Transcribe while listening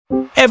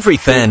Every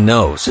fan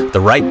knows the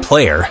right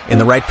player in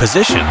the right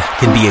position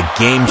can be a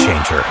game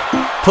changer.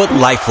 Put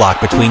LifeLock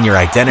between your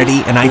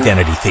identity and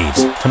identity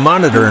thieves to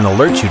monitor and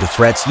alert you to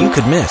threats you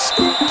could miss.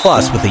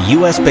 Plus, with a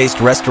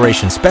U.S.-based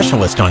restoration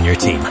specialist on your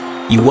team,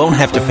 you won't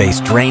have to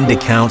face drained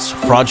accounts,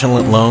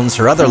 fraudulent loans,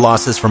 or other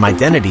losses from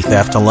identity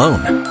theft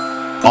alone.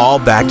 All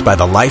backed by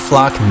the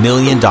LifeLock $1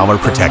 Million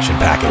Protection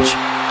Package.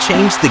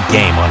 Change the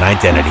game on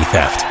identity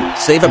theft.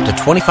 Save up to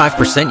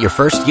 25% your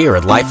first year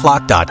at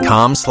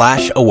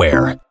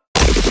LifeLock.com/aware.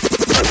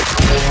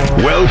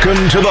 Welcome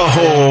to the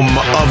home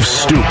of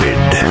stupid.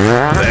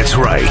 That's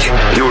right.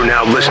 You're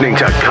now listening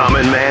to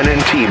Common Man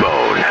and T-Bone.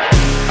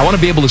 I want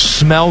to be able to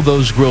smell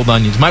those grilled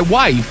onions. My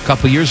wife, a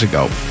couple of years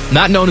ago,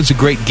 not known as a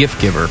great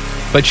gift giver,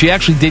 but she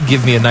actually did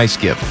give me a nice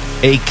gift.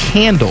 A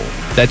candle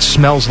that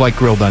smells like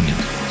grilled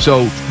onions.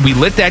 So we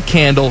lit that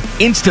candle,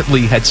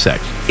 instantly had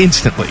sex.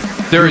 Instantly.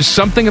 There is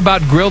something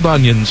about grilled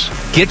onions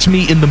gets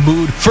me in the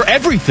mood for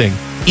everything.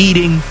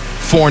 Eating,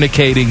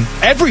 fornicating,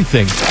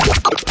 everything.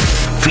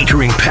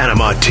 Featuring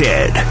Panama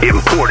Ted,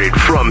 imported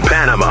from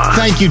Panama.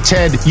 Thank you,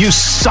 Ted. You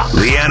suck.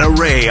 Leanna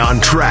Ray on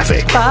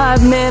traffic.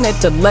 5-minute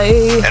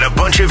delay. And a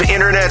bunch of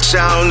internet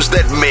sounds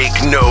that make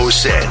no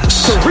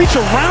sense. To reach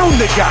around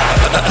the guy.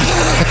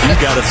 You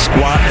gotta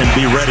squat and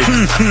be ready.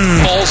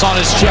 Balls on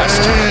his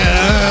chest.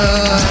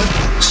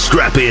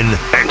 Strap in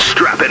and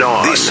strap it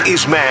on. This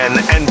is Man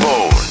and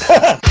Bone.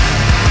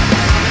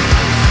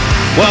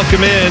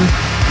 Welcome in.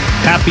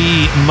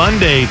 Happy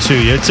Monday to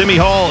you. Timmy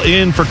Hall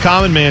in for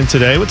Common Man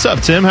today. What's up,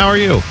 Tim? How are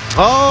you?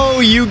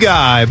 Oh, you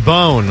guy,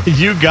 Bone.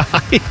 You guy.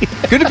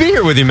 Good to be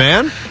here with you,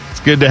 man.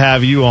 It's good to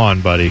have you on,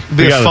 buddy. It'll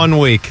be a fun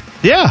week.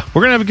 Yeah,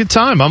 we're going to have a good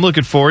time. I'm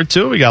looking forward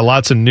to it. We got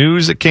lots of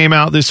news that came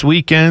out this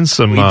weekend.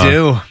 Some we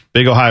do.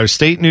 Big Ohio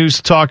State news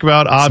to talk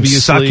about,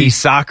 obviously. Some sucky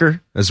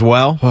soccer as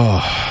well.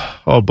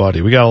 Oh,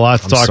 buddy. We got a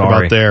lot to talk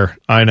about there.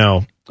 I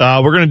know.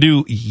 We're going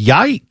to do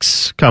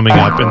Yikes coming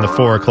up in the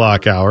 4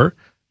 o'clock hour.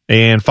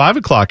 And 5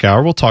 o'clock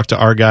hour, we'll talk to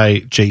our guy,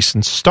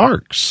 Jayson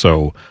Stark.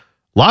 So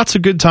lots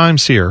of good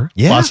times here.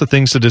 Yeah. Lots of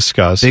things to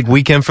discuss. Big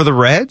weekend for the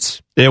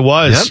Reds. It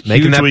was. Yep,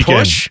 making huge that weekend.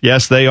 push.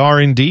 Yes, they are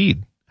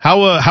indeed.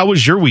 How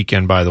was your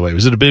weekend, by the way?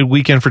 Was it a big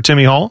weekend for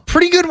Timmy Hall?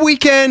 Pretty good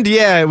weekend.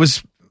 Yeah, it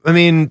was. I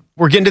mean,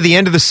 we're getting to the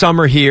end of the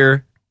summer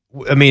here.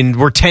 I mean,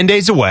 we're 10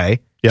 days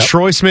away. Yep.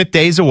 Troy Smith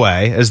days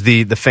away, as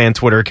the fan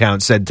Twitter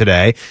account said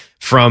today,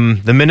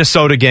 from the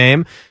Minnesota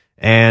game.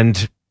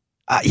 And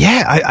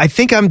I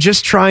think I'm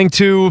just trying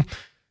to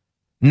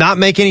not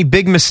make any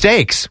big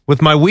mistakes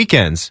with my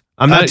weekends.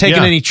 I'm not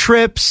taking any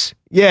trips.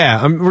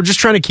 Yeah, we're just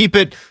trying to keep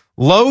it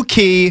low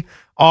key.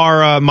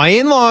 My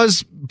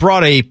in-laws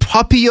brought a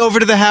puppy over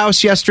to the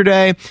house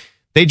yesterday.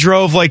 They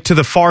drove to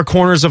the far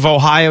corners of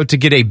Ohio to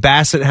get a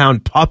Basset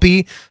Hound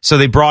puppy. So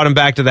they brought him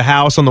back to the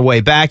house on the way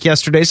back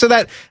yesterday. So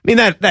that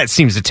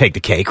seems to take the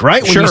cake,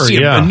 right? When sure, you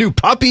see a new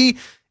puppy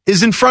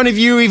is in front of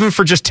you, even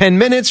for just 10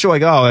 minutes, you're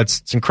like, oh,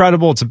 it's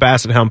incredible. It's a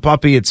Basset Hound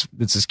puppy. It's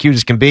as cute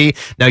as can be.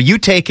 Now you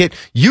take it,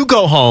 you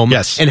go home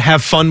and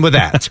have fun with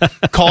that.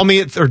 Call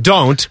me or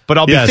don't, but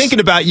I'll be thinking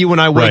about you when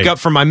I wake up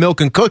from my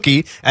milk and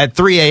cookie at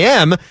 3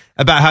 a.m.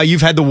 about how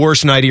you've had the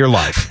worst night of your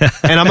life.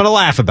 And I'm going to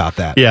laugh about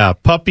that. Yeah,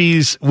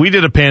 puppies. We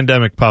did a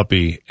pandemic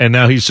puppy, and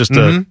now he's just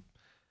a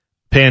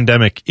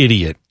pandemic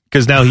idiot.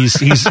 Because now he's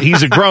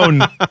a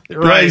grown,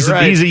 he's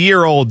a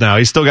year old now.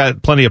 He's still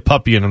got plenty of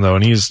puppy in him, though,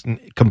 and he's a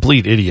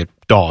complete idiot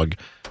dog.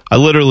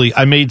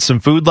 I made some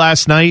food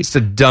last night. It's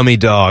a dummy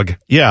dog.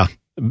 Yeah.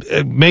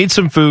 Made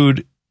some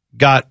food,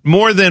 got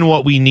more than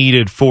what we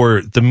needed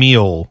for the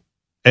meal.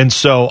 And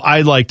so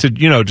I like to,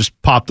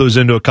 just pop those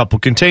into a couple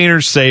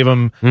containers, save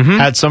them,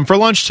 had some for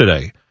lunch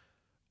today.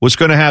 Was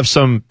going to have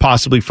some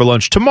possibly for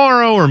lunch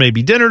tomorrow or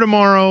maybe dinner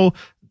tomorrow,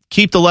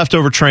 keep the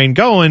leftover train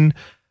going.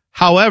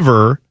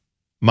 However,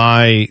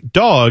 my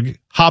dog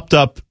hopped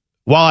up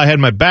while I had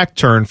my back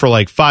turned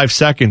for 5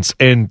 seconds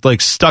and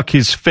stuck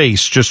his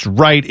face just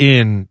right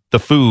in the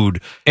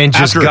food. And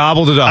just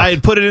gobbled it up. I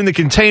had put it in the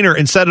container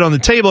and set it on the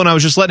table, and I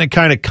was just letting it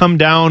kind of come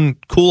down,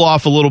 cool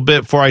off a little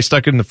bit before I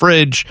stuck it in the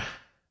fridge,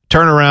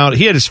 turn around.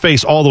 He had his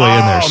face all the way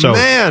in there. So,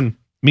 man.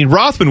 I mean,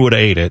 Rothman would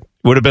have ate it.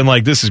 Would have been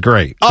like, this is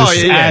great.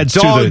 This adds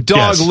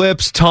dog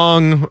lips,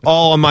 tongue,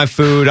 all on my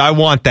food. I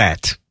want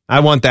that. I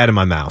want that in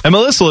my mouth. And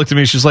Melissa looked at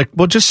me. She's like,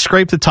 well, just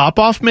scrape the top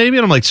off maybe.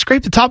 And I'm like,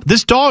 scrape the top.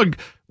 This dog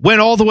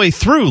went all the way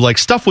through.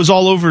 Stuff was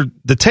all over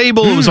the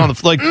table. It was on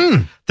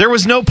the there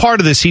was no part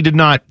of this he did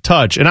not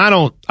touch. And I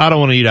don't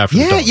want to eat after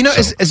the dog.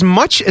 As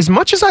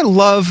much as I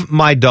love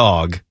my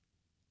dog,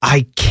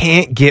 I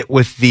can't get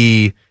with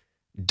the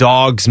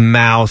dog's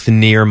mouth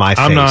near my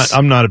face.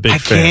 I'm not a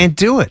big fan. I can't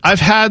do it. I've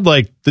had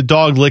the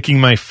dog licking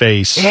my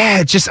face.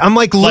 Yeah, I'm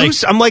like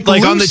loose. I'm like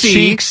on the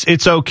cheeks.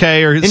 It's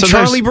okay. Or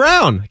Charlie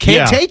Brown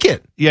can't take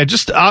it. Yeah,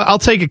 I'll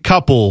take a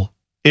couple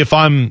if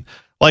I'm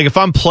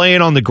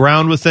playing on the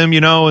ground with him,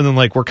 and then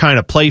we're kind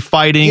of play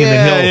fighting, and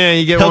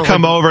then he'll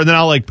come over, and then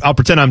I'll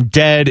pretend I'm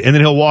dead, and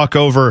then he'll walk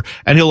over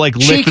and he'll lick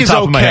the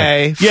top of my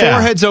head. Yeah.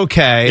 Forehead's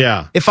okay.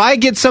 Yeah. If I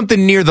get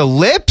something near the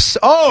lips,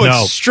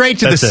 it's straight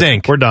to the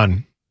sink. We're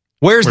done.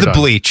 Where's the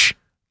bleach?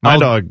 My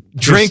dog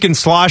drink and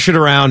slosh it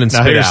around and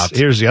spit out.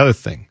 Here's the other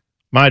thing.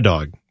 My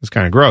dog is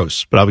kind of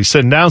gross, but I'll be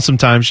sitting down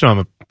sometimes. I'm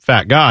a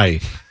fat guy.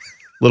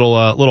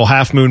 Little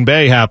Half Moon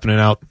Bay happening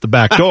out the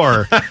back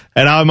door,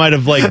 and I might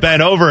have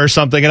bent over or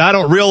something, and I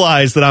don't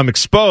realize that I'm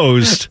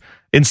exposed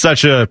in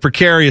such a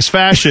precarious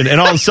fashion, and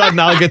all of a sudden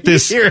I'll get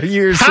this.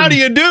 How do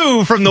you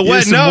do from the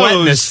wet nose?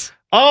 Wetness.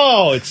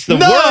 Oh, it's the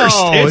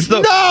worst.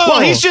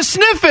 Well, he's just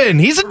sniffing.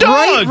 He's a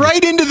dog.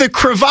 Right into the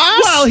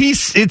crevasse. Well,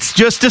 it's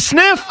just a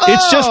sniff.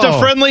 It's just a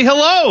friendly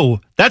hello.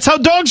 That's how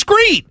dogs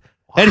greet.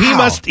 Wow.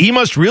 And he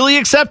must really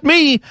accept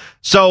me.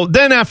 So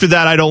then after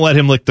that, I don't let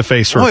him lick the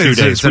face for a few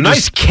days. It's a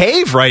nice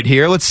cave right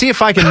here. Let's see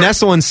if I can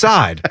nestle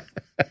inside.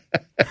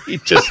 He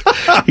just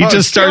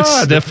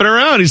starts sniffing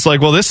around. He's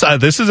like, well, this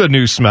is a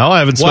new smell. I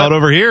haven't smelled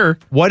over here.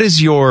 What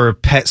is your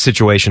pet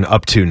situation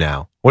up to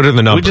now? What are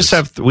the numbers?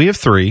 We have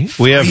 3.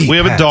 We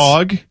have a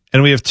dog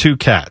and we have 2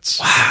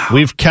 cats. Wow.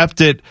 We've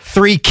kept it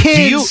 3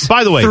 kids.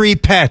 By the way, 3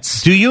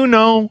 pets. Do you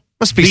know?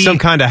 Must be some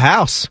kind of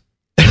house.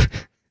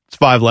 It's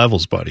 5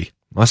 levels, buddy.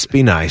 Must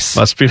be nice.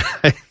 Must be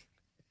nice.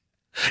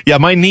 Yeah,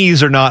 my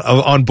knees are not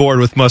on board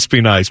with must be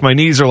nice. My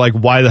knees are like,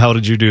 why the hell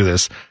did you do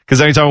this? Because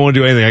anytime I want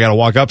to do anything, I got to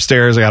walk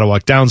upstairs. I got to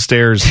walk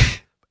downstairs.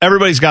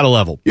 Everybody's got a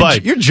level.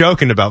 But you're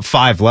joking about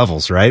 5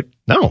 levels, right?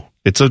 No,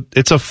 it's a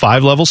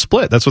 5-level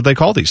split. That's what they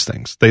call these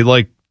things.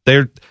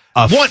 They're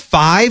a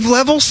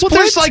 5-level split?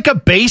 Well, there's like a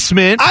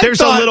basement.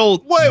 There's a little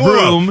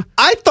room. Wait.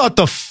 I thought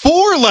the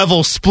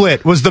 4-level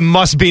split was the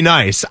must be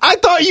nice. I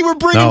thought you were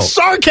bringing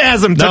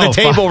sarcasm to the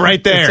table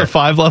right there. It's a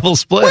 5-level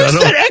split. Where's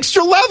that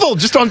extra level?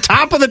 Just on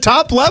top of the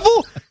top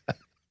level?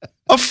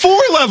 A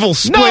 4-level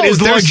split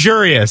is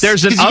luxurious.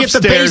 There's an upstairs. You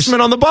get the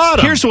basement on the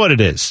bottom. Here's what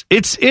it is.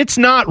 It's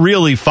not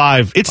really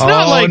 5. It's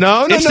not like a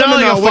 5-level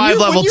townhouse.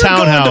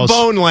 When you're going to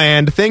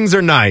Boneland, things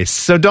are nice.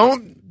 So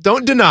don't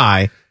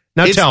deny.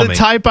 Now tell me. It's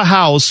the type of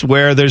house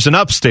where there's an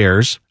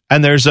upstairs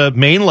and there's a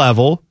main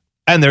level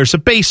and there's a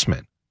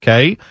basement.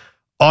 Okay.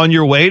 On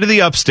your way to the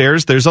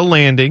upstairs, there's a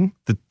landing.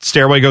 The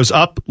stairway goes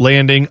up,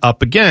 landing,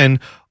 up again.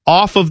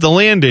 Off of the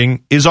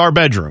landing is our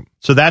bedroom.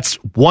 So that's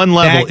one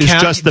level is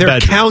just the bedroom.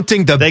 They're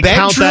counting the bedroom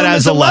count that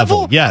as a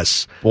level.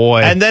 Yes.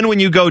 Boy. And then when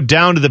you go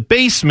down to the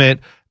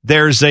basement,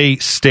 there's a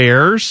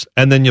stairs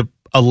and then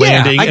a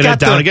landing and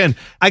down again.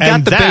 I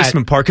got the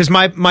basement part because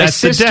my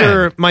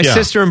sister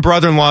and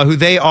brother-in-law, who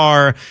they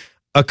are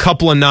a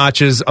couple of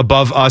notches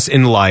above us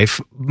in life.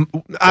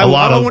 I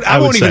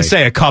won't even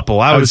say a couple.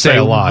 I would say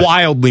a lot.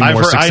 Wildly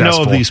more successful. I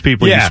know of these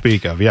people you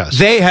speak of, yes.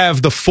 They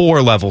have the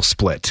 4-level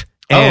split.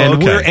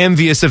 And we're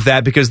envious of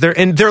that because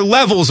their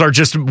levels are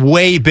just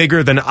way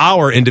bigger than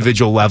our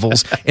individual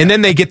levels. And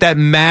then they get that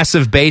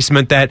massive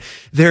basement that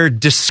they're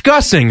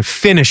discussing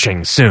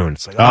finishing soon.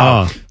 It's like,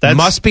 that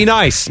must be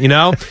nice, you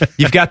know?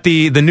 You've got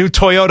the new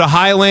Toyota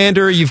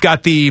Highlander. You've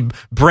got the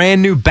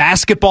brand new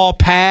basketball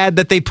pad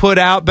that they put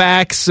out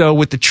back. So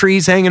with the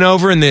trees hanging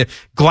over and the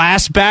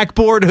glass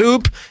backboard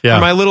hoop for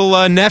my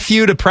little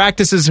nephew to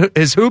practice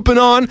his hooping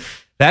on.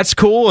 That's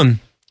cool. And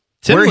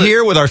we're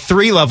here with our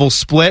 3-level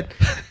split.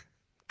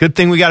 Good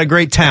thing we got a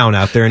great town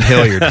out there in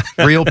Hilliard.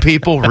 Real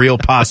people, real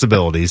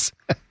possibilities.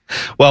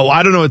 Well,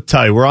 I don't know what to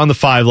tell you. We're on the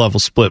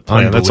 5-level split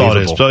plan. That's all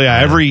it is. So yeah,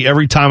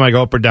 every time I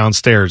go up or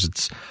downstairs,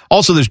 it's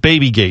also there's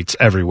baby gates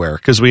everywhere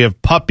because we have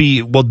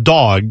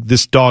dog.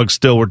 This dog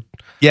still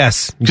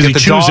yes, because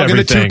the dog and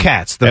the 2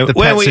 cats. The pet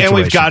situation. And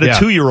we've got a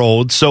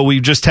 2-year-old, so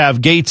we just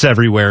have gates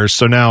everywhere.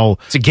 So now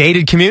it's a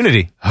gated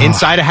community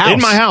inside a house.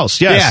 In my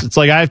house, yes. Yeah. It's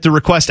like I have to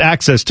request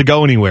access to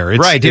go anywhere.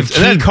 Right. If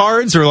key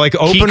cards or like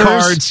openers. Key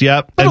cards,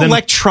 yep. And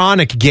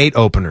electronic gate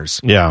openers.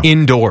 Yeah.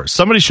 Indoors.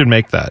 Somebody should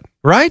make that.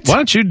 Right? Why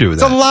don't you do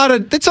that?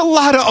 It's a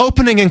lot of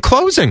opening and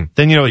closing.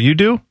 Then you know what you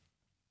do?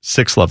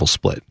 6-level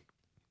split.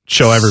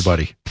 Show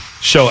everybody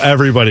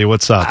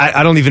what's up.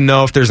 I don't even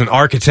know if there's an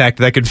architect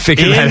that could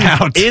figure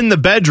that out. In the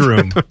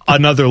bedroom,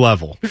 another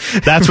level.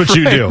 That's what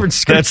you do.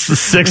 That's the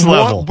 6th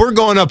level. We're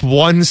going up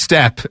 1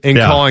 step and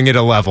calling it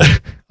a level.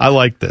 I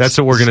like this. That's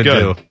what we're going to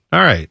do. All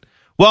right.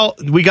 Well,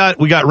 we got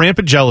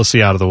rampant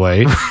jealousy out of the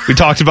way. We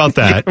talked about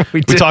that.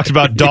 we talked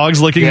about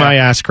dogs licking my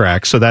ass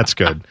crack, so that's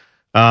good.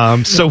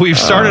 So we've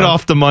started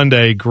off the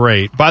Monday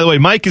great. By the way,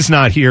 Mike is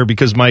not here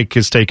because Mike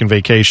has taken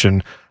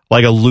vacation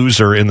like a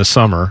loser in the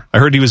summer. I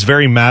heard he was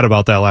very mad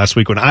about that last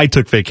week when I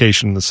took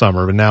vacation in the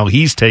summer, but now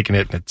he's taking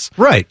it and it's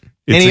right.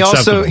 It's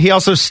and he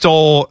also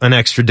stole an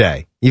extra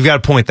day. You've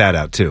got to point that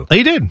out too.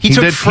 He did. He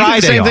took Friday he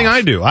did the same off. thing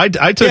I do. I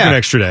took an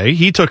extra day.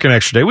 He took an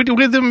extra day. We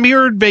did the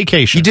mirrored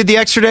vacation. You did the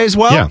extra day as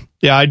well?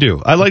 Yeah, I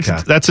do. I like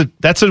that's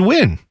a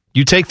win.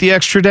 You take the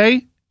extra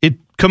day, it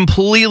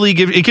completely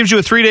gives you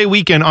a 3-day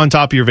weekend on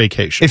top of your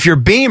vacation. If you're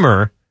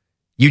Beamer,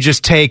 you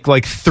just take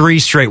like 3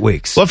 straight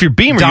weeks. Well, if you're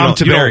Beamer, Dom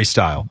Tiberi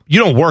style. You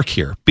don't work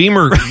here.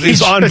 Beamer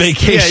is on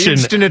vacation. Yeah,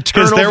 just an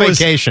eternal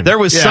vacation. There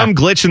was some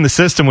glitch in the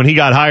system when he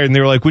got hired, and they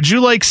were like, would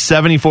you like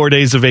 74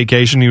 days of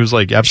vacation? He was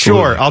like,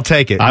 absolutely. Sure, I'll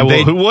take it. I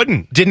will. Who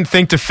wouldn't? Didn't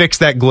think to fix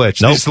that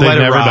glitch. Nope, just let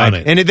it never ride. done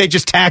it. And they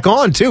just tack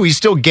on, too. He's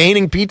still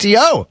gaining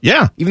PTO.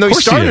 Yeah. Even though he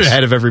started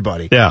ahead of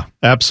everybody. Yeah,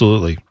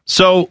 absolutely.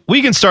 So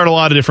we can start a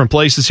lot of different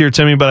places here,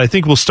 Timmy, but I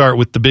think we'll start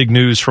with the big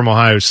news from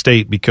Ohio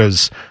State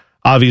because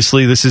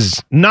obviously this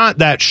is not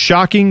that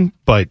shocking,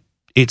 but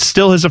it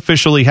still has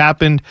officially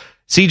happened.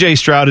 CJ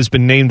Stroud has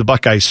been named the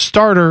Buckeyes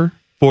starter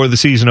for the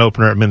season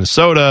opener at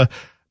Minnesota.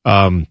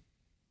 I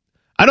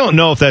don't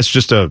know if that's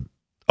just a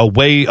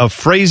way of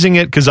phrasing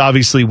it because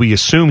obviously we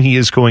assume he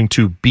is going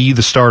to be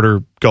the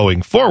starter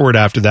going forward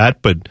after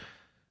that. But,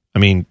 I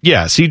mean,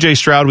 yeah, CJ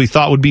Stroud we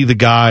thought would be the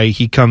guy.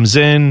 He comes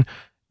in,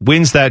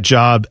 wins that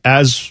job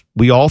as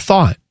we all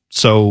thought.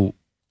 So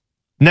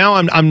now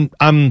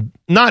I'm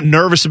not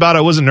nervous about it.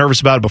 I wasn't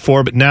nervous about it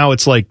before, but now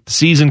it's like the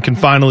season can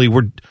finally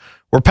we're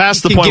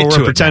past the point where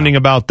we're pretending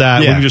about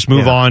that. Yeah, we can just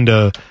move on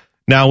to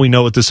now we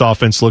know what this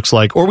offense looks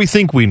like, or we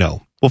think we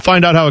know. We'll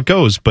find out how it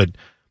goes, but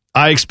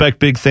I expect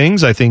big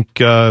things. I think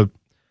the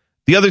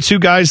other 2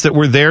 guys that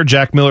were there,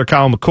 Jack Miller,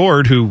 Kyle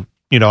McCord, who,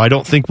 I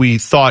don't think we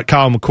thought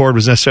Kyle McCord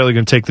was necessarily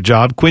going to take the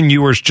job. Quinn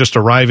Ewers just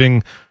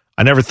arriving.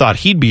 I never thought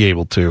he'd be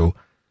able to.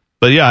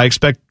 But yeah, I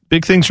expect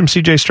big things from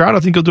CJ Stroud. I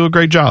think he'll do a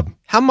great job.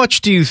 How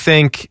much do you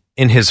think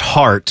in his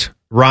heart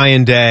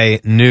Ryan Day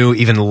knew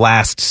even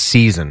last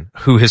season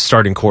who his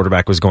starting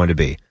quarterback was going to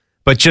be?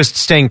 But just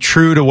staying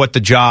true to what the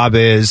job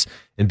is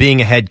and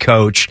being a head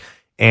coach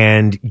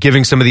and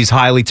giving some of these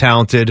highly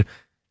talented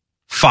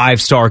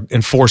 5-star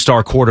and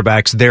 4-star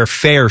quarterbacks their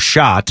fair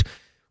shot.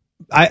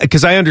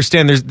 Because I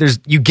understand there's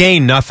you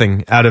gain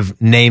nothing out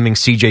of naming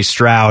CJ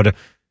Stroud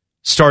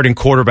starting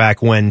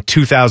quarterback when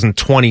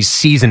 2020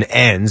 season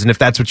ends, and if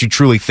that's what you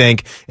truly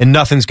think, and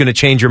nothing's going to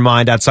change your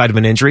mind outside of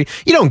an injury,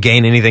 you don't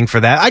gain anything for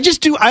that.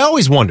 I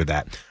always wonder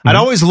that. Mm-hmm. I'd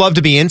always love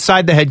to be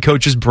inside the head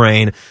coach's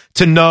brain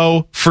to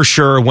know for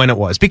sure when it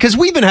was, because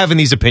we've been having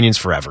these opinions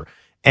forever.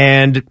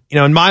 And,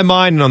 in my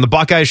mind and on the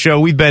Buckeye show,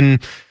 we've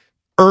been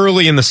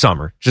early in the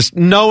summer, just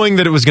knowing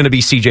that it was going to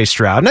be CJ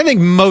Stroud. And I think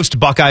most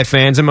Buckeye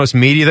fans and most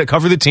media that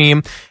cover the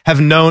team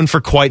have known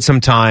for quite some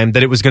time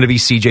that it was going to be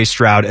CJ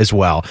Stroud as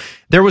well.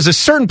 There was a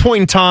certain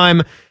point in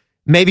time,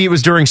 maybe it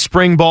was during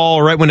spring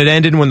ball, right when it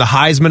ended, when the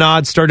Heisman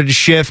odds started to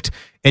shift,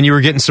 and you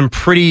were getting some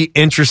pretty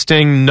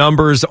interesting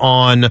numbers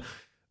on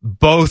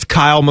both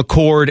Kyle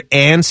McCord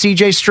and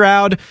CJ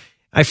Stroud.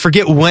 I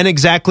forget when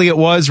exactly it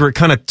was where it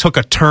kind of took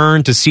a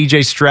turn to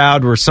CJ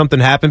Stroud where something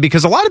happened,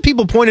 because a lot of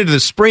people pointed to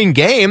the spring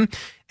game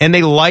and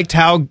they liked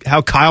how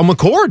Kyle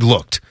McCord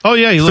looked. Oh,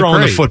 yeah, he looked throwing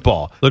great. the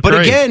football. Looked but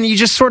great. Again, you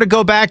just sort of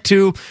go back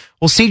to,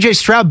 well, CJ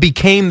Stroud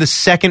became the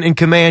second in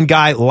command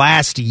guy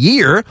last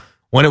year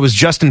when it was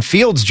Justin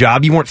Fields'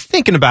 job. You weren't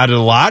thinking about it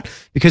a lot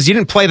because you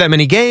didn't play that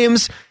many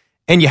games.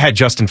 And you had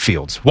Justin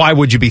Fields. Why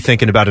would you be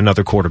thinking about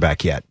another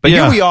quarterback yet? But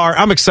Here we are.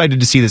 I'm excited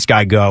to see this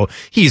guy go.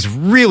 He's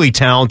really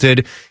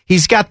talented.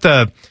 He's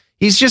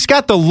just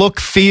got the look,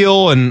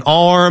 feel, and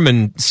arm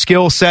and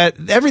skill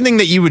set. Everything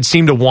that you would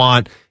seem to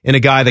want in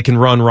a guy that can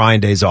run Ryan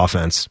Day's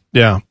offense.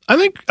 Yeah. I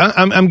think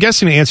I'm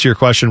guessing to answer your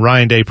question,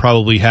 Ryan Day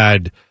probably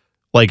had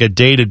like a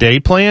day-to-day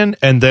plan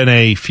and then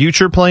a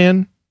future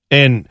plan.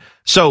 And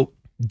so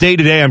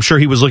day-to-day, I'm sure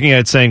he was looking at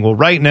it saying, well,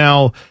 right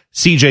now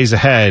CJ's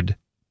ahead,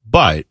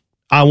 but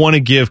I want to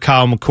give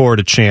Kyle McCord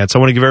a chance. I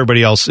want to give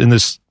everybody else in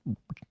this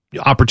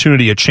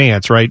opportunity a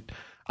chance, right?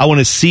 I want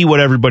to see what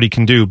everybody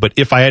can do. But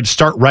if I had to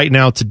start right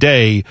now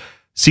today,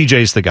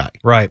 CJ's the guy.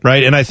 Right.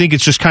 Right. And I think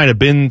it's just kind of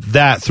been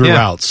that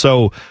throughout. Yeah.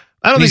 So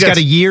I don't think he's got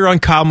a year on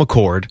Kyle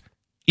McCord.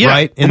 Yeah,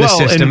 right, in the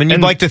system. And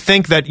you'd like to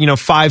think that,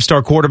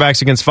 5-star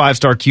quarterbacks against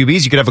 5-star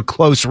QBs, you could have a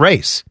close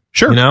race.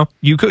 Sure.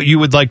 You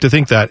would like to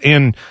think that.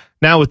 And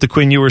now with the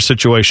Quinn Ewers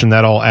situation,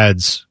 that all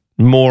adds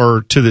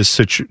more to this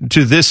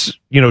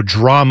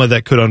drama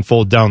that could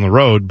unfold down the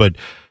road. But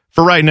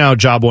for right now,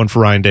 job one for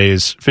Ryan Day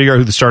is figure out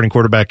who the starting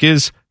quarterback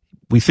is.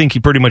 We think he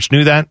pretty much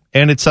knew that,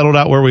 and it settled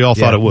out where we all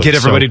thought it would. Get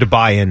everybody to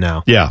buy in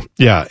now. Yeah.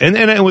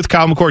 And with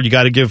Kyle McCord, you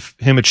got to give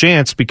him a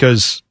chance,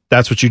 because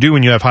that's what you do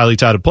when you have highly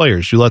touted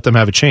players. You let them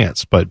have a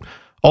chance. But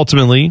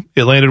ultimately,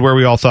 it landed where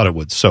we all thought it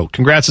would. So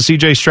congrats to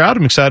CJ Stroud.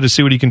 I'm excited to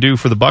see what he can do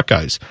for the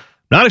Buckeyes.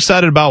 Not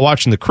excited about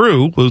watching the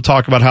Crew. We'll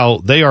talk about how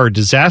they are a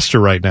disaster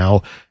right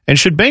now. And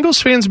should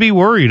Bengals fans be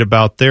worried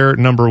about their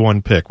number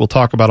one pick? We'll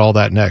talk about all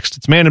that next.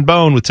 It's Man and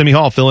Bone with Timmy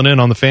Hall filling in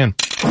on the Fan.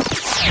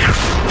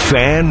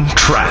 Fan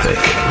traffic.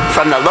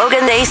 From the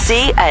Logan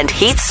AC and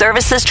Heat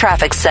Services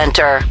Traffic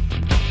Center.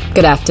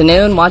 Good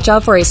afternoon. Watch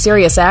out for a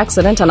serious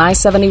accident on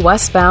I-70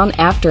 westbound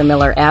after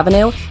Miller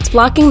Avenue. It's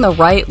blocking the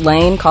right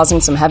lane, causing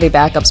some heavy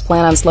backups.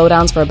 Plan on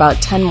slowdowns for about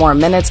 10 more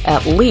minutes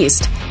at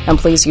least. And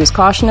please use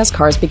caution as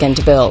cars begin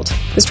to build.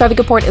 This traffic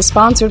report is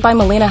sponsored by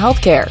Molina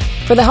Healthcare.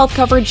 For the health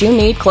coverage you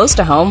need close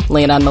to home,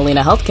 lean on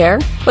Molina Healthcare.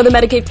 With a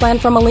Medicaid plan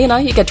from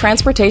Molina, you get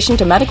transportation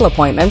to medical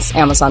appointments,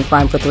 Amazon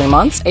Prime for 3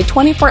 months, a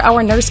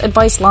 24-hour nurse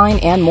advice line,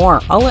 and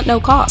more, all at no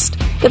cost.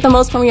 Get the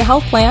most from your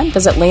health plan.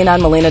 Visit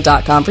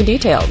leanonmolina.com for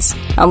details.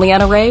 I'm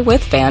Leanna Ray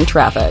with Fan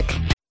Traffic.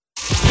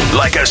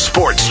 Like a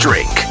sports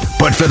drink,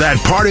 but for that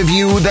part of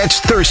you that's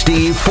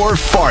thirsty for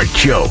fart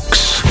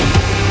jokes.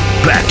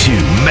 Back to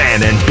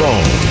Man and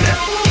Bone.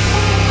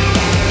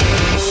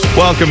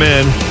 Welcome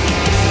in.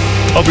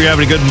 Hope you're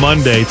having a good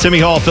Monday. Timmy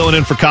Hall filling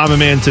in for Common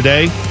Man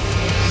today.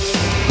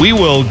 We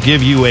will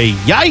give you a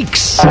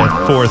Yikes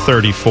at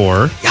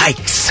 4:34.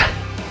 Yikes.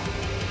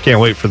 Can't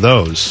wait for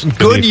those.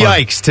 Good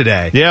Yikes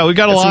today. Yeah, we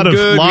got a lot of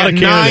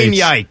candidates. 9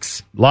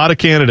 Yikes. A lot of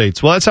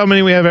candidates. Well, that's how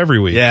many we have every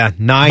week. Yeah,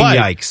 9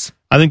 Yikes.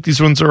 I think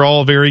these ones are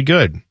all very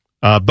good.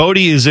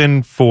 Bodie is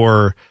in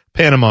for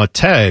Panama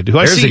Ted. Who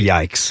There's I see. a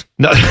Yikes.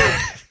 No.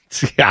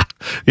 Yeah.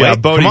 Wait,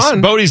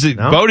 Bodie's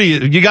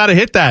you got to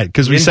hit that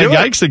because we said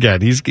Yikes again.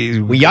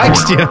 We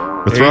Yikes you.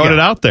 We're throwing it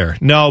out there.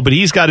 No, but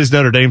he's got his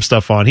Notre Dame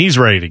stuff on. He's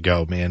ready to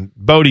go, man.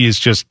 Bodie is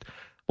just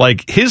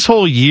like his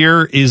whole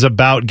year is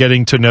about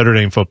getting to Notre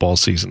Dame football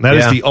season. That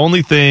is the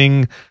only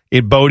thing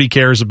Bodie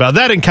cares about.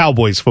 That and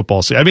Cowboys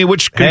football season. I mean,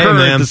 which concur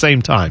at the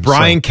same time.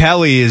 Brian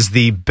Kelly is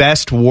the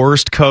best,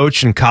 worst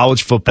coach in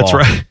college football. That's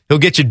right. He'll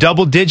get you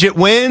double-digit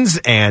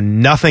wins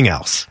and nothing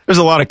else. There's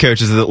a lot of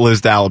coaches that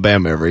lose to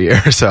Alabama every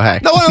year, so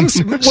hey.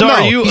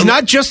 He's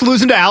not just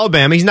losing to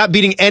Alabama. He's not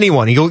beating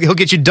anyone. He'll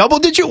get you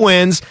double-digit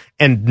wins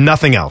and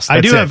nothing else.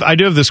 I do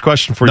have this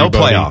question for you, Bodie.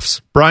 No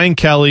playoffs. Brian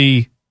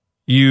Kelly,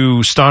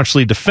 you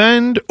staunchly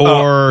defend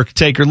or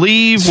take or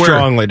leave?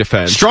 Strongly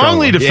defend.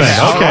 Strongly defend.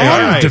 Yeah. Okay, all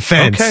right.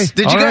 Defense.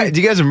 Okay. Do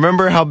you guys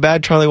remember how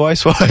bad Charlie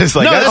Weiss was?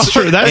 No, that's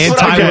true. That's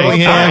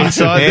anti-Willingham.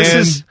 So this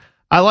is.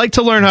 I like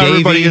to learn how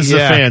everybody is a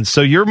fan.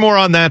 So you're more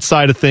on that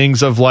side of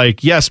things of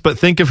like, yes, but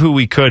think of who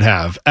we could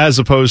have, as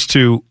opposed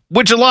to,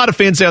 which a lot of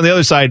fans say on the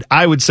other side,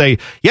 I would say,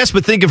 yes,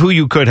 but think of who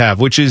you could have,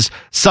 which is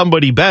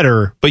somebody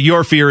better. But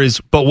your fear is,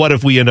 but what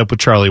if we end up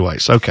with Charlie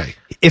Weiss? Okay.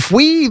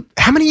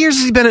 How many years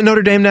has he been at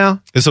Notre Dame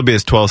now? This will be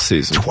his 12th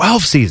season.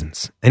 12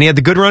 seasons. And he had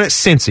the good run at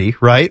Cincy,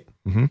 right?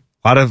 Mm-hmm.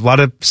 A lot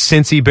of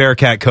Cincy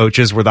Bearcat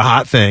coaches were the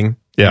hot thing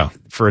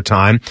for a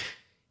time.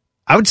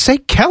 I would say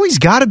Kelly's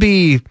got to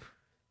be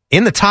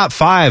in the top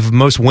 5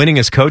 most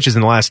winningest coaches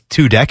in the last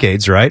 2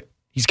 decades, right?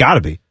 He's got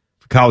to be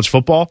for college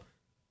football.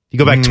 You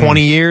go back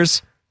 20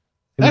 years.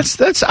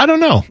 That's I don't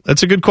know.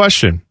 That's a good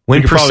question.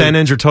 Win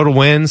percentage or total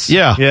wins.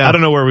 Yeah. I don't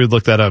know where we'd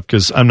look that up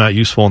because I'm not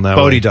useful in that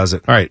way. Bodie does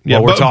it. All right. Yeah.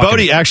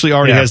 Bodie actually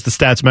already has the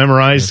stats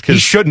memorized. He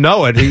should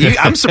know it.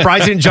 I'm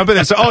surprised he didn't jump in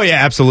and say, oh,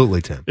 yeah,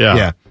 absolutely, Tim.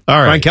 Yeah. All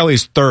right. Brian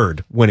Kelly's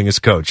 3rd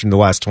winningest coach in the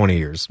last 20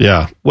 years.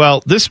 Yeah.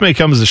 Well, this may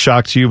come as a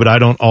shock to you, but I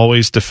don't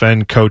always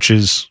defend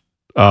coaches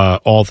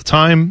all the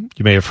time.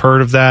 You may have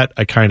heard of that.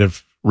 I kind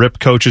of rip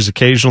coaches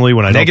occasionally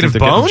when I don't think they're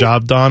getting the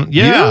job done.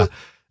 Yeah,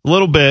 a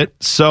little bit.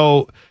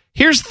 So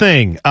here's the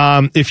thing.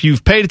 If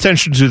you've paid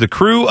attention to the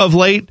Crew of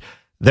late,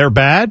 they're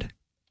bad.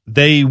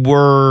 They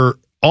were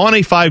on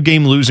a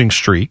 5-game losing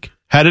streak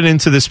headed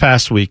into this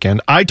past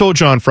weekend. I told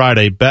you on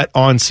Friday, bet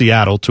on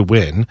Seattle to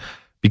win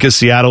because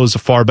Seattle is a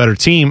far better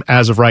team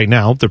as of right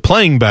now. They're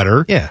playing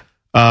better. Yeah.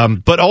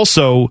 But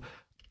also,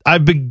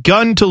 I've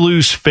begun to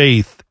lose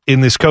faith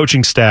in this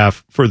coaching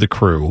staff for the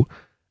Crew,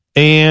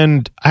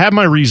 and I have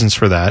my reasons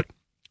for that.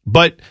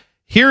 But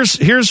here's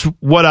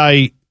what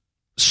I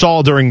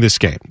saw during this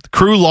game. The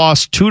Crew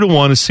lost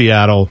 2-1 to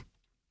Seattle,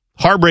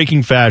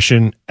 heartbreaking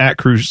fashion at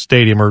Crew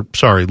Stadium,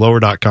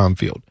 Lower.com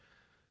field.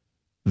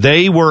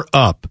 They were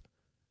up.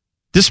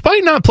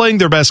 Despite not playing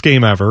their best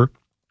game ever,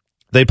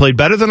 they played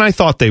better than I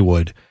thought they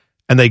would,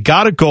 and they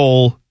got a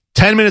goal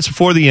 10 minutes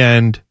before the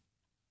end,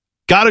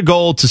 got a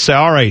goal to say,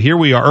 all right, here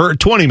we are, or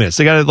 20 minutes.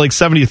 They got it like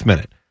 70th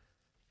minute.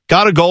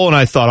 Got a goal, and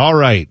I thought, all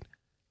right,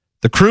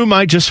 the Crew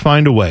might just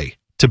find a way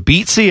to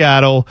beat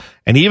Seattle,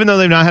 and even though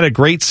they've not had a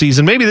great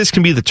season, maybe this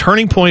can be the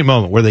turning point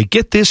moment where they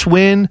get this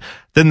win,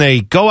 then they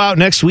go out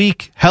next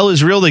week, hell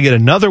is real, they get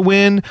another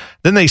win,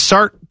 then they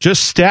start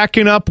just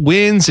stacking up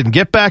wins and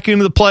get back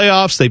into the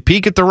playoffs, they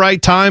peak at the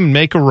right time and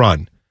make a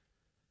run.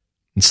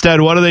 Instead,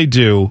 what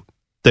do?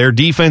 Their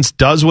defense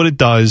does what it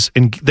does,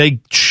 and they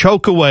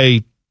choke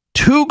away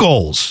 2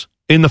 goals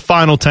in the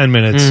final 10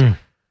 minutes.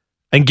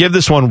 And give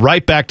this one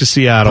right back to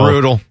Seattle.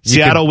 Brutal.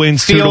 Seattle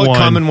wins 2-1. Feel it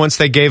coming once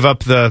they gave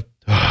up the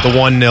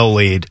 1-0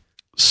 lead.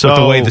 So with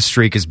the way the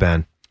streak has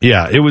been.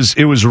 Yeah, it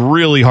was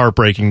really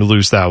heartbreaking to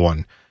lose that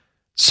one.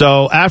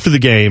 So after the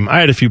game, I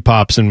had a few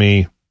pops in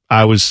me.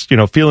 I was,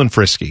 feeling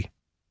frisky,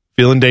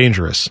 feeling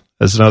dangerous,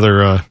 as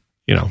another,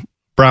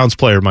 Browns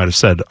player might have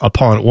said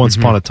once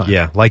upon a time.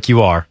 Yeah, like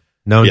you are.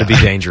 Known to be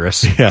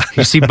dangerous. Yeah.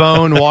 You see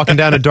Bone walking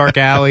down a dark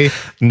alley.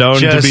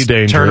 Known to be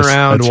dangerous. Turn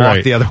around and walk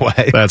right. the other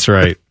way. That's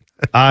right.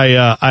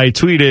 I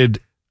tweeted,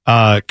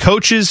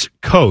 coaches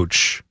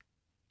coach,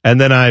 and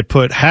then I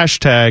put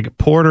hashtag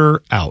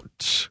Porter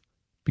out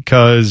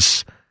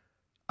because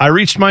I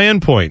reached my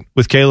endpoint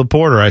with Caleb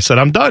Porter. I said,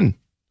 I'm done.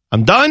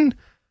 I'm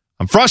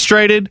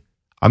frustrated.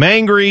 I'm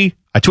angry.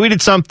 I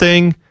tweeted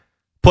something,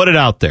 put it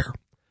out there.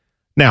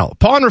 Now,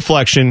 upon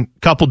reflection,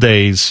 couple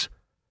days,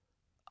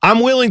 I'm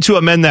willing to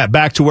amend that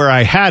back to where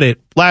I had it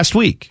last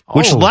week.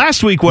 Which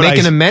last week, make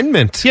an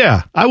amendment.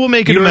 Yeah, I will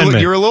make an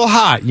amendment. You're a little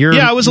hot.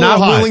 I was not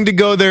willing to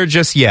go there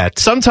just yet.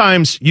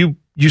 Sometimes you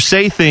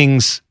say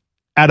things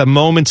at a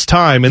moment's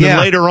time, and then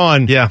later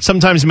on,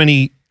 sometimes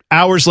many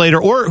hours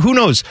later, or who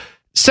knows,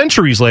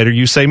 centuries later,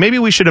 you say, maybe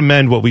we should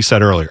amend what we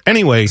said earlier.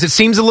 Anyway. It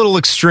seems a little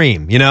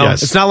extreme,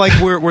 Yes. It's not like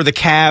we're the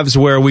Cavs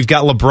where we've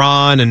got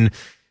LeBron and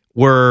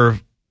we're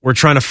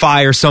trying to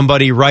fire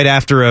somebody right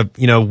after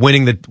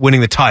winning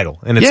the title,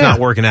 and it's not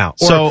working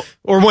out.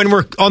 Or when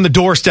we're on the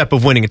doorstep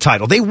of winning a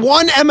title. They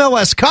won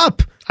MLS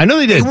Cup. I know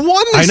they did. They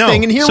won this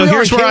thing, and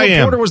here's where I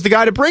am. Porter was the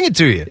guy to bring it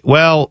to you.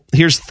 Well,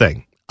 here's the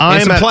thing.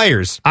 I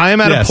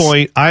am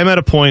at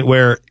a point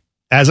where,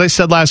 as I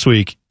said last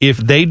week, if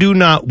they do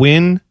not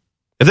make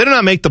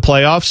the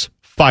playoffs,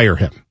 fire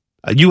him.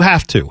 You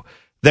have to.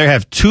 They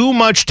have too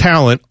much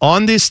talent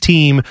on this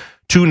team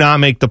to not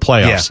make the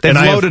playoffs. They've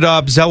loaded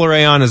up.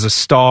 Zelarayan is a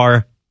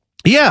star.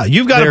 Yeah,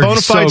 you've got a bona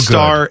fide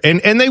star,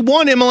 and they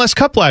won MLS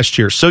Cup last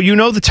year, so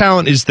the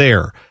talent is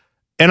there.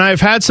 And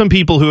I've had some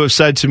people who have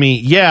said to me,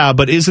 yeah,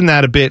 but isn't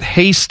that a bit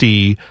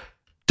hasty?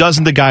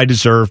 Doesn't the guy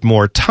deserve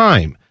more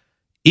time?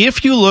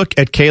 If you look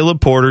at Caleb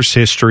Porter's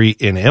history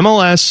in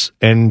MLS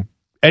and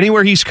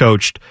anywhere he's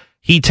coached,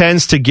 he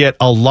tends to get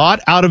a lot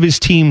out of his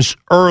teams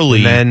early.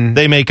 And then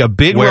they make a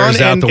big run,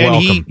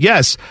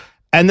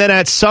 and then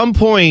at some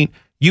point,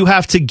 you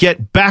have to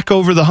get back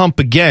over the hump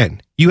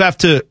again. You have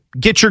to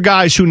get your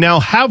guys who now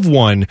have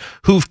won,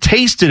 who've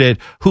tasted it,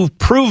 who've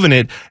proven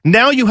it.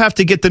 Now you have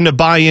to get them to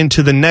buy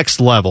into the next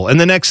level and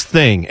the next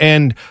thing.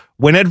 And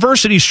when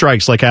adversity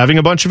strikes, like having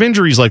a bunch of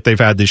injuries like they've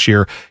had this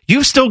year,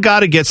 you've still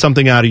got to get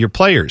something out of your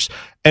players.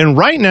 And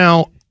right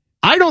now,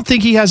 I don't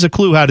think he has a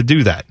clue how to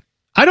do that.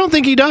 I don't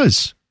think he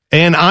does.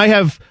 And I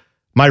have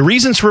my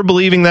reasons for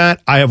believing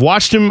that. I have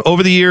watched him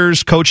over the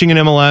years coaching in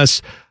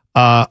MLS.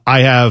 I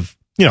have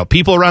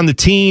people around the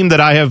team that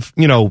I have,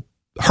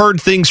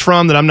 heard things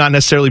from that I'm not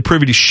necessarily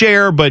privy to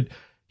share, but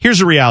here's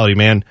the reality,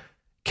 man.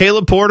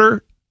 Caleb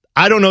Porter,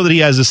 I don't know that he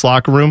has this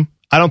locker room.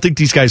 I don't think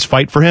these guys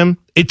fight for him.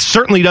 It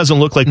certainly doesn't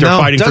look like they're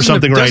fighting for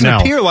something right now. It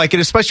doesn't appear like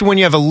it, especially when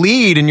you have a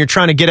lead and you're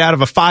trying to get out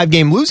of a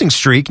 5-game losing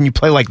streak and you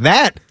play like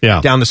that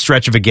down the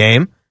stretch of a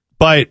game.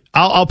 But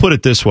I'll put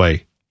it this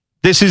way.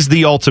 This is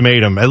the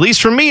ultimatum, at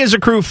least for me as a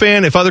Crew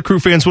fan. If other Crew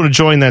fans want to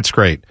join, that's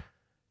great.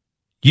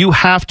 You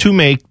have to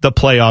make the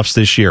playoffs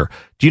this year.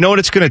 Do you know what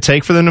it's going to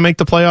take for them to make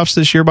the playoffs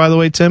this year, by the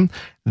way, Tim?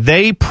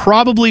 They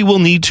probably will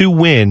need to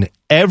win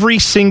every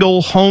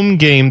single home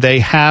game they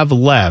have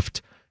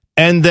left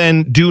and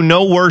then do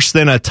no worse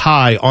than a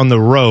tie on the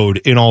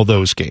road in all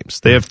those games.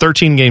 They have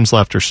 13 games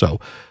left or so.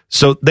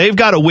 So they've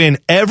got to win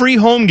every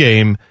home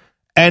game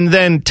and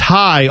then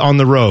tie on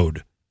the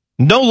road.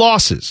 No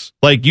losses.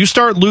 Like you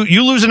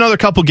lose another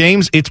couple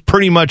games, it's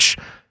pretty much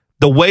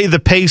the way the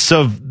pace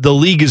of the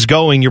league is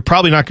going, you're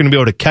probably not going to be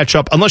able to catch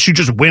up unless you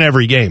just win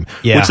every game,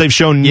 which they've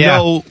shown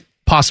no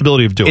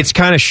possibility of doing. It's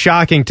kind of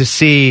shocking to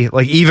see,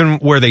 like, even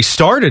where they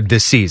started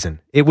this season.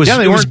 It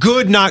was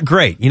good, not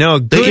great. They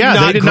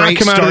did not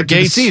come out of the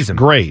gates season.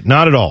 Great,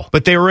 not at all.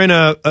 But they were in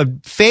a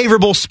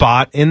favorable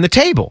spot in the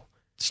table.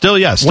 Still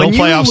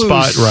playoff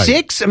spot. Right.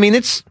 6, I mean,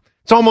 it's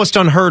almost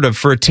unheard of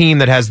for a team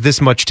that has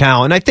this much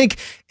talent. I think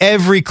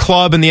every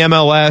club in the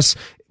MLS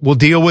will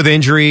deal with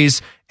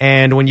injuries.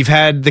 And when you've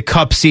had the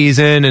Cup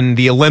season and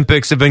the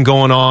Olympics have been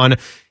going on,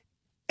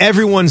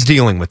 everyone's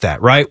dealing with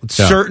that, right?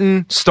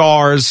 Certain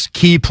stars,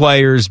 key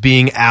players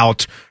being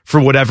out for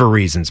whatever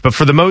reasons. But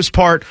for the most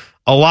part,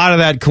 a lot of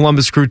that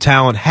Columbus Crew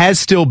talent has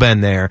still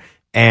been there.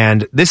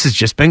 And this has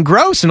just been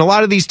gross. And a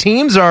lot of these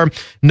teams are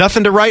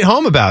nothing to write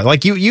home about.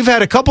 Like you've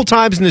had a couple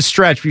times in this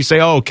stretch where you say,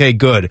 oh, okay,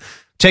 good.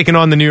 Taking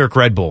on the New York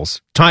Red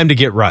Bulls. Time to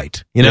get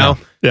right.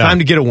 Time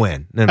to get a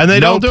win. And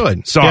they don't do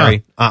it.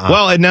 Sorry. Yeah.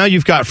 Well, and now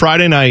you've got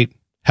Friday night.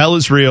 Hell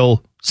is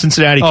real.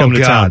 Cincinnati coming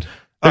to town.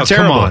 They're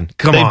terrible.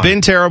 Come on. They've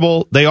been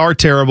terrible. They are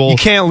terrible. You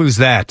can't lose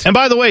that. And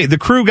by the way, the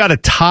Crew got a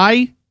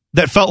tie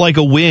that felt like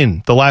a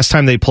win the last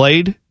time they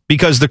played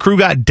because the Crew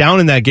got down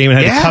in that game and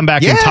had to come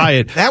back and tie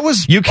it. That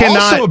was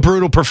also a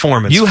brutal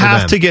performance. You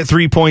have to get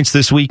 3 points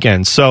this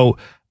weekend. So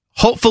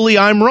hopefully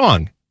I'm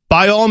wrong.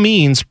 By all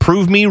means,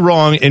 prove me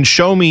wrong and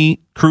show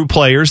me, Crew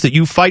players, that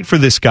you fight for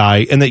this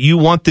guy and that you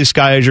want this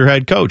guy as your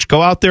head coach.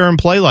 Go out there and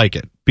play like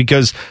it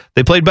because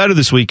they played better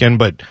this weekend,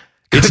 but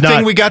Good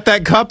thing we got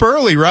that cup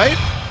early, right?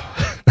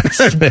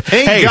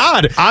 Thank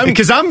God.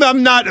 Because I'm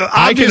not.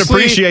 I can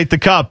appreciate the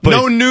cup. But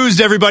no news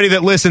to everybody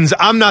that listens.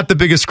 I'm not the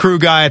biggest Crew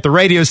guy at the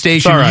radio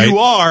station. Right. You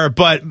are,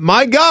 but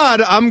my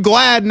God, I'm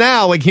glad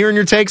now. Like hearing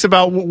your takes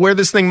about where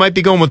this thing might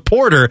be going with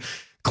Porter.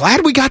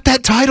 Glad we got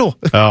that title.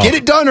 Get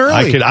it done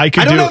early. I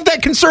don't have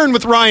that concern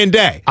with Ryan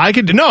Day. I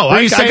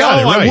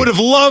would have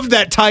loved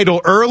that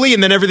title early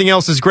and then everything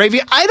else is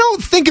gravy. I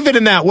don't think of it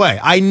in that way.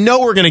 I know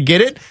we're going to get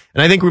it,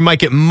 and I think we might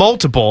get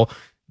multiple.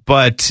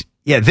 But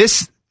yeah,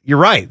 you're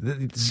right.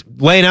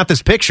 Laying out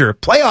this picture,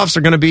 playoffs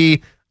are going to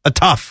be a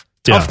tough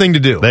thing to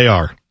do. They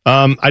are.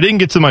 I didn't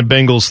get to my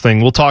Bengals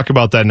thing. We'll talk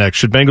about that next.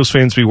 Should Bengals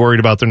fans be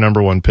worried about their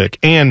number one pick?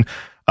 And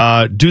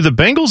Do the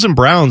Bengals and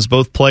Browns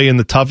both play in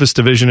the toughest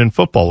division in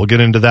football? We'll get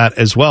into that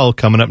as well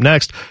coming up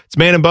next. It's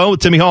Man and Bone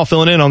with Timmy Hall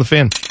filling in on the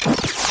Fan.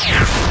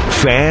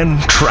 Fan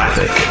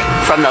traffic.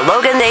 From the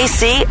Logan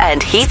AC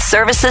and Heat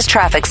Services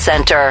Traffic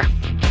Center.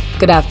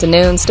 Good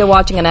afternoon. Still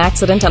watching an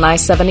accident on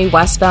I-70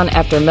 westbound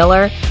after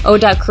Miller.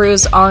 ODOT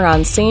crews are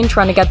on scene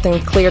trying to get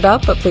things cleared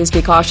up, but please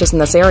be cautious in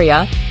this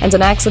area. And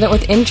an accident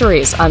with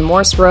injuries on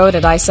Morse Road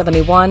at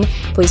I-71.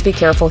 Please be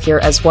careful here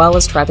as well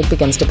as traffic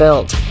begins to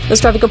build. This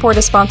traffic report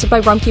is sponsored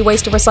by Rumpke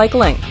Waste and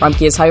Recycling.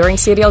 Rumpke is hiring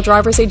CDL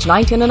drivers age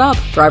 19 and up.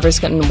 Drivers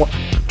can earn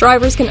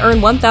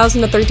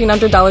 $1,000 to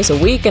 $1,300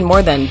 a week and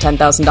more than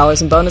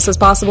 $10,000 in bonuses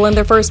possible in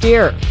their first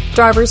year.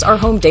 Drivers are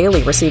home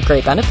daily, receive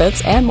great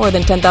benefits, and more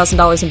than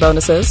 $10,000 in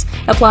bonuses.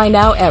 Apply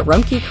now at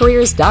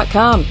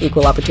RumpkeCareers.com.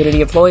 Equal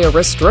opportunity employer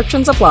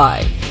restrictions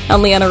apply.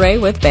 I'm Leanna Ray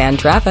with Fan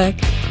Traffic.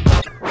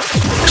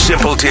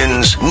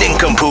 Simpletons,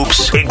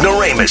 nincompoops,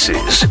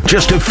 ignoramuses.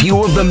 Just a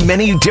few of the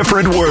many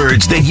different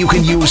words that you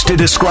can use to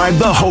describe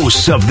the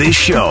hosts of this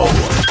show.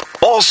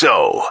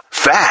 Also,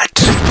 fat.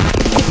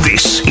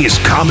 This is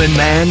Common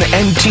Man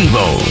and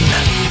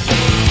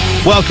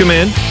T-Bone. Welcome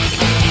in.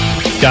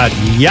 Got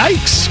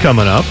Yikes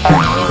coming up.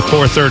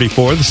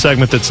 4:34, the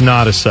segment that's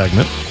not a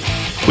segment.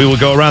 We will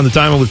go around the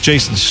diamond with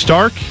Jayson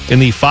Stark in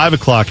the 5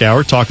 o'clock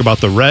hour, talk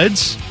about the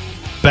Reds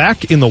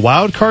back in the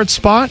wild card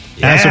spot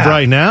as of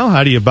right now.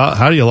 How do you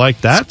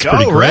like that? Let's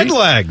go,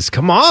 Redlegs.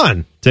 Come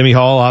on. Timmy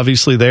Hall,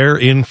 obviously, there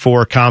in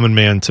for Common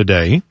Man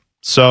today.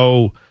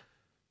 So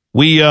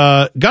we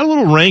got a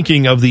little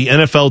ranking of the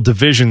NFL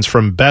divisions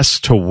from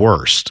best to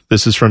worst.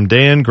 This is from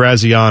Dan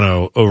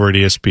Graziano over at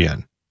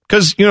ESPN.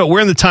 Because,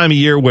 we're in the time of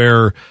year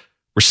where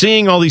we're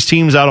seeing all these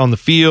teams out on the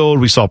field.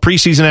 We saw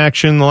preseason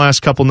action the last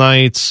couple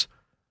nights.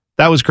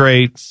 That was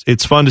great.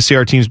 It's fun to see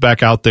our teams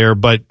back out there,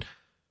 but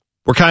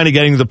we're kind of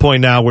getting to the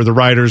point now where the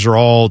writers are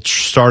all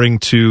starting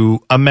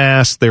to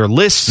amass their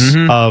lists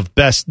of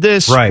best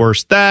this,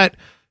 worst that.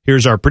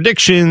 Here's our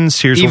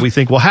predictions. Here's what we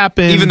think will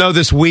happen. Even though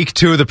this week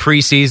 2 of the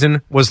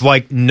preseason was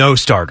like no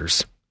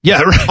starters.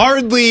 Yeah, right.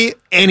 Hardly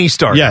any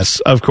starters. Yes,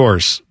 of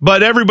course.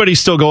 But everybody's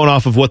still going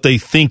off of what they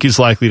think is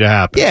likely to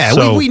happen. Yeah,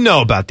 so, we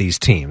know about these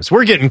teams.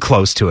 We're getting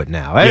close to it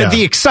now. Yeah.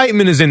 The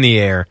excitement is in the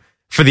air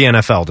for the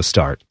NFL to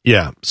start.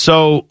 Yeah,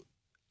 so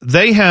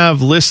they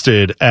have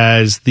listed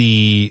as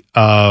the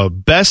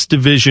best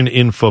division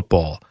in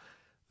football.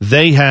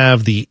 They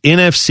have the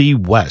NFC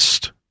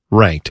West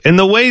ranked. And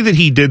the way that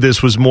he did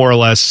this was more or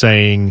less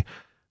saying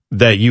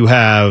that you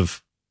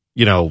have,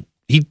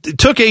 he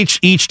took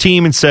each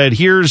team and said,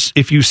 here's,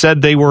 if you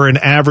said they were an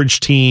average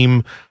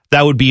team,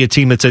 that would be a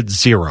team that's at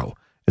 0.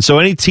 And so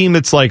any team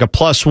that's like a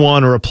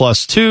 +1 or a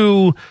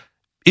 +2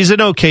 is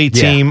an okay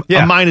team.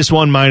 Yeah. A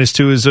 -1,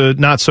 -2 is a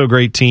not so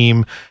great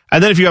team.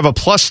 And then if you have a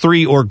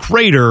 +3 or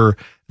greater,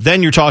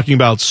 then you're talking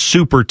about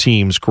super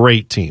teams,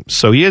 great teams.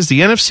 So he has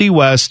the NFC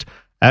West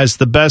as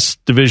the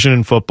best division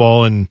in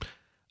football, and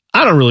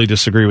I don't really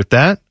disagree with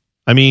that.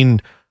 I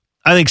mean,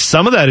 I think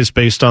some of that is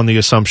based on the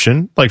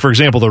assumption, like, for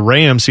example, the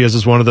Rams he has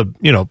as one of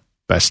the,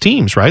 best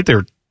teams, right? They're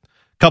a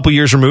couple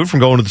years removed from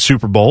going to the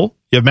Super Bowl.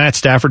 You have Matt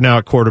Stafford now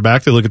at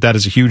quarterback. They look at that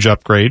as a huge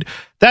upgrade.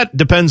 That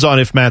depends on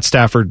if Matt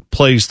Stafford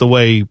plays the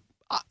way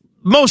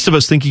most of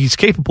us think he's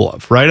capable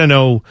of, right?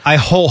 I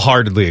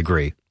wholeheartedly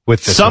agree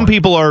with this. Some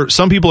people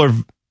are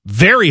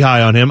very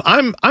high on him.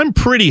 I'm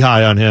pretty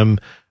high on him.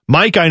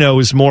 Mike, I know,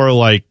 is more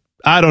like,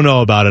 I don't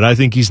know about it. I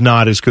think he's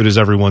not as good as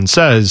everyone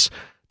says.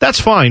 That's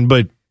fine,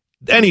 but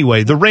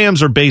anyway, the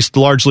Rams are based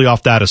largely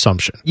off that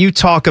assumption. You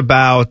talk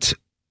about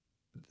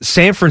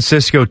San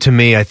Francisco, to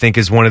me, I think,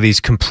 is one of these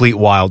complete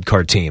wild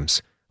card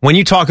teams. When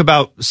you talk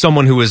about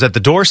someone who is at the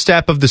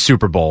doorstep of the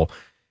Super Bowl,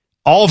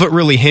 all of it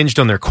really hinged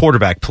on their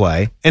quarterback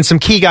play and some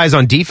key guys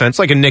on defense,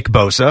 like a Nick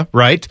Bosa,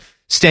 right?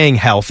 Staying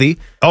healthy.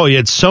 Oh, he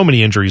had so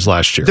many injuries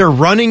last year. Their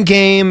running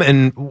game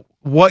and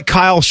what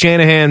Kyle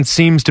Shanahan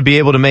seems to be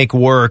able to make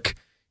work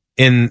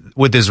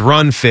with his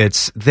run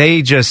fits,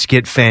 they just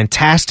get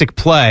fantastic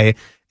play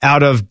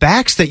out of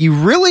backs that you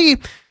really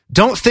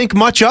don't think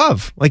much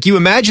of. Like, you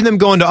imagine them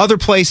going to other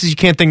places, you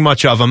can't think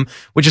much of them,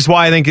 which is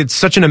why I think it's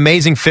such an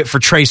amazing fit for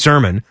Trey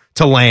Sermon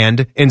to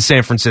land in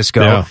San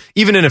Francisco,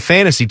 even in a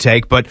fantasy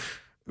take. But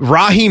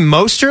Raheem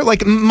Mostert,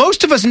 like,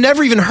 most of us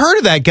never even heard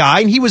of that guy,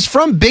 and he was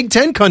from Big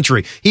Ten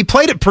country. He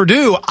played at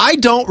Purdue. I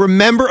don't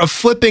remember a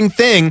flipping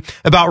thing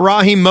about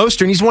Raheem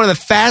Mostert, and he's one of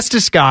the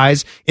fastest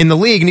guys in the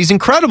league, and he's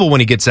incredible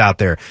when he gets out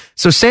there.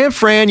 So San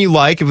Fran, you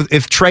like,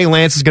 if Trey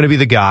Lance is going to be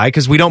the guy,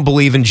 because we don't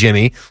believe in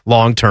Jimmy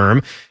long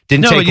term.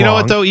 Didn't take long. You know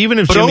what, though? Even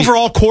if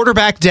overall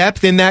quarterback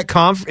depth in that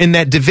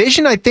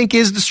division, I think,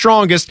 is the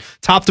strongest,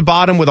 top to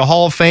bottom, with a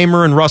Hall of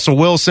Famer and Russell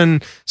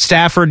Wilson.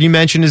 Stafford, you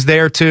mentioned, is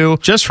there too.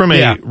 Just from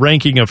a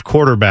ranking of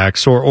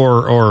quarterbacks,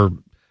 or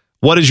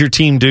what does your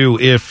team do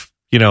if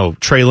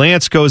Trey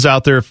Lance goes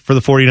out there for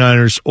the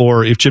 49ers,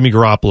 or if Jimmy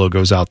Garoppolo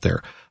goes out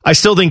there? I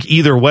still think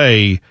either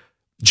way,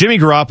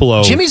 Jimmy's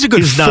a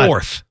good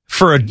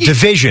for a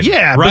division.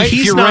 Yeah, right? but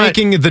if you're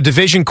ranking the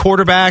division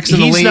quarterbacks in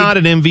the league. He's not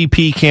an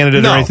MVP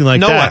candidate or anything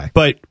like that. Way.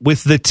 But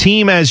with the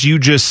team, as you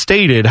just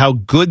stated, how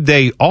good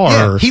they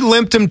are. Yeah, he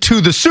limped him to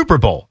the Super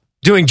Bowl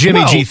doing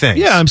Jimmy G things.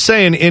 Yeah, I'm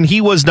saying, and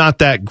he was not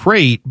that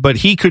great, but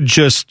he could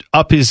just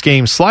up his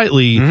game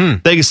slightly.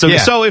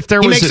 So if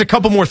there he was makes a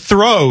couple more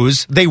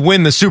throws, they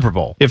win the Super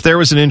Bowl. If there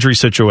was an injury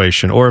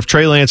situation, or if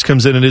Trey Lance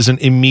comes in and isn't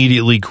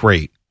immediately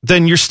great,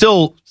 then you're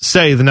still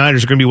say the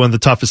Niners are going to be one of the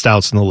toughest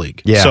outs in the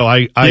league. Yeah. So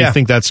I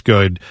think that's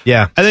good.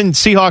 Yeah. And then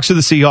Seahawks are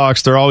the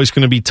Seahawks. They're always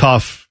going to be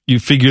tough. You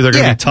figure they're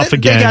going to be tough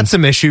again. They got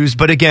some issues,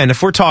 but again,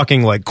 if we're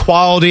talking like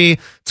quality,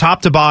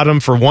 top to bottom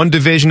for one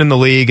division in the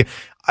league,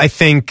 I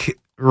think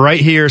right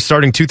here,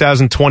 starting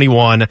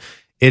 2021,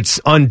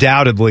 it's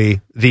undoubtedly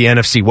the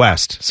NFC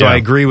West. So I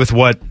agree with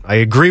what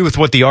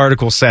the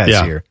article says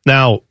here.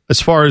 Now,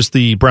 as far as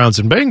the Browns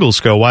and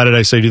Bengals go, why did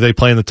I say do they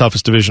play in the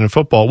toughest division in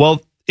football?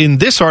 Well, in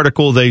this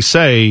article, they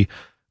say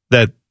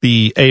that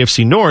the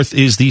AFC North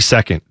is the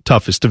second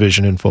toughest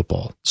division in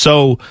football.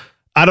 So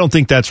I don't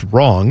think that's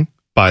wrong,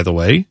 by the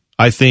way.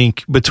 I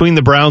think between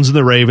the Browns and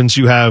the Ravens,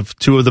 you have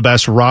two of the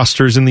best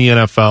rosters in the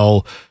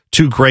NFL,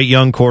 two great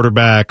young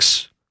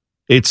quarterbacks.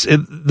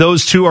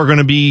 Those two are going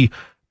to be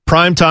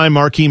primetime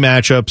marquee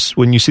matchups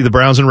when you see the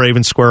Browns and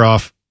Ravens square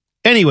off.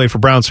 Anyway, for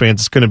Browns fans,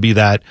 it's going to be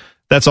that.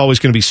 That's always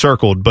going to be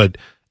circled, but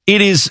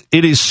it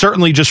is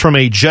certainly just from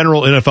a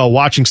general NFL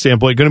watching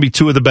standpoint going to be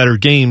two of the better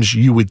games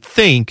you would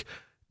think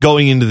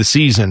going into the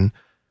season.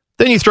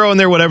 Then you throw in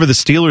there whatever the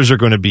Steelers are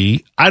going to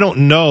be. I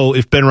don't know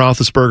if Ben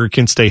Roethlisberger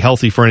can stay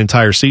healthy for an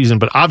entire season,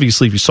 but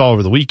obviously if you saw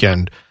over the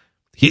weekend,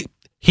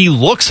 he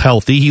looks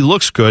healthy. He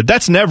looks good.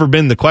 That's never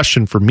been the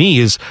question for me,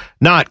 is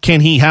not can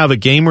he have a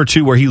game or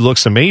two where he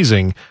looks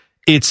amazing.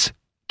 It's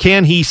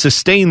can he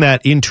sustain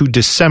that into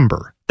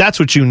December? That's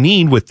what you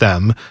need with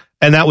them.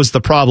 And that was the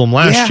problem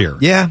last year.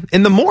 Yeah.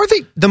 And the more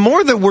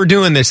that we're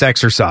doing this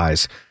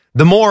exercise,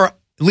 the more, at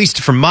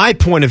least from my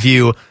point of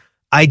view,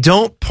 I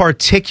don't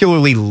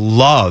particularly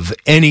love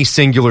any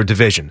singular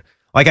division.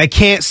 Like, I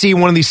can't see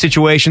one of these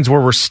situations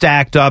where we're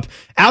stacked up.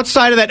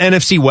 Outside of that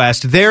NFC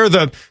West, they're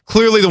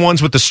clearly the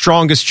ones with the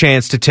strongest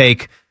chance to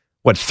take,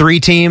 3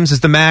 teams is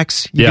the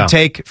max you can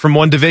take from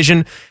one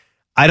division.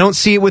 I don't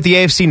see it with the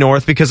AFC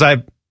North because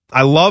I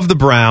love the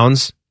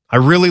Browns. I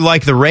really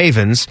like the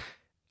Ravens.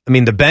 I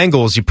mean, the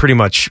Bengals, you pretty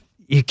much,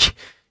 you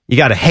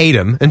got to hate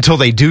them until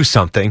they do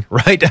something,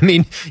 right? I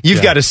mean,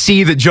 you've got to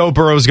see that Joe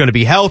Burrow is going to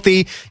be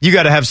healthy. You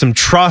got to have some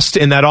trust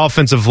in that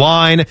offensive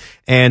line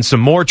and some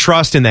more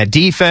trust in that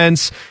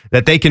defense,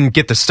 that they can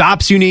get the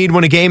stops you need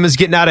when a game is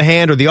getting out of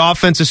hand or the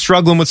offense is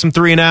struggling with some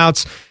 3 and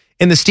outs.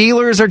 And the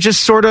Steelers are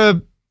just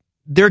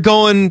they're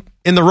going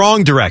in the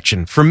wrong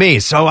direction for me.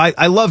 So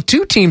I love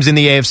 2 teams in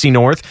the AFC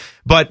North,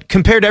 but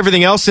compared to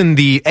everything else in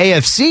the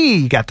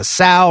AFC, you got the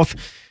South,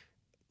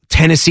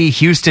 Tennessee,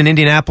 Houston,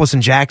 Indianapolis,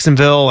 and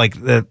Jacksonville, like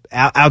the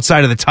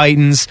outside of the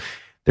Titans.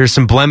 There's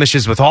some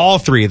blemishes with all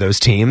 3 of those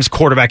teams.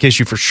 Quarterback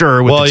issue for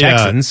sure with the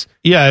Texans.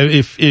 Yeah,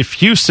 if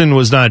Houston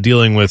was not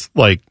dealing with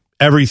like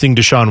everything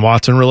Deshaun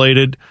Watson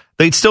related,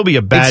 they'd still be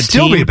a bad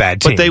team.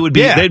 But they would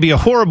be they'd be a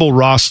horrible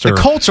roster.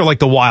 The Colts are like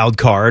the wild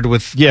card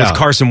with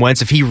Carson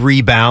Wentz if he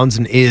rebounds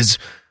and is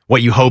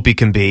what you hope he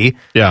can be.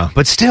 Yeah.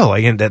 But still,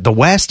 again, the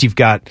West, you've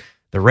got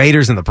the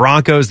Raiders and the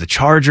Broncos, the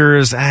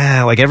Chargers,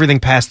 like everything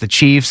past the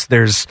Chiefs.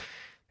 There's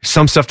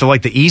some stuff to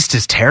like. The East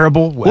is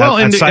terrible. Well,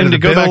 and to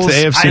go back to the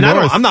AFC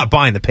North, I'm not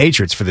buying the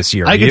Patriots for this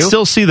year. I can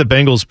still see the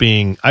Bengals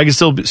being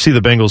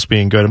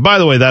good. And by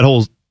the way, that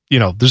whole,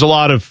 there's a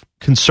lot of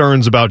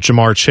concerns about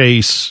Jamar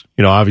Chase.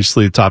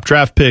 Obviously the top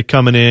draft pick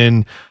coming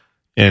in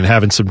and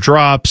having some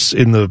drops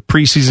in the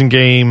preseason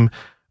game.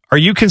 Are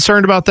you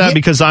concerned about that? Yeah.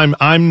 Because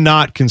I'm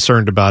not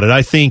concerned about it.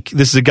 I think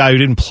this is a guy who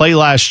didn't play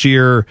last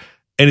year,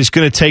 and it's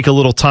going to take a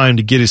little time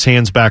to get his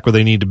hands back where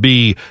they need to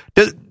be.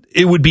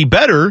 It would be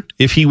better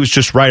if he was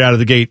just right out of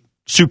the gate,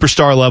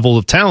 superstar level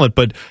of talent,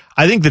 but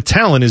I think the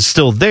talent is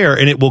still there,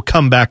 and it will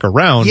come back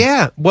around.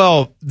 Yeah,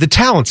 well, the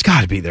talent's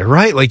got to be there,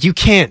 right? Like, you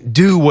can't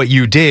do what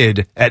you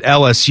did at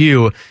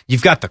LSU.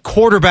 You've got the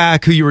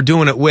quarterback who you were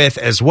doing it with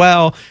as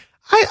well.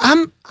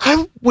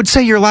 I would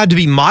say you're allowed to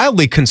be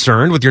mildly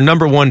concerned with your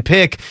number 1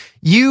 pick.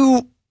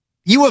 You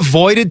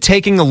avoided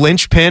taking a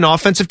linchpin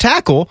offensive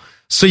tackle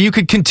so you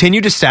could continue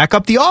to stack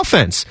up the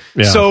offense.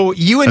 Yeah, so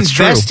you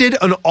invested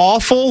an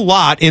awful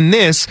lot in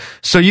this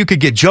so you could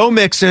get Joe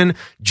Mixon,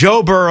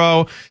 Joe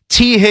Burrow,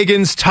 T.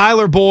 Higgins,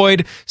 Tyler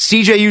Boyd,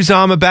 CJ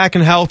Uzomah back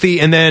and healthy,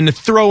 and then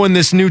throw in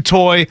this new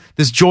toy,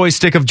 this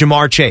joystick of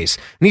Jamar Chase.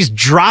 And he's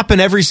dropping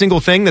every single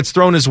thing that's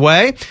thrown his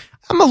way.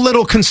 I'm a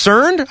little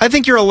concerned. I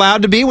think you're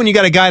allowed to be when you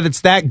got a guy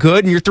that's that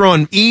good and you're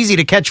throwing easy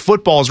to catch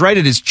footballs right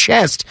at his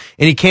chest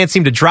and he can't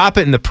seem to drop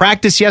it. In the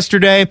practice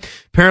yesterday,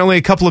 apparently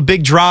a couple of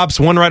big drops,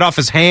 one right off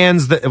his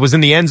hands that was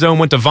in the end zone,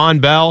 went to Von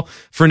Bell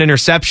for an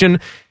interception.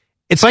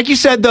 It's like you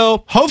said,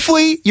 though,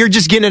 hopefully you're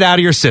just getting it out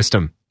of your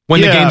system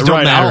when the games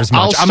don't matter as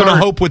much. I'm going to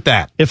hope with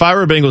that. If I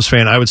were a Bengals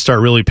fan, I would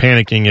start really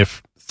panicking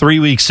if 3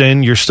 weeks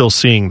in, you're still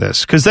seeing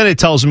this? Because then it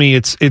tells me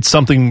it's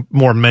something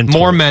more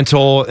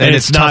mental. And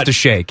it's tough to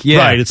shake. Yeah.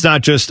 Right. It's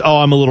not just,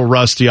 I'm a little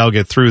rusty, I'll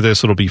get through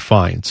this, it'll be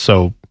fine.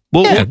 So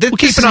we'll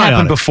keep an eye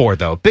on it. Before,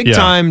 though. Big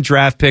time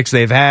draft picks,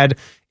 they've had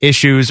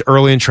issues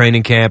early in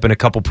training camp and a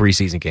couple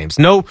preseason games.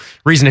 No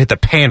reason to hit the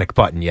panic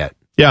button yet.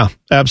 Yeah,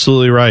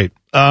 absolutely right.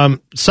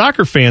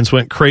 Soccer fans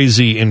went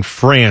crazy in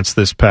France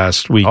this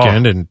past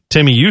weekend, and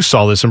Timmy, you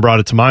saw this and brought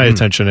it to my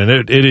attention,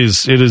 and it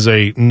is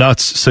a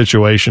nuts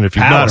situation. If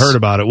you've not heard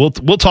about it,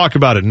 we'll talk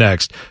about it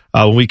next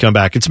when we come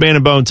back. It's Man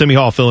and Bone, Timmy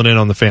Hall filling in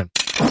on the Fan.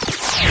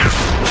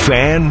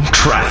 Fan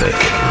traffic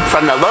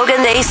from the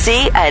Logan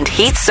AC and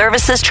Heat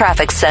Services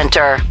Traffic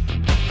Center.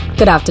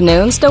 Good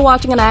afternoon. Still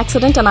watching an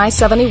accident on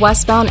I-70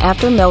 westbound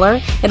after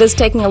Miller. It is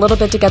taking a little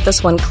bit to get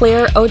this one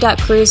clear.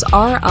 ODOT crews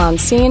are on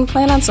scene.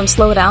 Plan on some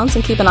slowdowns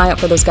and keep an eye out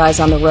for those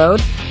guys on the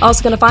road.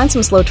 Also going to find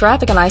some slow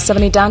traffic on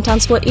I-70 downtown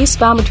split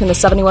eastbound between the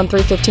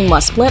 71-315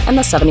 West split and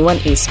the 71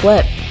 East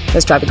split.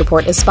 This traffic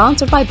report is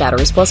sponsored by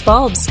Batteries Plus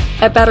Bulbs.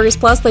 At Batteries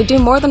Plus, they do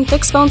more than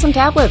fix phones and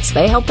tablets.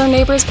 They help their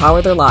neighbors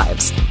power their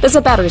lives.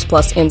 Visit Batteries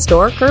Plus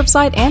in-store,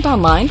 curbside, and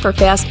online for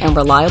fast and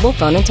reliable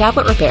phone and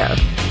tablet repair.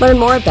 Learn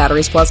more at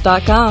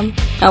batteriesplus.com.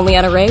 I'm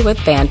Leanna Ray with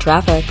Fan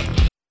Traffic.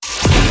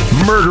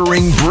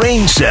 Murdering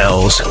brain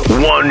cells,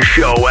 one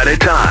show at a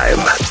time.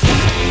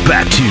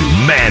 Back to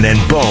Man and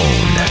Bone.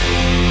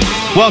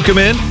 Welcome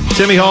in.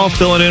 Timmy Hall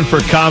filling in for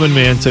Common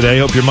Man today.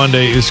 Hope your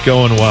Monday is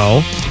going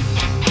well.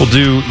 We'll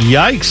do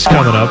Yikes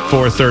coming up,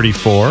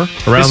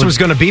 4:34. This was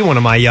going to be one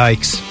of my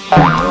Yikes.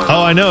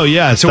 Oh, I know,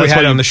 yeah. So we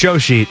had it on the show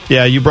sheet.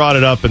 Yeah, you brought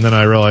it up, and then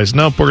I realized,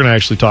 nope, we're going to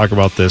actually talk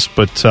about this.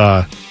 But,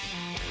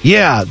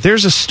 yeah,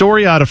 there's a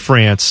story out of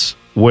France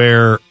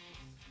where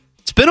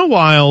it's been a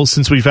while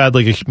since we've had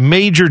like a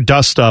major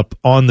dust up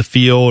on the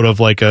field of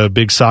like a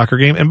big soccer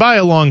game. And by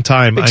a long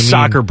time, I mean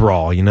soccer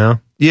brawl, you know?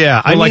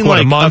 Yeah, I mean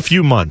like a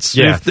few months.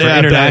 Yeah, for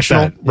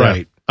international.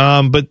 Right.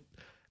 But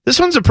this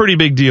one's a pretty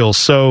big deal.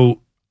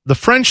 So the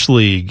French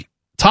league,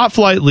 top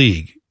flight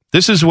league,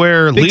 this is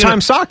where big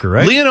time soccer,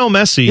 right? Lionel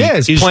Messi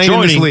is playing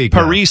joining in this league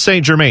Paris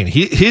Saint-Germain.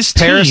 His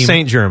team, Paris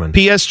Saint-Germain.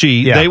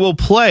 PSG, they will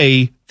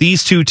play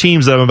these two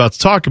teams that I'm about to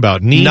talk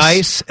about.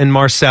 Nice and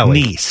Marseille.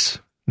 Nice.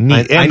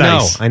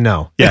 I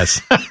know.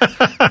 Yes.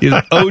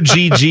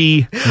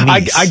 OGG.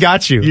 I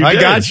got you. I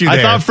got you there.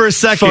 I thought for a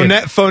second.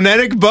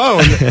 Phonetic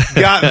Bone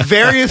got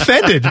very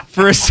offended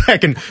for a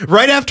second.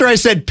 Right after I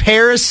said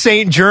Paris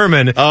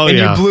Saint-Germain,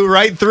 you blew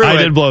right through it. I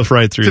did blow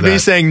right through to that. be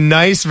saying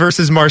Nice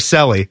versus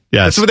Marseille.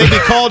 Yes. That's what they'd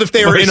be called if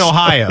they were in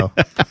Ohio.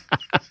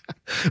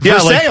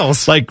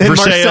 Versailles. Like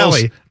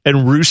Versailles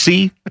and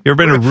Russie. You ever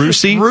been to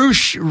Russie?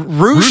 Russie.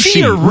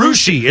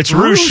 It's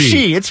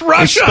Russie. It's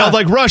Russia. It's spelled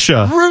like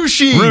Russia.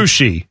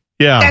 Russie.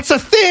 Yeah. That's a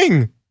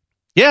thing.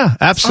 Yeah,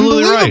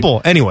 absolutely right.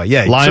 Anyway,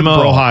 Lima,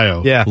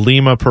 Ohio. Yeah.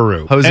 Lima,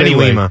 Peru. Jose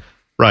Lima.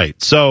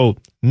 Right. So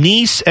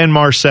Nice and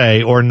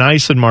Marseille, or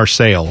Nice and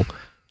Marseille,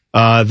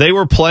 they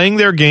were playing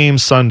their game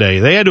Sunday.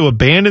 They had to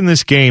abandon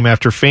this game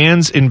after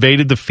fans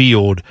invaded the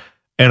field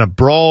and a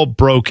brawl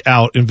broke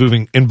out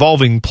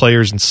involving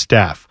players and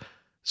staff.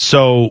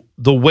 So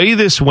the way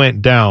this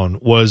went down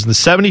was in the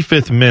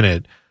 75th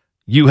minute,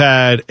 you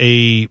had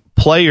a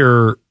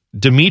player,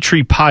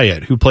 Dimitri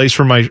Payet, who plays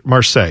for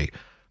Marseille.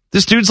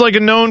 This dude's like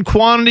a known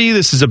quantity.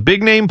 This is a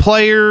big name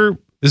player.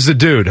 This is a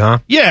dude, huh?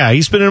 Yeah,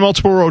 he's been in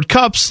multiple World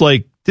Cups.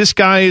 Like, this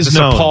guy is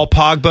known. A Paul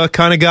Pogba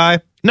kind of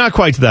guy? Not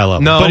quite to that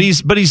level. No.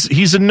 But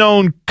he's a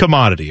known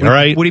commodity, all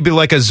right? Would he be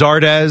like a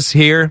Zardes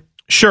here?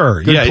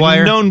 Sure. Good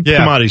player. Known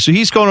commodity. So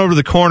he's going over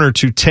the corner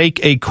to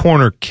take a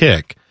corner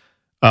kick.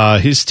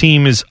 His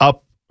team is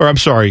up,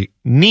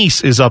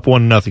 Nice is up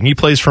 1-0. He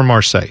plays for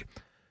Marseille.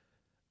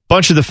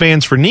 Bunch of the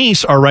fans for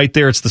Nice are right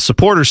there. It's the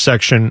supporters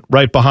section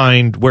right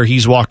behind where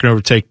he's walking over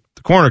to take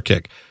the corner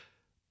kick.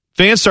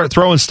 Fans start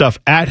throwing stuff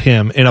at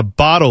him, and a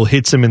bottle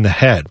hits him in the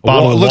head. It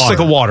looks like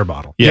a water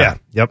bottle. Yeah.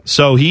 Yep.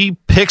 So he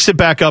picks it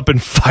back up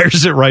and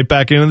fires it right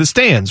back into the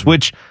stands,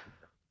 which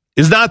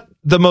is not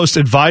the most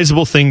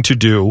advisable thing to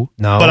do.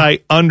 No. But I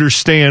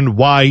understand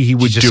why he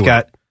would do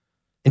it.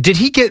 And did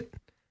he get,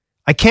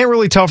 I can't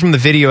really tell from the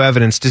video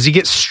evidence, does he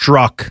get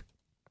struck?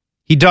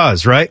 He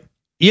does, right?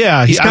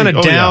 Yeah. He's kind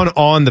of down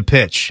on the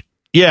pitch.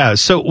 Yeah,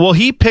 so,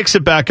 he picks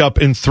it back up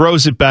and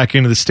throws it back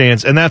into the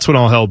stands, and that's when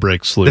all hell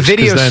breaks loose. The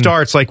video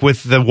starts like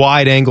with the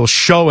wide angle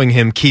showing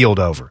him keeled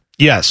over.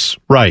 Yes,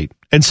 right.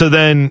 And so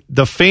then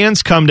the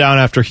fans come down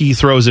after he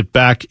throws it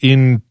back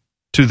into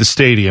the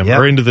stadium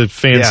or into the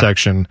fan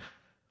section.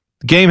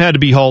 The game had to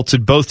be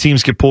halted. Both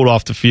teams get pulled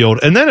off the field,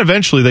 and then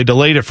eventually they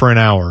delayed it for an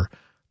hour.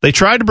 They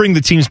tried to bring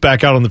the teams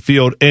back out on the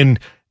field, and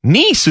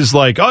Nice is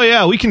like, oh,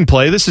 yeah, we can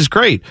play. This is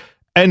great.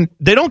 And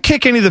they don't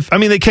kick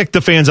they kicked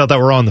the fans out that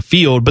were on the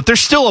field, but there's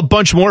still a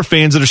bunch more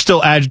fans that are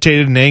still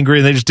agitated and angry,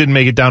 and they just didn't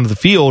make it down to the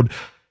field.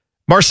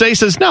 Marseille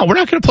says, no, we're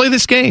not going to play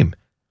this game.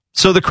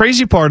 So the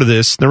crazy part of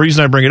this, the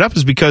reason I bring it up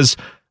is because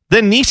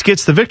then Nice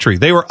gets the victory.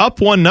 They were up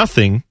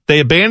 1-0.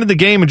 They abandoned the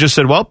game and just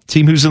said, well,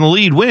 team who's in the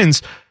lead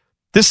wins.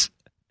 This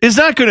is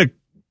not going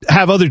to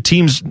have other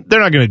teams.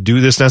 They're not going to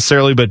do this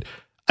necessarily, but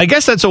I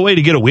guess that's a way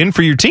to get a win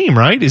for your team,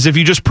 right? Is if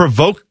you just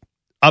provoke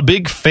a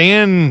big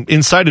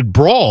fan-incited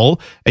brawl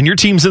and your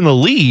team's in the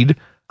lead,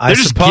 they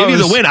just give you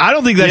the win. I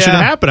don't think that should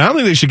happen. I don't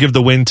think they should give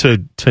the win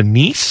to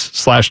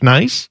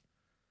Nice/Nice.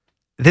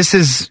 This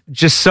is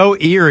just so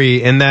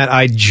eerie in that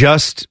I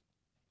just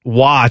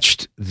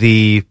watched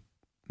the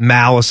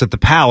Malice at the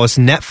Palace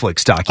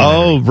Netflix documentary.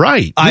 Oh,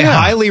 right. I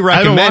highly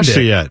recommend I haven't watched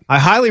it yet. I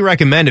highly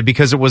recommend it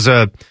because it was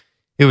a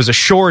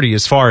shorty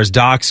as far as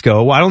docs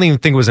go. I don't even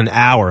think it was an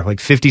hour, like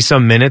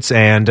 50-some minutes.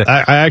 And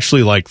I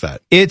actually like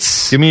that.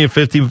 Give me a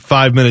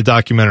 55-minute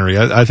documentary.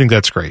 I think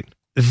that's great.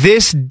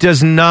 This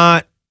does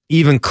not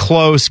even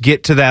close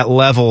get to that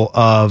level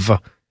of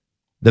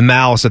the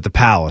Malice at the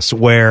Palace,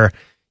 where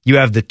you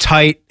have the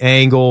tight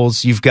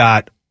angles, you've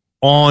got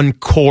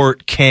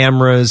on-court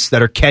cameras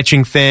that are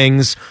catching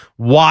things,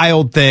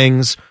 wild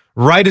things,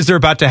 right as they're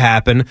about to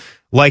happen,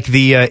 like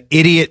the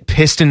idiot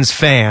Pistons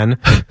fan,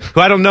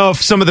 who I don't know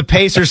if some of the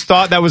Pacers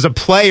thought that was a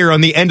player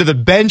on the end of the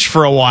bench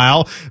for a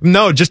while.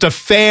 No, just a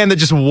fan that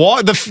just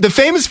the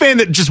famous fan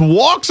that just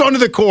walks onto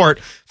the court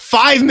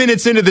 5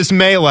 minutes into this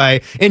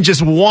melee and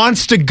just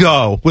wants to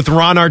go with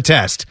Ron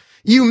Artest.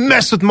 You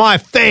mess with my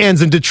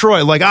fans in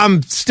Detroit, like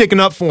I'm sticking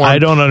up for him. I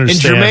don't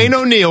understand. And Jermaine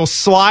O'Neal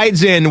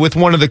slides in with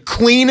one of the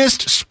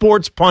cleanest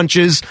sports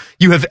punches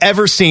you have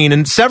ever seen.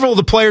 And several of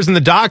the players in the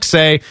doc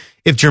say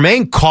if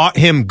Jermaine caught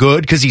him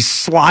good, because he's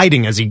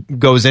sliding as he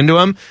goes into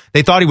him,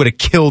 they thought he would have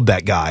killed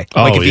that guy.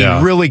 He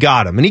really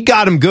got him. And he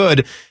got him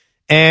good.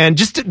 And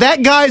just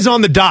that guy's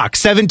on the dock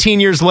 17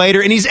 years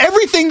later, and he's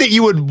everything that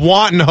you would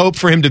want and hope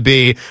for him to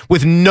be,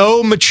 with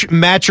no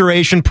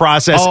maturation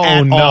process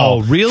at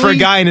all. Really? For a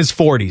guy in his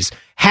 40s.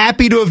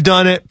 Happy to have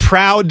done it,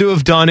 proud to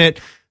have done it,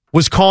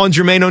 was calling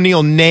Jermaine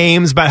O'Neal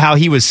names about how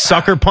he was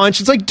sucker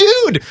punched. It's like,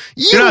 dude,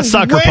 You're not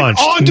sucker went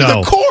punched. onto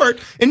the court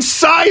and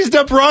sized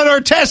up Ron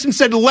Artest and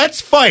said,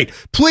 let's fight.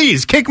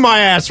 Please, kick my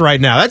ass right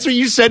now. That's what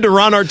you said to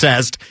Ron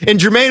Artest, and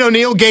Jermaine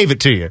O'Neal gave it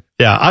to you.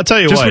 Yeah, I'll tell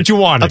you Just what you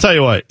wanted. I'll tell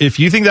you what. If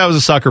you think that was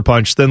a sucker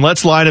punch, then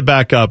let's line it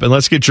back up and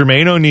let's get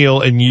Jermaine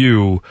O'Neal and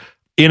you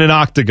in an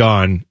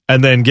octagon,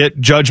 and then get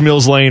Judge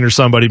Mills Lane or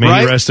somebody,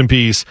 maybe rest in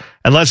peace,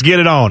 and let's get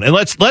it on. And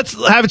let's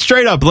have it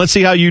straight up, and let's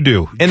see how you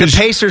do. And the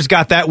Pacers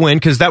got that win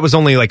because that was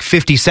only like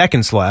 50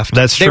 seconds left.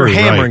 That's true. They were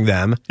hammering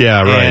them.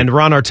 Yeah, right. And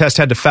Ron Artest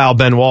had to foul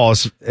Ben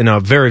Wallace in a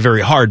very, very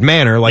hard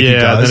manner, like he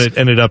does. Yeah, then it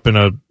ended up in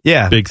a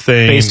big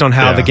thing. Based on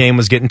how the game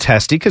was getting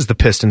testy, because the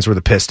Pistons were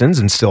the Pistons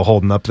and still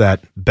holding up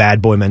that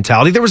bad boy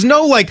mentality. There was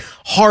no like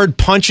hard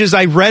punches.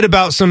 I read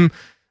about some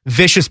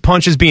vicious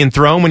punches being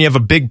thrown when you have a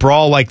big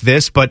brawl like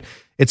this, but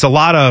it's a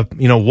lot of,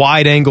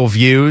 wide angle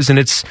views, and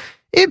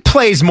it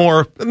plays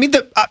more. I mean,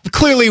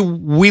 clearly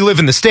we live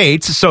in the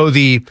States, so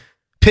the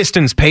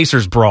Pistons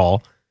Pacers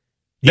brawl,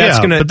 that's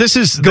going to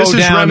go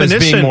down as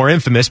being more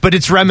infamous, but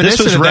it's reminiscent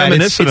of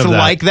that. It's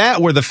like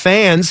that, where the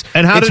fans,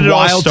 and how did it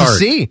all start? To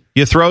see.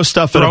 You throw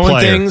stuff at a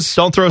player.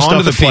 Don't throw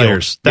stuff at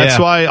players. That's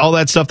why all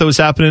that stuff that was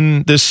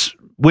happening this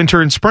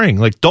winter and spring,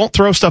 like, don't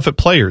throw stuff at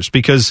players,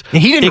 because he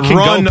didn't it can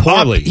run go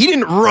poorly. He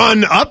didn't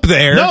run up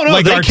there. No,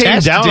 like they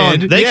came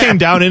down. They came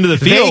down into the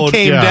field.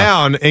 They came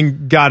down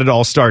and got it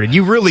all started.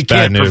 You really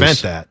can't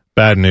prevent that.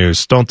 Bad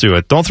news. Don't do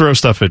it. Don't throw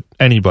stuff at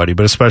anybody,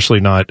 but especially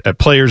not at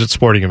players at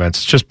sporting events.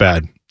 It's just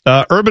bad.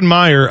 Urban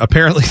Meyer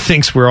apparently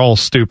thinks we're all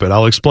stupid.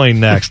 I'll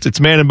explain next. It's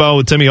Man and Bone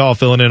with Timmy Hall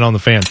filling in on the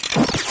Fan.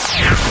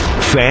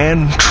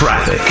 Fan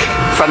traffic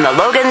from the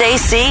Logan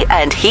AC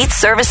and Heat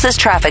Services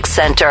Traffic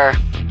Center.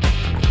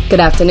 Good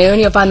afternoon.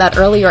 You'll find that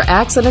earlier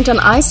accident on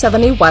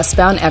I-70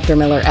 westbound after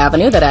Miller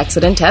Avenue. That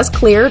accident has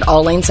cleared.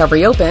 All lanes have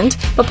reopened,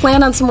 but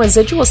plan on some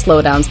residual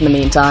slowdowns in the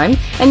meantime.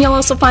 And you'll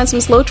also find some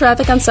slow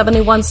traffic on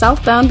 71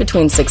 southbound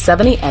between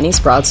 670 and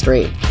East Broad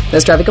Street.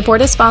 This traffic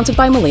report is sponsored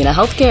by Molina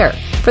Healthcare.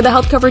 For the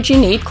health coverage you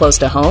need close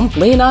to home,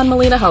 lean on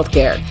Molina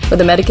Healthcare.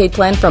 With a Medicaid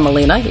plan from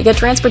Molina, you get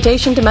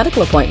transportation to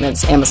medical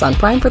appointments, Amazon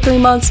Prime for 3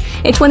 months,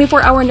 a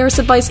 24-hour nurse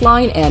advice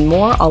line, and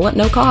more, all at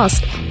no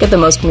cost. Get the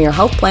most from your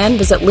health plan.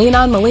 Visit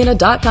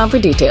leanonmolina.com for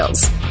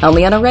details. I'm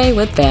Leanna Ray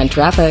with Fan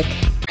Traffic.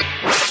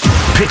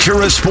 Picture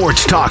a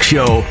sports talk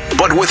show,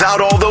 but without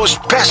all those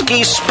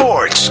pesky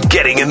sports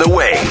getting in the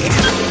way.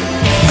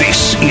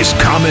 This is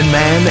Common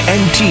Man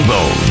and T-Bone.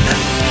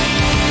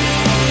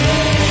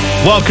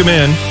 Welcome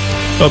in.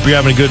 Hope you're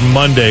having a good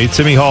Monday.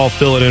 Timmy Hall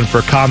filling in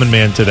for Common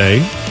Man today.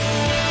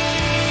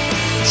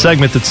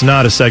 Segment that's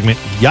not a segment,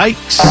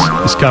 Yikes,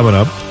 is coming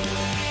up.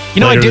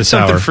 I did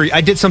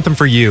something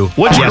for you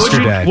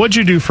yesterday. What'd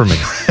you do for me?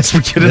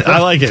 I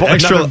like it.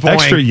 Extra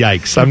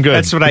yikes. I'm good.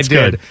 That's what I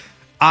did. Good.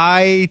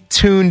 I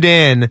tuned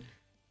in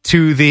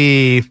to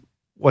the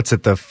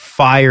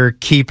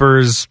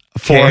Firekeepers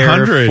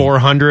 400.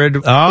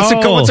 400.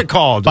 Oh, what's it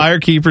called?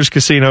 Firekeepers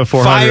Casino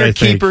 400.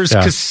 Firekeepers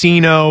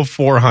Casino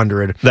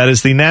 400. That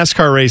is the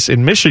NASCAR race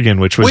in Michigan,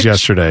 which was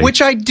yesterday.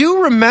 Which I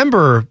do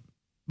remember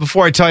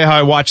before I tell you how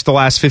I watched the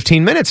last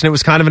 15 minutes, and it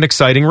was kind of an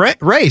exciting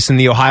race, and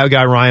the Ohio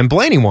guy Ryan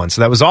Blaney won,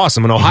 so that was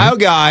awesome. An Ohio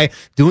guy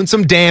doing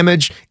some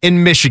damage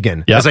in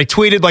Michigan. As I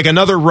tweeted, like,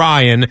 another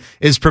Ryan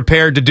is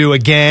prepared to do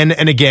again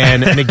and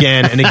again and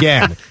again and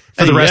again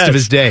for the rest of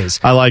his days.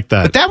 I like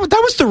that. But that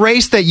was the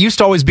race that used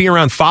to always be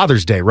around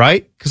Father's Day,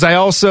 right? Because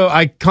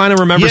I kind of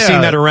remember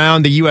seeing that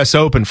around the U.S.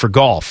 Open for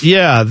golf.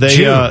 Yeah, they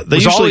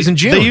usually always in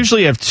June. They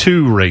usually have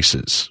 2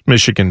 races.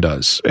 Michigan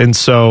does, and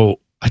so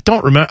I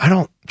don't remember.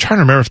 I'm trying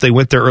to remember if they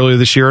went there earlier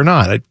this year or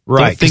not.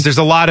 Right, because there's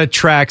a lot of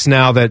tracks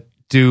now that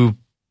do.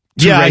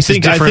 I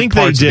think they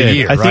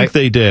did. I think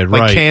they did.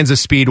 Like right. Kansas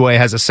Speedway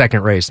has a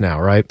second race now,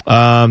 right?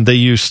 They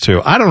used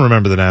to. I don't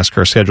remember the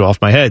NASCAR schedule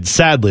off my head.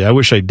 Sadly, I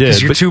wish I did.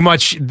 Because you're too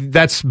much.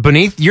 That's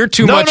beneath. You're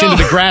too much into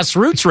the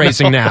grassroots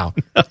racing now.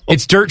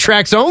 It's dirt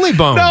tracks only,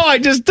 Bone. No, I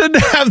just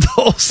didn't have the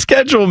whole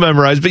schedule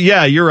memorized. But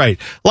yeah, you're right.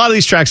 A lot of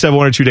these tracks have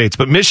 1 or 2 dates.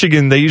 But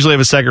Michigan, they usually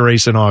have a second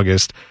race in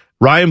August.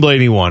 Ryan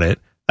Blaney won it.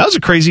 That was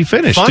a crazy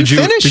finish. Fun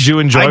finish. Did you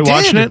enjoy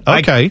watching it?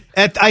 Okay.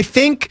 I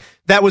think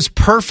that was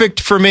perfect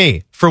for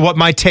me for what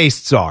my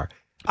tastes are.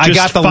 I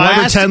Just got the 5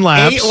 last or 10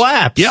 laps. 8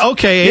 laps. Yeah,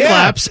 okay, 8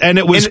 laps, and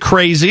it was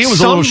crazy. It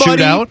was a little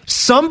shootout.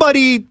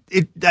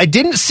 I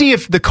didn't see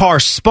if the car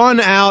spun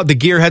out. The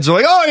gearheads were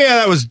like, "Oh yeah,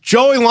 that was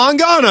Joey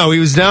Logano. He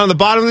was down at the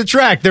bottom of the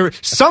track."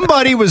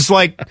 Somebody was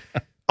like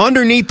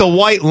underneath the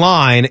white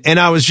line, and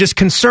I was just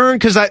concerned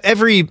because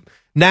every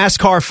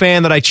NASCAR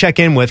fan that I check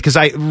in with, because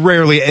I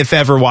rarely, if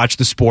ever, watch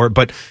the sport,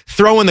 but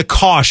throwing the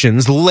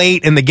cautions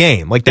late in the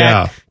game like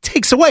that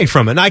takes away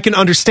from it. And I can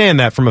understand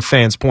that from a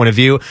fan's point of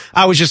view.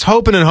 I was just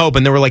hoping and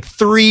hoping. There were like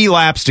 3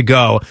 laps to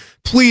go.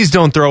 Please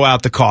don't throw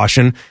out the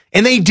caution.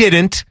 And they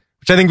didn't,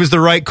 which I think was the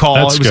right call.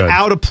 That's it was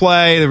out of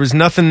play. There was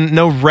nothing,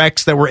 no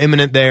wrecks that were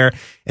imminent there.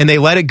 And they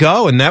let it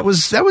go. And that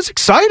was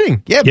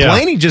exciting. Yeah,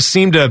 Blaney just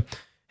seemed to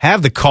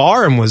have the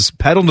car and was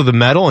pedal to the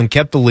metal and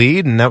kept the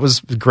lead, and that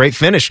was a great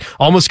finish.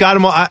 Almost got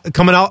him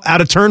coming out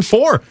of turn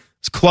 4.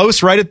 It's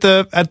close right at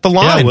the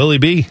line. Yeah, Willie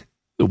B.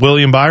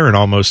 William Byron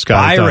almost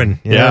got Byron,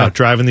 it done.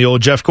 Driving the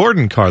old Jeff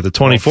Gordon car, the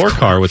 24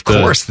 car with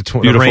the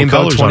beautiful rainbow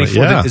colors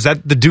 24. on it. Yeah. Is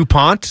that the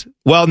DuPont?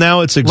 Well, now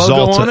it's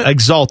Exalta.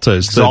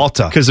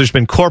 Exalta. Because there's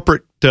been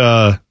corporate,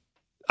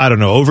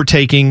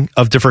 overtaking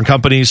of different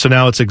companies, so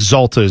now it's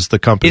Exalta is the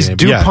company. Is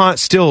DuPont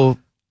still...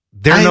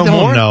 I don't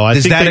know. I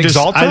think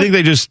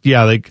they just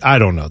I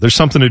don't know. There's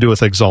something to do with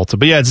Exalta.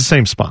 But yeah, it's the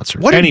same sponsor.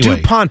 What did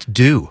DuPont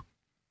do?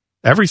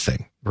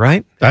 Everything.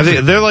 Right? I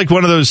think they're like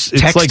one of those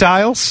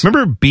textiles. Like,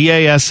 remember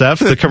BASF,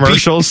 the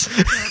commercials?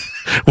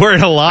 We're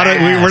in a lot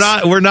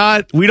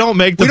of we don't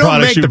make the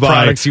products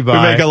you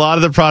buy. We make a lot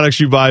of the products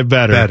you buy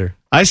better.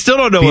 I still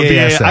don't know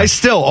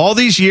BASF. what all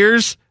these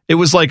years it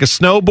was like a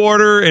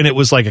snowboarder and it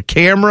was like a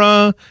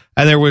camera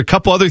and there were a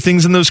couple other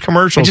things in those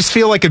commercials. I just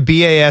feel like a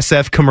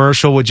BASF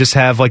commercial would just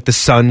have like the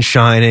sun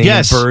shining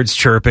and birds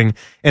chirping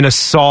and a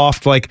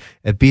soft like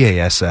a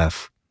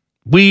BASF.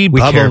 We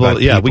care about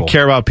people. We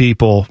care about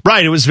people.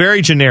 Right, it was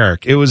very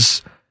generic.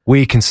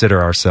 We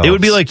consider ourselves. It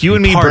would be like you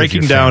and me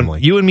breaking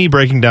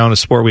down a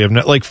sport we have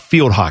like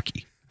field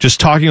hockey. Just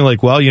talking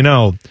like, well,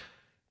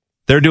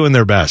 they're doing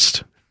their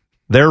best.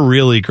 They're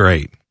really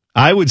great.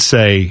 I would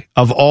say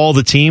of all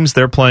the teams,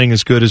 they're playing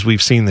as good as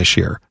we've seen this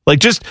year. Like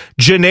just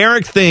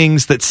generic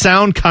things that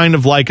sound kind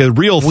of like a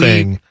real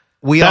thing.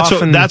 That's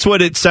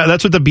what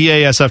the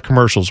BASF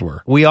commercials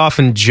were. We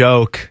often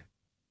joke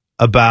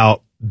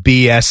about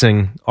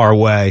BSing our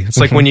way. It's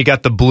like when you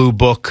got the blue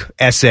book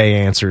essay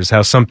answers,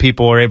 how some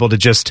people are able to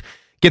just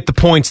get the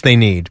points they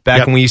need.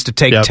 Back when we used to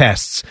take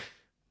tests.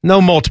 No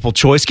multiple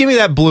choice. Give me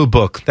that blue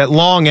book, that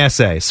long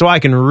essay, so I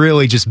can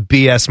really just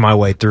BS my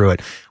way through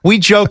it. We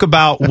joke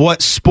about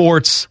what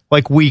sports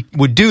like we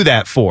would do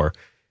that for.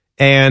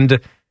 And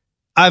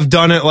I've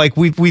done it like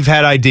we've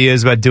had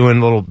ideas about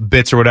doing little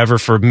bits or whatever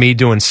for me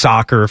doing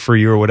soccer for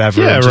you or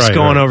whatever. Yeah, just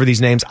going over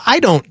these names. I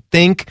don't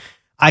think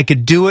I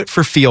could do it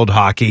for field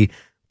hockey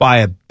by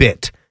a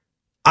bit.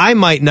 I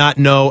might not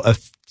know a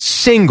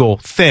single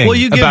thing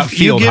about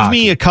field hockey. You give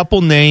me a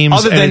couple names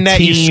other than that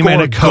you score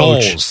and a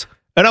coach. Goals.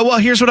 And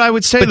here's what I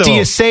would say, But do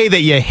you say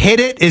that you hit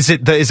it? Is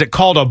it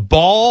called a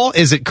ball?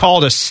 Is it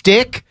called a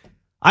stick?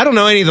 I don't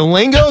know any of the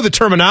lingo, the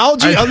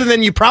terminology, other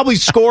than you probably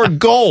scored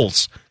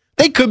goals.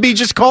 They could be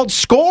just called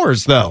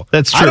scores, though.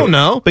 That's true. I don't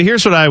know. But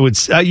here's what I would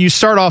say. You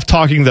start off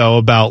talking, though,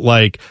 about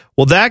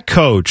that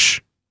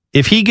coach,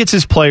 if he gets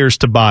his players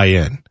to buy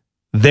in,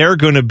 they're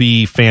going to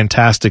be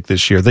fantastic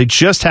this year. They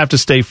just have to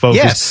stay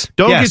focused. Yes.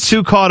 Don't get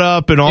too caught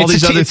up in all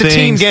these other things. It's a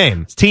team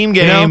game. It's team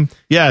game.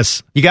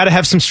 Yes. You got to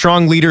have some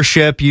strong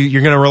leadership.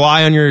 You're going to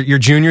rely on your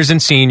juniors and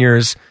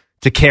seniors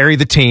to carry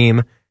the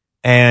team.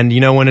 And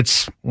when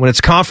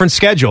it's conference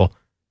schedule,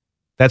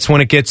 that's when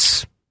it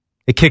kicks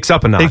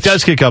up a notch. It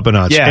does kick up a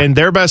notch. Yeah. And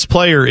their best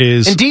player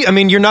is...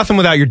 you're nothing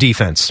without your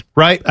defense,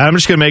 right? I'm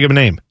just going to make him a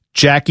name.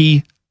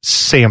 Jackie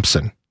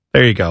Sampson.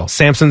 There you go.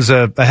 Sampson's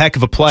a heck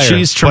of a player.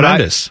 She's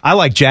tremendous. I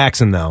like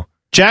Jackson, though.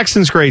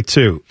 Jackson's great,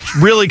 too.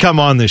 Really come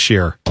on this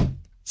year.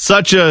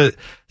 Such an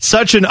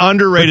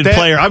underrated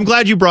player. I'm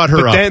glad you brought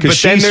her up because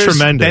she's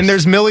tremendous. Then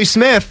there's Millie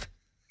Smith.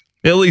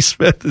 Millie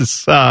Smith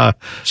is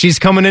she's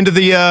coming into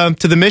the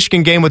to the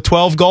Michigan game with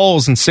 12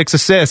 goals and 6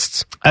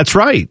 assists. That's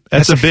right.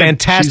 That's a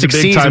fantastic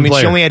season. I mean,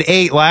 she only had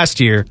 8 last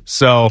year.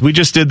 So we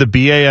just did the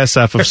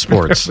BASF of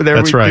sports.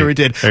 That's right. We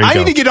did. I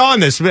need to get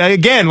on this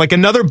again, like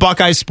another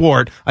Buckeye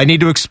sport. I need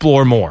to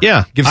explore more.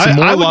 Yeah, give some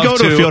more I would love go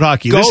to field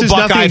hockey. This is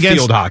Buckeye nothing against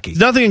field hockey.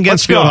 Nothing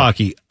against field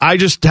hockey. I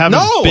just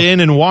haven't been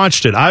and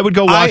watched it. I would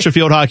go watch a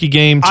field hockey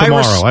game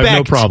tomorrow. I have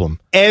no problem.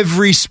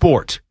 Every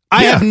sport.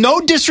 I have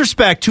no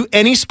disrespect to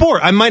any sport.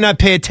 I might not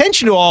pay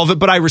attention to all of it,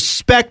 but I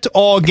respect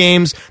all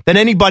games that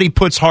anybody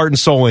puts heart and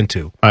soul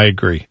into. I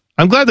agree.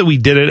 I'm glad that we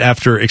did it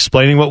after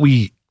explaining what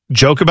we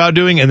joke about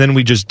doing, and then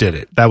we just did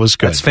it. That was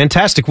good. That's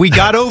fantastic. We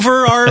got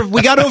over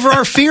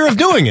our fear of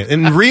doing it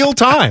in real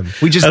time.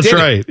 We just did it.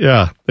 That's right.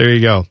 Yeah, there you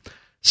go.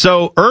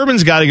 So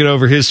Urban's got to get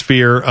over his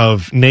fear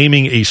of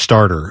naming a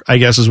starter, I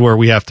guess is where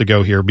we have to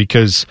go here,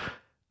 because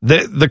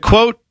the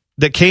quote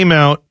that came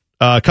out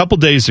a couple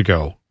days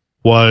ago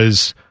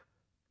was,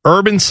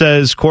 Urban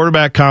says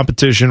quarterback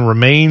competition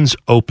remains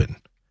open.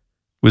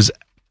 Was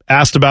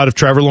asked about if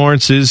Trevor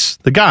Lawrence is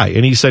the guy,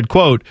 and he said,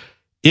 quote,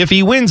 if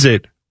he wins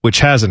it, which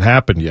hasn't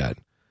happened yet.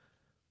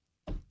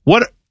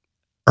 What,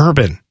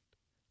 Urban?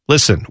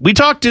 Listen, we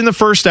talked in the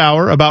first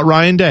hour about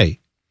Ryan Day,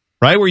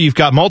 right? Where you've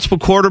got multiple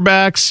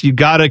quarterbacks. You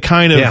got to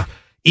kind of,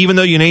 even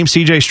though you name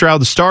CJ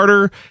Stroud the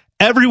starter,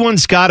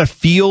 everyone's got to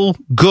feel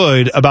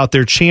good about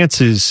their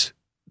chances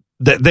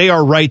that they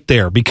are right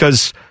there,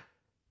 because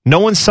no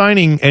one's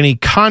signing any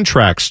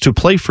contracts to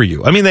play for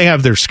you. I mean, they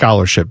have their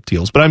scholarship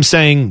deals, but I'm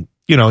saying,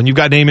 and you've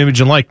got name, image,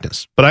 and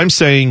likeness. But I'm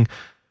saying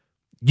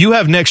you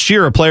have next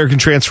year a player can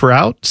transfer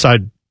out,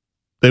 decide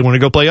they want to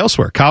go play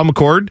elsewhere. Kyle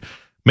McCord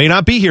may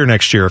not be here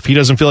next year if he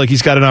doesn't feel like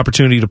he's got an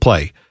opportunity to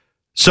play.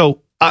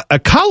 So a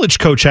college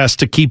coach has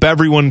to keep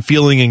everyone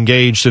feeling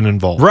engaged and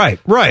involved.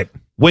 Right.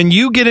 When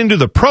you get into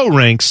the pro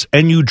ranks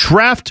and you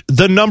draft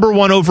the number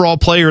 1 overall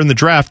player in the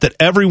draft that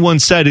everyone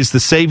said is the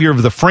savior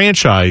of the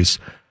franchise,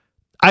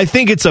 I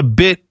think it's a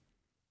bit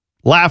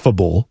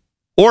laughable,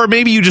 or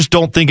maybe you just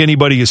don't think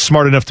anybody is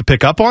smart enough to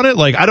pick up on it.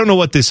 Like, I don't know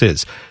what this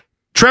is.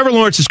 Trevor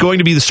Lawrence is going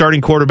to be the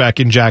starting quarterback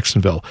in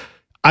Jacksonville.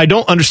 I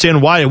don't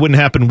understand why it wouldn't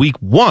happen week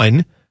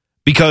 1,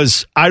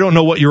 because I don't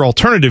know what your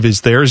alternative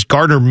is there. Is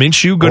Gardner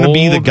Minshew going to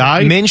be the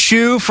guy?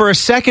 Minshew, for a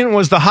second,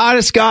 was the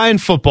hottest guy in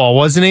football,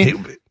 wasn't he?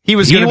 He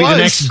was going to be the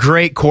next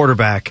great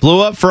quarterback.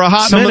 Blew up for a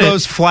hot minute. Some of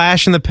those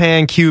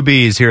flash-in-the-pan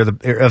QBs here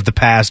of the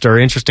past are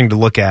interesting to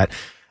look at.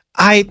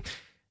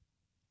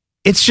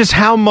 It's just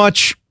how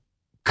much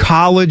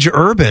college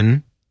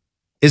Urban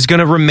is going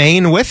to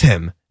remain with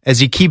him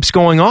as he keeps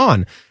going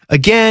on.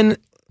 Again,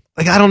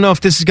 I don't know if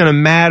this is going to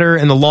matter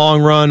in the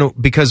long run,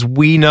 because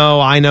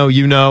I know,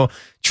 you know,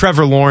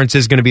 Trevor Lawrence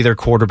is going to be their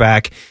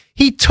quarterback.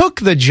 He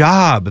took the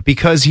job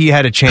because he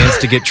had a chance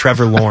to get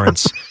Trevor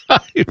Lawrence.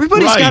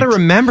 Everybody's got to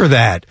remember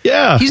that.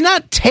 Yeah. He's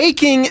not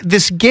taking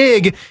this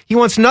gig. He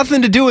wants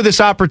nothing to do with this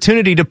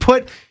opportunity to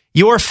put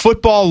your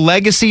football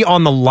legacy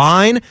on the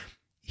line.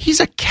 He's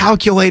a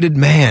calculated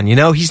man,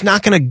 He's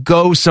not going to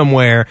go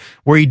somewhere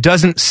where he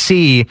doesn't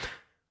see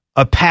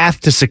a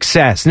path to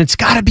success. And it's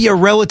got to be a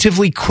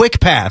relatively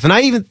quick path. And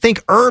I even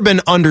think Urban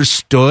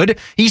understood.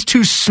 He's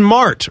too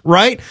smart,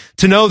 right?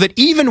 To know that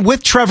even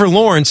with Trevor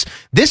Lawrence,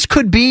 this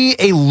could be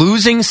a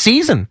losing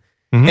season.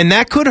 Mm-hmm. And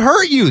that could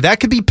hurt you. That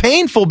could be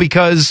painful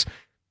because,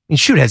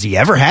 has he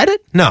ever had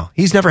it? No,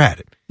 he's never had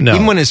it. No.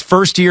 Even when his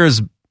first year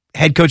as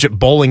head coach at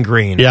Bowling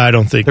Green. Yeah, I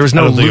don't think there was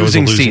no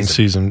losing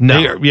season.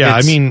 No.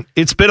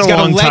 It's been a long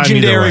time. He's got a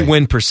legendary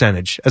win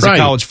percentage as a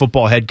college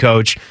football head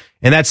coach.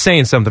 And that's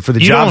saying something for the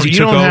jobs he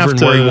took over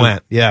and where he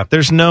went. Yeah.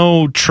 There's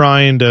no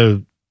trying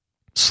to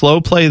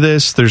slow play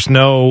this. There's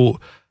no,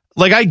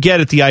 I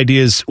get it. The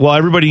idea is,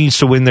 everybody needs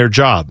to win their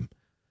job.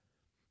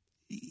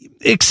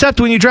 Except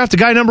when you draft a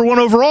guy number 1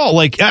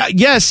 overall.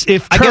 Yes,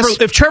 if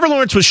Trevor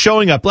Lawrence was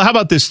showing up, how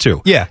about this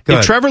too? Yeah.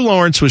 If Trevor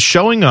Lawrence was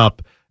showing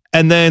up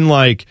and then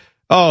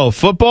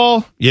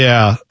football?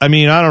 Yeah. I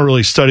don't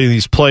really study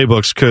these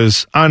playbooks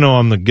because I know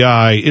I'm the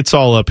guy. It's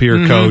all up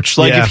here, coach.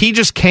 If he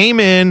just came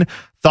in,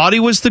 thought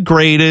he was the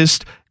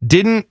greatest,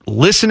 didn't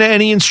listen to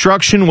any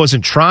instruction,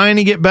 wasn't trying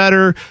to get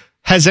better.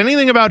 Has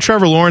anything about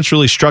Trevor Lawrence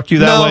really struck you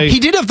that way? No, he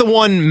did have the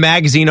one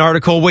magazine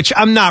article, which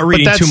I'm not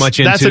reading too much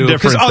into. That's a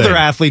different because other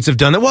athletes have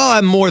done that. Well,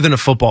 I'm more than a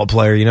football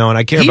player, and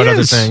I care about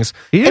other things.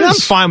 And I'm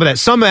fine with that.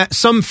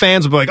 Some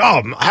fans will be like,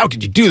 oh, how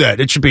could you do that?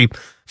 It should be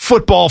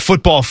football,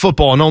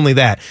 and only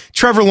that.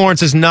 Trevor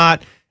Lawrence has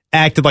not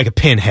acted like a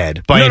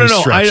pinhead by any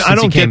stretch. I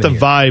don't get the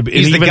vibe.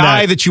 He's the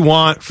guy that you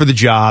want for the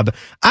job.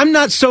 I'm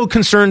not so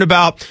concerned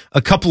about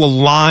a couple of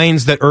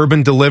lines that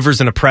Urban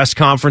delivers in a press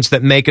conference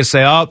that make us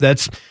say, oh,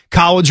 that's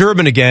college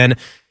Urban again,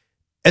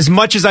 as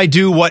much as I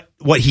do what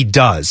he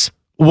does.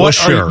 What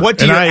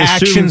do your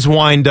actions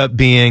wind up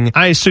being?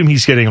 I assume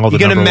he's getting all the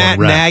number 1 reps. You're going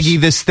to Matt Nagy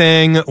this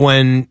thing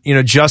when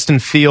Justin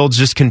Fields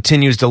just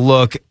continues to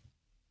look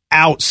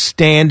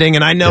outstanding.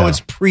 And I know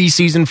it's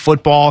preseason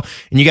football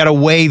and you got to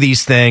weigh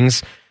these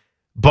things.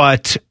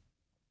 But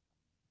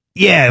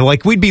Yeah,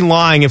 like we'd be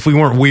lying if we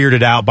weren't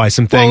weirded out by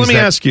some things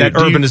that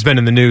Urban has been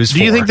in the news for.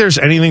 Do you think there's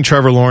anything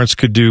Trevor Lawrence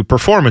could do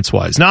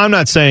performance-wise? Now, I'm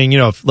not saying,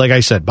 like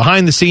I said,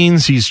 behind the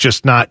scenes, he's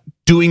just not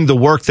doing the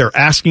work they're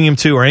asking him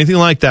to or anything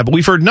like that, but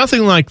we've heard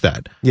nothing like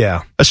that.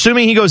 Yeah.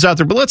 Assuming he goes out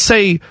there, but let's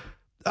say,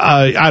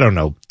 I don't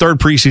know, third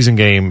preseason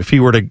game, if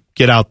he were to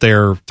get out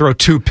there. Throw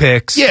 2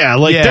 picks. Yeah,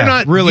 they're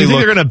not really. Do you think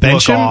they're going to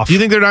bench him? Off. Do you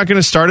think they're not going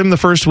to start him the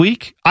first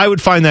week? I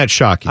would find that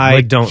shocking.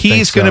 I don't think so.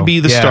 He's going to be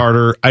the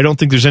starter. I don't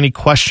think there's any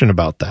question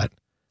about that.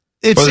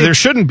 There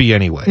shouldn't be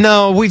anyway.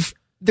 No,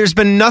 there's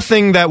been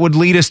nothing that would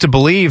lead us to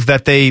believe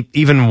that they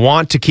even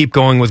want to keep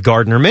going with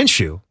Gardner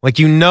Minshew. Like,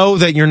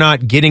 that you're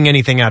not getting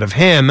anything out of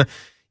him.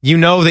 You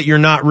know that you're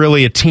not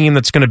really a team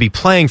that's going to be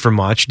playing for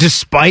much,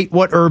 despite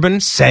what Urban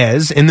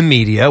says in the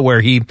media, where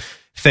he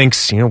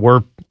thinks,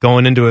 we're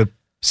going into a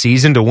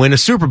season to win a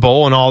Super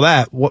Bowl and all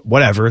that.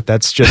 Whatever.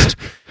 That's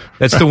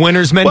the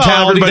winner's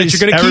mentality that you're going to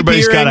keep hearing.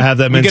 Everybody's got to have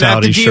that mentality. You're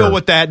going to have to deal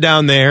with that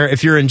down there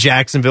if you're in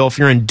Jacksonville, if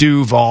you're in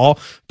Duval.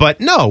 But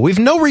no, we've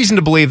no reason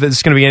to believe that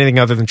it's going to be anything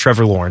other than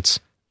Trevor Lawrence.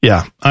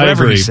 Yeah,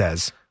 whatever he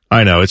says.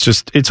 I know.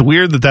 It's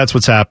weird that that's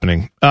what's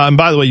happening. And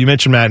by the way, you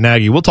mentioned Matt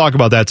Nagy. We'll talk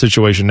about that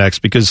situation next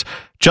because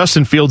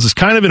Justin Fields is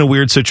kind of in a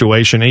weird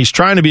situation and he's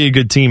trying to be a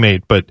good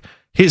teammate, but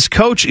his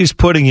coach is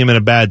putting him in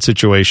a bad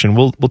situation.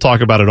 We'll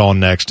talk about it all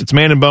next. It's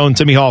Man and Bone.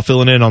 Timmy Hall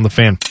filling in on the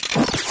Fan.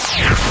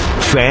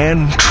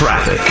 Fan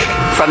traffic.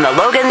 From the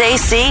Logan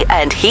AC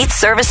and Heat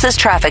Services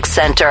Traffic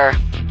Center.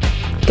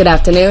 Good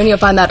afternoon. You'll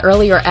find that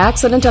earlier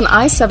accident on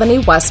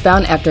I-70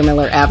 westbound after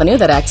Miller Avenue.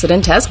 That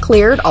accident has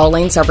cleared. All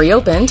lanes have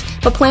reopened,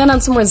 but plan on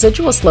some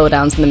residual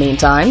slowdowns in the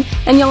meantime.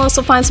 And you'll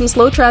also find some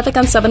slow traffic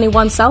on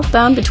 71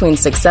 southbound between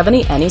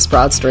 670 and East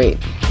Broad Street.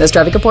 This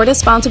traffic report is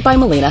sponsored by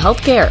Molina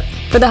Healthcare.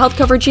 For the health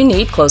coverage you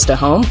need close to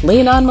home,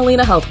 lean on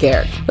Molina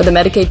Healthcare. With a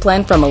Medicaid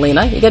plan from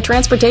Molina, you get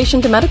transportation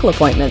to medical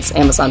appointments,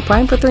 Amazon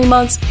Prime for 3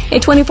 months,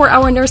 a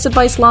 24-hour nurse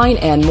advice line,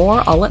 and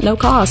more, all at no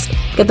cost.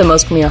 Get the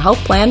most premier health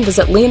plan.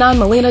 Visit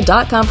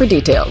leanonmolina.com for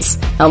details.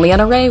 I'm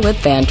Leanna Ray with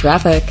Fan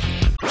Traffic.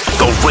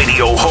 The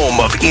radio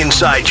home of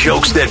inside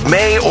jokes that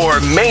may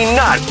or may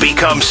not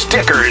become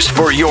stickers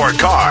for your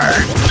car.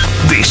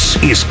 This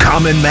is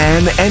Common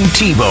Man and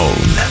T-Bone.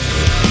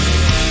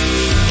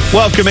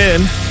 Welcome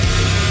in.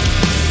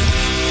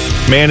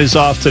 Man is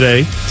off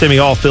today. Timmy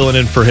Hall filling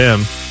in for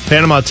him.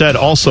 Panama Ted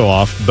also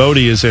off.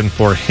 Bodie is in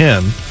for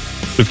him.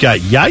 We've got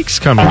Yikes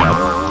coming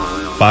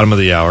up. Bottom of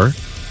the hour.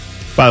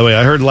 By the way,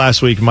 I heard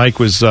last week Mike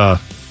was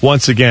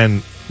once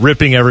again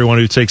ripping everyone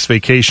who takes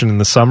vacation in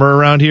the summer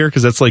around here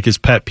because that's like his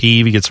pet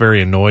peeve. He gets very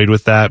annoyed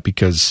with that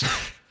because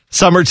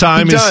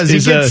summertime he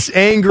gets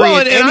angry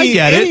at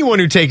anyone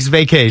who takes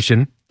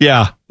vacation.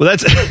 Yeah. Well,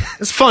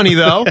 it's funny,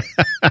 though.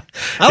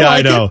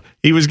 I know.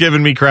 He was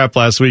giving me crap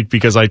last week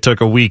because I took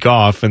a week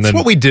off. And then that's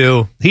what we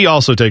do. He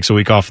also takes a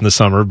week off in the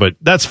summer, but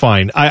that's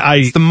fine.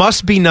 It's the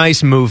must be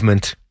nice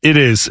movement. It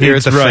is. Here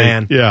at the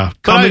Fan. Yeah.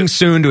 Coming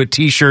soon to a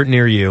T-shirt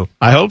near you.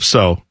 I hope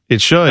so.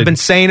 It should. I've been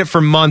saying it for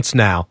months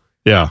now.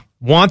 Yeah.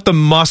 Want the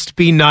must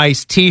be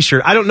nice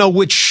T-shirt. I don't know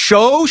which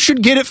show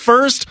should get it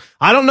first.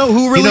 I don't know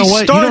who really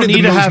started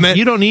the movement.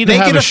 You don't need to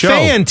have a show.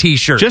 Fan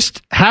T-shirt.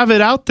 Just have it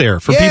out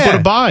there for people to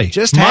buy.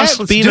 Just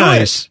must be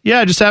nice.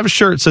 Yeah, just have a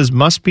shirt that says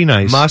 "must be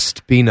nice."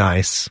 Must be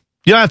nice.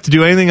 You don't have to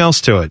do anything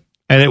else to it,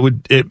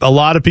 and a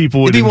lot of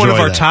people would. It'd be enjoy one of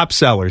our that. top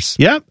sellers.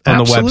 Yep,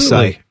 on absolutely. the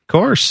website, of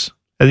course.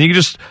 And you can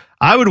just.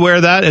 I would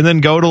wear that and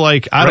then go to I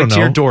don't know, to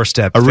your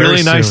doorstep. A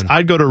really nice.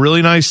 I'd go to a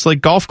really nice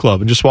golf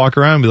club and just walk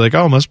around and be like,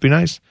 "Oh, must be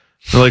nice."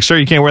 They're like, "Sir,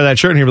 you can't wear that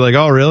shirt." And he'd be like,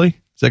 "Oh, really?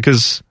 Is that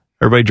because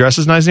everybody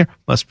dresses nice here?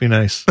 Must be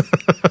nice.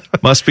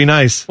 Must be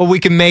nice." Well, we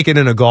can make it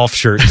in a golf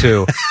shirt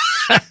too.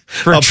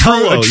 For a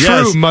true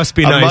yes. must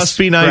be nice. A must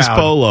be nice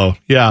polo.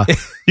 Yeah,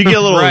 you get a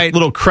little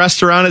little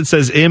crest around it that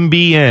says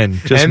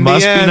MBN. Just MBN.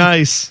 Must be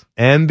nice.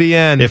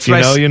 MBN. If you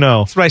know, you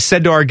know. That's what I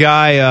said to our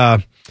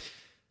guy.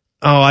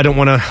 I don't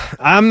want to.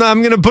 I'm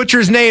going to butcher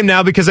his name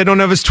now because I don't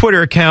have his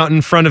Twitter account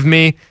in front of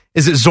me.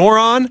 Is it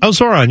Zoran? Oh,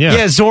 Zoran, yeah.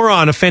 Yeah,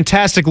 Zoran, a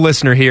fantastic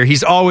listener here.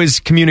 He's always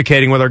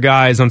communicating with our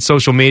guys on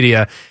social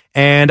media.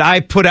 And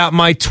I put out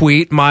my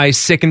tweet, my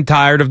sick and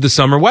tired of the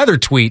summer weather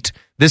tweet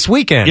this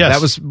weekend. Yes.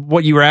 That was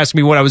what you were asking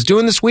me what I was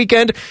doing this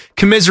weekend,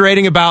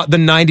 commiserating about the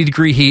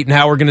 90-degree heat and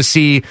how we're going to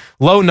see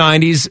low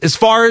 90s as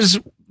far as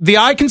the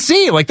eye can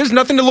see. There's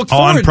nothing to look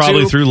forward to.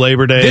 Probably through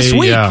Labor Day. This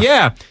week,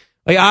 yeah.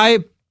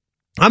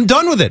 I'm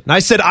done with it. And I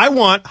said, I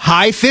want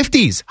high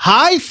 50s.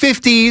 High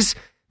 50s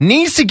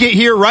needs to get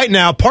here right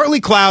now.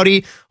 Partly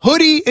cloudy,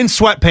 hoodie and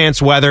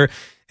sweatpants weather.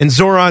 And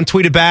Zoran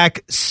tweeted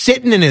back,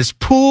 sitting in his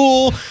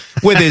pool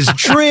with his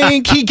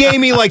drink. He gave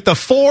me the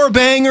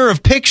 4-banger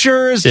of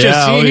pictures.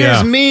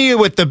 Here's me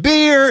with the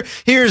beer.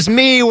 Here's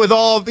me with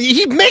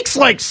he makes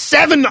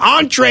 7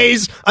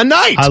 entrees a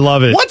night. I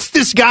love it. What's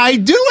this guy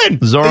doing?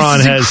 Zoran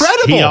this is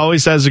incredible. He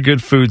always has a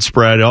good food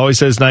spread.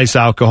 Always has nice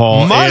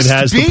alcohol. Must and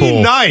has be the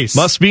pool. Nice.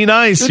 Must be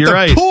nice. You're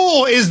right. The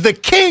pool is the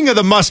king of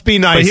the must be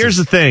nice. But here's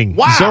the thing.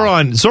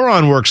 Wow.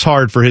 Zoran works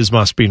hard for his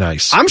must be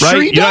nice. I'm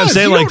sure he does. You know what I'm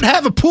saying? You don't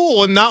have a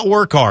pool and not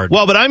work hard.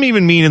 Well, but I'm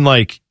even meaning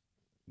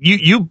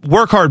you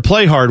work hard,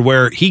 play hard,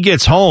 where he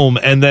gets home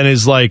and then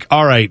is like,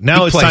 all right,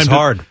 now it's time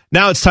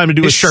to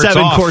do a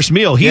 7-course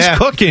meal. He's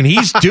cooking.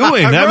 He's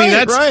doing. I mean,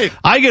 that's right.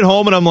 I get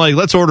home and I'm like,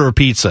 let's order a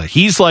pizza.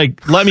 He's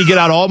like, let me get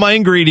out all my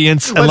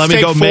ingredients and let me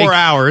go make 4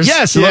 hours.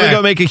 Yes, let me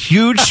go make a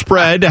huge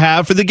spread to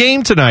have for the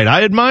game tonight.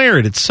 I admire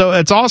it. It's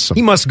awesome.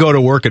 He must go to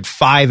work at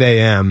 5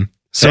 a.m.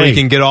 so he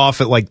can get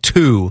off at like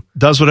 2.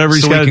 Does whatever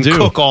he's got to do.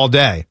 Cook all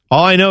day.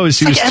 All I know is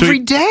he was every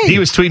day. He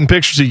was tweeting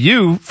pictures of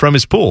you from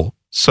his pool.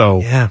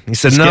 So yeah, he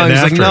said no.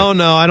 He's like,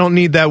 no, I don't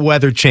need that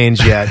weather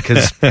change yet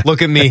because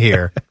look at me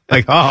here.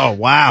 Like, oh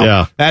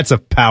wow, that's a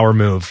power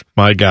move.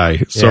 My guy,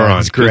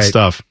 Sauron, good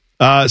stuff.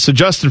 So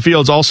Justin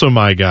Fields also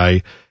my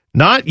guy,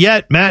 not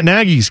yet Matt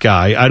Nagy's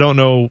guy. I don't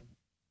know.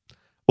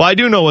 Well, I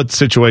do know what the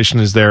situation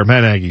is there.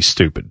 Matt Nagy's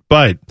stupid,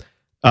 but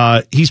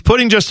he's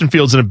putting Justin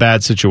Fields in a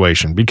bad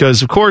situation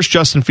because, of course,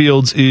 Justin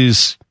Fields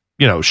is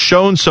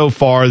shown so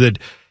far that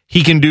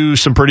he can do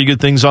some pretty good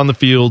things on the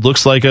field.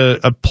 Looks like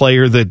a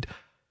player that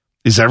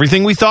is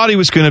everything we thought he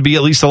was going to be.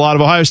 At least a lot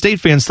of Ohio State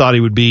fans thought he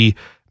would be.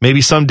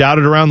 Maybe some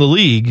doubted around the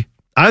league.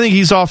 I think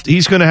he's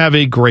going to have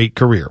a great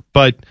career.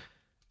 But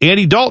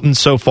Andy Dalton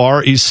so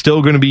far is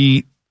still going to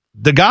be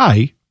the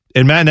guy,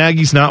 and Matt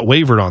Nagy's not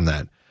wavered on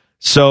that.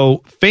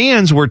 So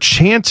fans were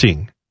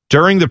chanting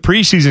during the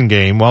preseason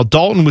game while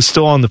Dalton was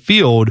still on the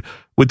field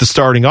with the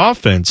starting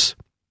offense.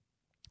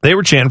 They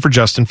were chanting for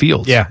Justin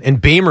Fields. Yeah, and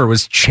Beamer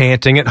was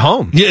chanting at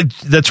home. Yeah,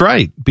 that's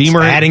right.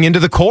 Beamer adding into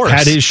the chorus.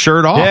 Had his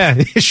shirt off. Yeah,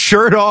 his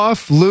shirt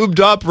off, lubed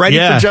up, ready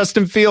for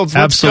Justin Fields.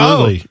 Let's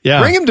Absolutely. Go.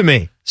 Yeah. Bring him to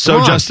me.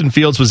 So Justin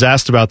Fields was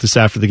asked about this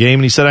after the game,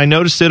 and he said, I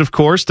noticed it, of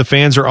course. The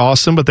fans are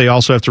awesome, but they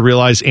also have to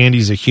realize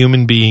Andy's a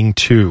human being,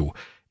 too.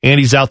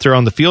 Andy's out there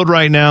on the field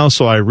right now,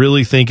 so I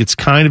really think it's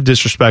kind of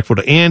disrespectful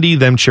to Andy,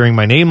 them cheering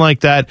my name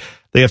like that.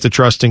 They have to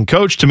trust in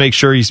coach to make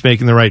sure he's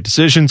making the right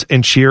decisions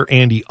and cheer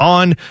Andy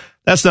on.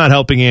 That's not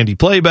helping Andy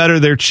play better.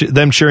 They're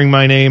them cheering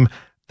my name.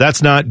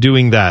 That's not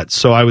doing that.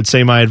 So I would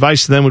say my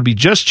advice to them would be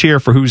just cheer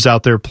for who's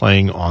out there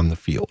playing on the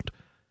field.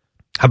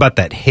 How about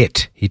that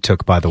hit he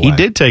took, by the way? He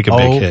did take a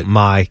big hit. Oh,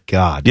 my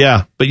God.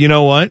 Yeah, but you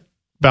know what?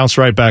 Bounced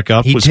right back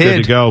up. Was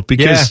good to go.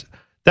 Because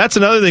that's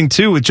another thing,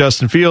 too, with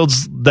Justin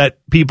Fields that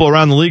people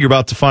around the league are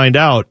about to find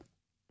out.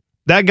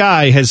 That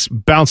guy has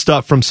bounced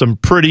up from some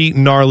pretty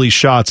gnarly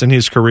shots in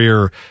his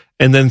career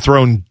and then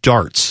thrown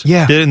darts.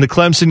 Yeah. Did it in the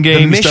Clemson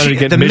game. He started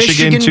against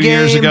Michigan 2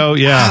 years ago.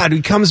 Yeah. God,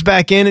 he comes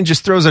back in and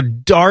just throws a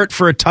dart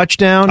for a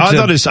touchdown. I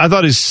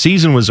thought his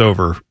season was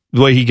over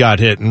the way he got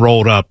hit and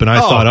rolled up. And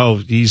I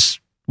thought,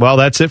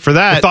 that's it for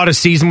that. I thought his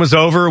season was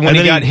over when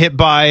he got hit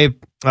by,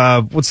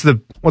 what's the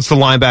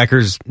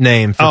linebacker's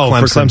name for Clemson?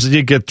 For Clemson,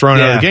 he get thrown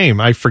out of the game.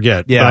 I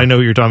forget. Yeah. But I know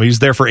who you're talking about. He was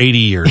there for 80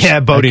 years.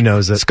 Yeah, Bodie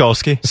knows it.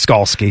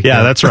 Skalski.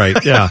 Yeah, that's right.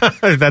 Yeah.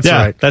 That's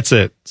right. That's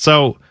it.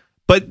 So,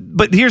 but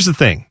here's the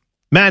thing.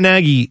 Matt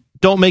Nagy,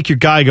 don't make your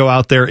guy go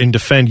out there and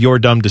defend your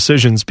dumb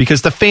decisions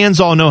because the fans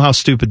all know how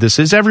stupid this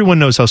is. Everyone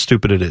knows how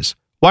stupid it is.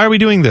 Why are we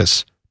doing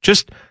this?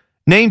 Just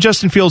name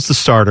Justin Fields the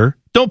starter.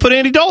 Don't put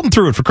Andy Dalton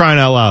through it, for crying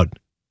out loud.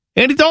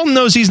 Andy Dalton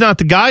knows he's not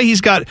the guy.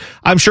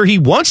 I'm sure he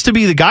wants to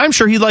be the guy. I'm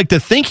sure he'd like to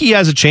think he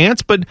has a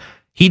chance, but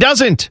he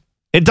doesn't.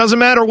 It doesn't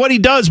matter what he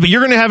does, but you're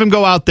going to have him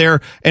go out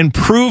there and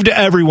prove to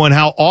everyone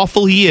how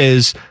awful he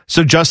is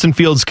so Justin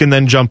Fields can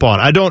then jump on.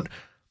 I don't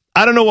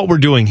know what we're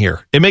doing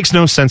here. It makes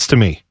no sense to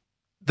me.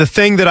 The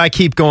thing that I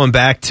keep going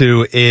back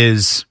to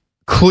is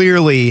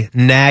clearly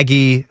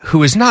Nagy,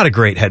 who is not a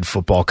great head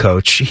football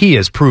coach. He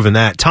has proven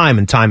that time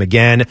and time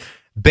again.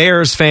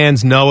 Bears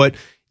fans know it.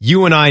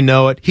 You and I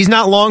know it. He's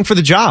not long for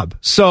the job.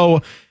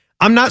 So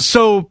I'm not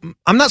so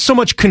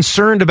much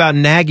concerned about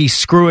Nagy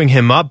screwing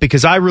him up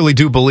because I really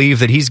do believe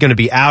that he's going to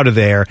be out of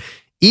there.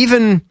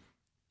 Even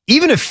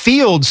if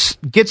Fields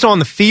gets on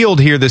the field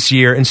here this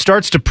year and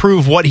starts to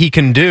prove what he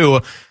can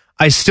do,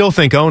 I still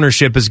think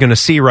ownership is going to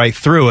see right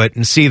through it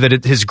and see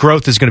that his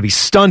growth is going to be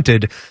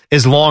stunted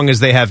as long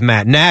as they have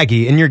Matt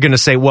Nagy. And you're going to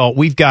say, well,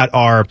 we've got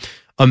our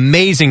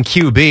amazing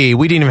QB.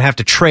 We didn't even have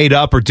to trade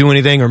up or do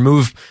anything or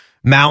move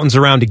mountains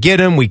around to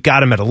get him. We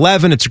got him at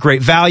 11. It's a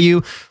great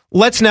value.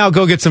 Let's now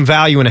go get some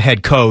value in a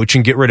head coach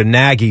and get rid of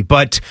Nagy.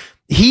 But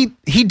he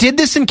did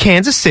this in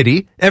Kansas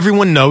City.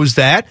 Everyone knows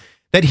that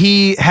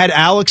he had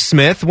Alex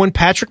Smith when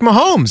Patrick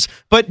Mahomes.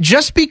 But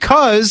just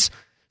because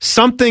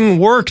something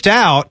worked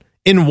out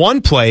in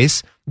one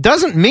place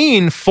doesn't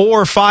mean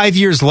 4 or 5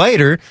 years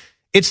later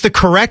it's the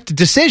correct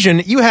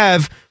decision. You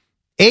have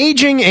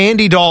aging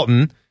Andy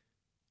Dalton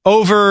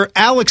over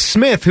Alex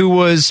Smith, who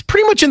was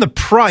pretty much in the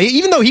prime.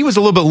 Even though he was a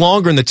little bit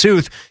longer in the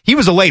tooth, he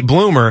was a late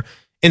bloomer,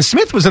 and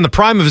Smith was in the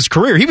prime of his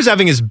career. He was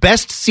having his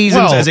best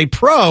seasons as a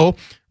pro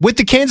with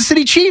the Kansas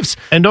City Chiefs.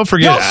 And don't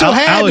forget,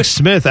 Alex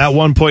Smith at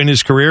one point in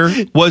his career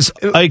was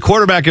a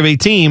quarterback of a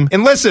team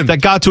that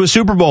got to a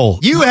Super Bowl.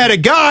 You had a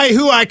guy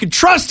who I could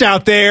trust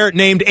out there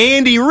named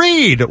Andy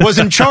Reid was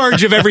in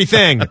charge of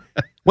everything.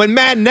 When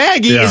Matt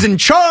Nagy is in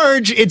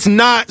charge, it's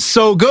not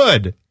so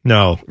good.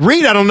 No.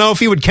 Reid, I don't know if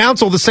he would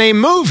counsel the same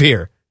move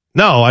here.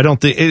 No, I don't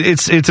think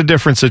it's a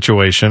different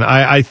situation.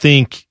 I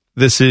think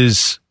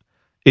it's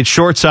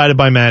short-sighted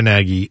by Matt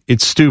Nagy.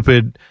 It's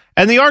stupid.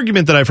 And the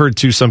argument that I've heard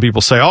too, some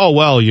people say, oh,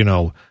 well,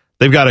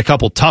 they've got a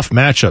couple tough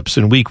matchups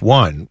in week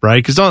 1,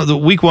 right? Because the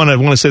week 1, I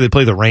want to say they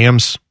play the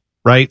Rams,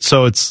 right?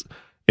 So it's,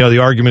 the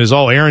argument is,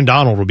 oh, Aaron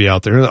Donald will be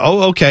out there.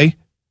 Oh, okay.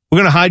 We're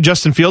going to hide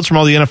Justin Fields from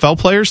all the NFL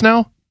players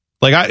now?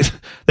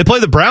 They play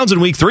the Browns in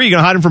week 3. You're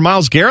going to hide him from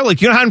Myles Garrett?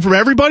 You're going to hide him from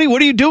everybody?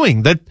 What are you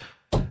doing? That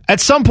at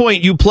some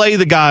point, you play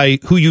the guy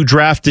who you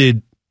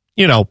drafted,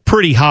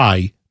 pretty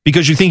high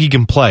because you think he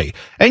can play.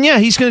 And yeah,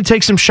 he's going to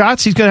take some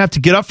shots. He's going to have to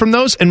get up from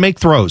those and make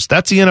throws.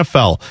 That's the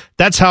NFL.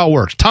 That's how it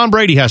works. Tom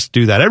Brady has to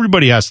do that.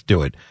 Everybody has to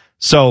do it.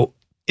 So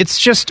it's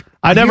just...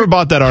 I never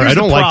bought that argument.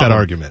 I don't like that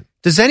argument.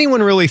 Does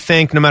anyone really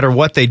think, no matter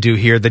what they do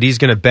here, that he's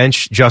going to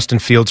bench Justin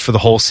Fields for the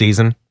whole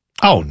season?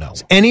 Oh, no.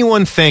 Does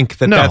anyone think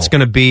that that's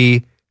going to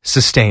be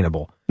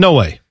sustainable? No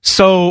way.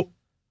 So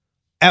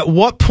at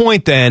what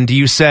point then do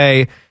you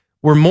say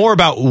we're more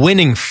about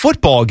winning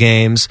football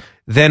games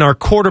than our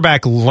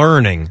quarterback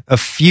learning a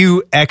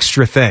few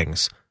extra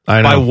things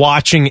by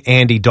watching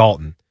Andy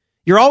Dalton?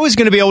 You're always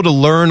going to be able to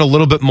learn a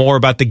little bit more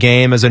about the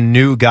game as a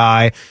new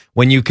guy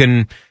when you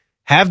can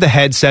have the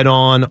headset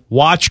on,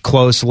 watch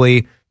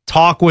closely,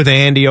 talk with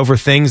Andy over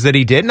things that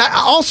he did. And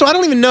I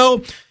don't even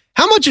know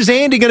how much is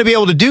Andy going to be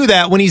able to do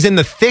that when he's in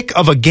the thick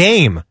of a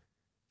game.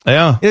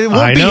 Yeah, it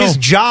won't be his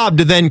job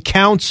to then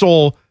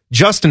counsel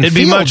Justin Fields.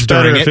 It'd be much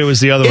better if it was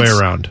the other way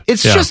around.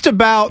 It's just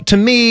about, to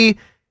me,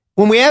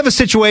 when we have a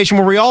situation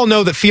where we all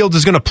know that Fields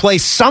is going to play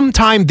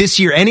sometime this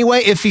year anyway,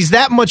 if he's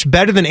that much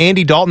better than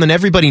Andy Dalton and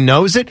everybody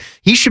knows it,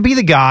 he should be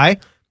the guy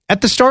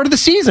at the start of the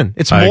season.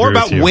 It's more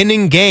about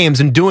winning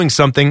games and doing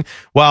something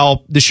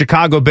while the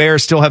Chicago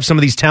Bears still have some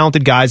of these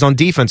talented guys on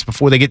defense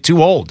before they get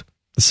too old.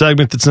 The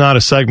segment that's not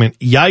a segment.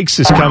 Yikes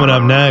is coming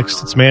up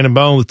next. It's Man and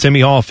Bone with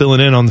Timmy Hall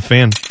filling in on the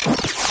Fan.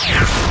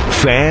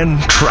 Fan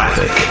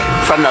traffic.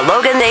 From the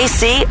Logan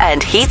AC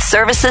and Heat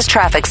Services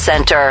Traffic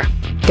Center.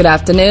 Good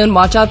afternoon.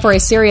 Watch out for a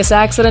serious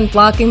accident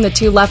blocking the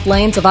 2 left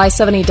lanes of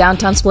I-70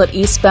 downtown split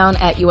eastbound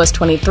at US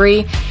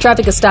 23.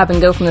 Traffic is stop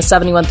and go from the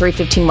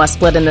 71-315 west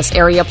split in this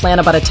area. Plan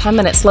about a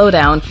 10-minute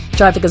slowdown.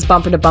 Traffic is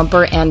bumper to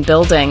bumper and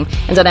building.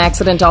 And an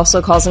accident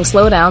also causing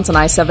slowdowns on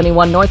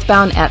I-71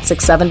 northbound at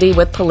 670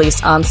 with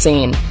police on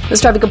scene.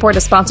 This traffic report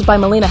is sponsored by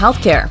Molina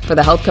Healthcare. For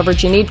the health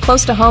coverage you need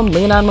close to home,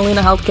 lean on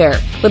Molina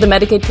Healthcare. With a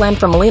Medicaid plan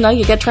from Molina,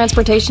 you get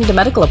transportation to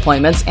medical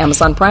appointments,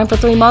 Amazon Prime for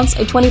 3 months,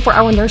 a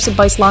 24-hour nurse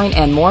advice line,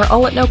 and more,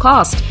 all at no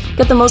cost.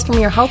 Get the most from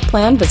your health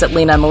plan. Visit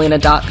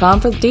leanonmolina.com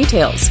for the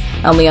details.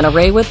 I'm Leanna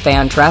Ray with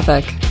Fan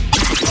Traffic.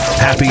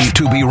 Happy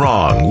to be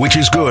wrong, which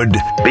is good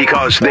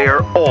because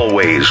they're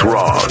always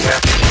wrong.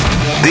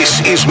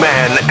 This is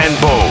Man and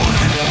Bone.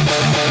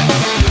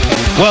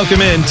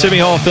 Welcome in. Timmy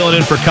Hall filling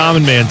in for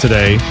Common Man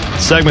today.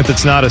 Segment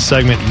that's not a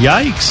segment.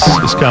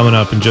 Yikes is coming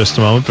up in just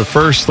a moment. But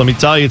first, let me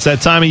tell you, it's that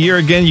time of year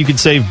again. You can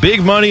save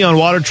big money on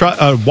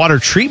water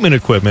treatment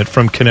equipment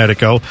from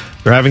Connecticut.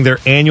 They're having their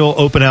annual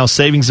open house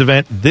savings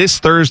event this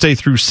Thursday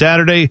through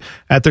Saturday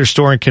at their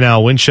store in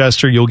Canal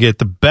Winchester. You'll get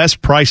the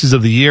best prices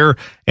of the year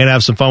and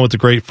have some fun with the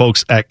great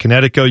folks at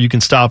Connecticut. You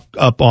can stock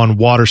up on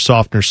water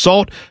softener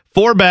salt.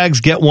 4 bags,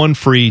 get 1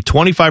 free.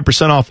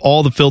 25% off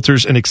all the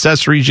filters and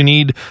accessories you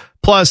need.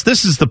 Plus,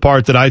 this is the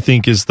part that I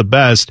think is the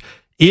best.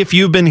 If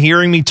you've been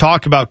hearing me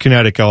talk about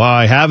Connecticut,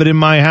 I have it in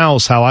my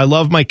house, how I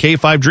love my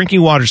K5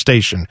 drinking water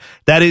station.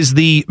 That is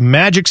the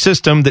magic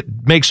system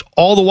that makes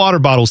all the water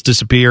bottles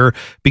disappear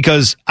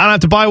because I don't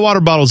have to buy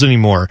water bottles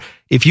anymore.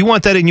 If you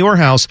want that in your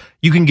house,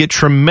 you can get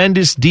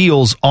tremendous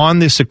deals on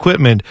this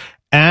equipment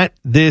at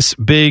this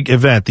big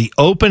event, the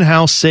open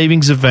house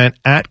savings event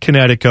at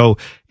Connecticut.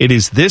 It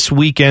is this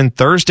weekend,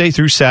 Thursday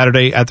through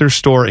Saturday at their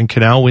store in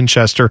Canal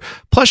Winchester.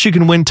 Plus, you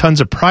can win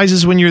tons of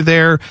prizes when you're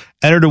there.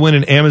 Enter to win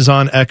an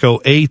Amazon Echo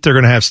 8. They're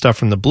going to have stuff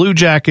from the Blue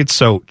Jackets.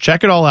 So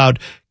check it all out.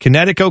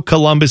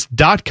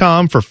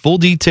 ConnecticutColumbus.com for full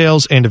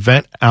details and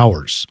event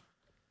hours.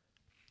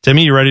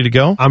 Timmy, you ready to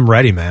go? I'm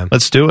ready, man.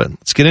 Let's do it.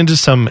 Let's get into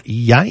some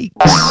yikes.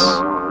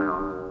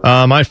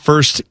 My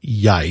first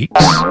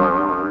yikes.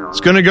 It's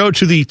going to go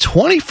to the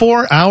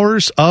 24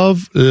 Hours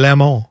of Le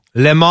Mans.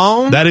 Le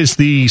Mans? That is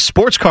the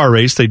sports car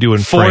race they do in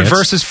Ford France.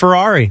 versus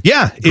Ferrari.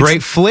 Yeah.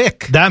 Great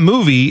flick. That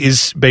movie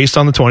is based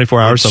on the 24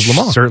 Hours of Le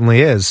Mans.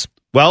 Certainly is.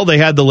 Well, they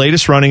had the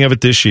latest running of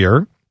it this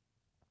year,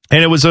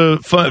 and it was a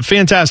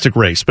fantastic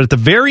race. But at the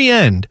very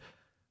end,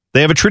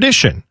 they have a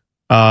tradition.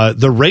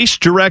 The race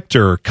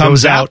director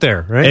comes out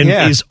there, right? And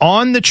is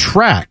on the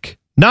track,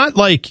 not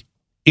like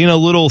in a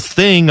little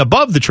thing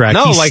above the track.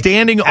 No, he's like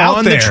standing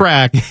on the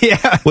track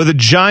with a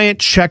giant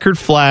checkered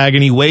flag,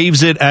 and he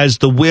waves it as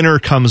the winner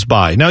comes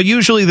by. Now,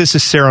 usually this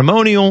is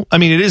ceremonial. I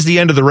mean, it is the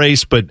end of the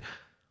race, but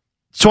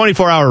it's a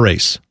 24-hour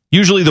race.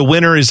 Usually the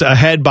winner is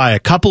ahead by a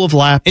couple of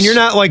laps. And you're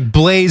not like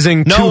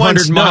blazing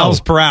 200 miles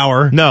per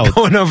hour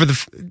going over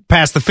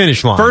past the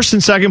finish line. First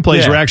and second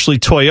place were actually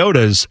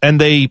Toyotas,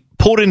 and they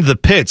pulled into the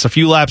pits a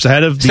few laps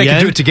ahead of the end. They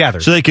could do it together.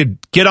 So they could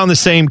get on the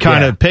same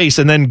kind of pace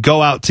and then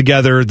go out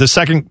together. The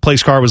second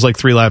place car was like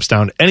 3 laps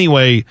down.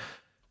 Anyway,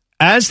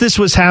 as this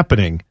was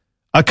happening,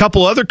 a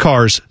couple other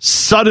cars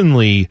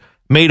suddenly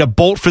made a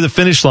bolt for the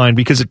finish line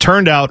because it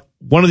turned out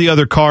one of the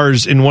other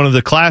cars in one of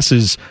the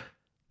classes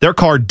their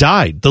car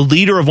died. The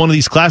leader of one of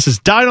these classes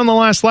died on the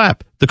last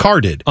lap. The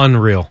car did.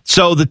 Unreal.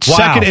 So the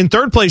second and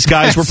third place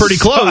guys were pretty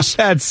close.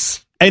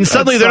 And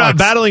suddenly they're not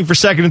battling for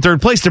second and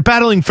third place. They're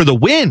battling for the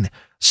win.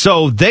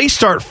 So they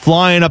start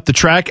flying up the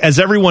track as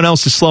everyone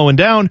else is slowing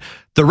down.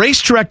 The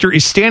race director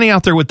is standing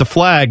out there with the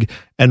flag,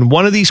 and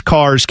one of these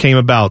cars came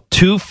about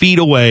 2 feet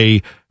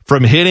away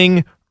from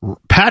hitting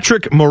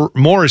Patrick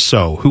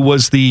Morisseau, who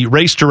was the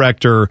race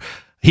director.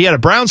 He had a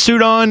brown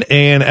suit on,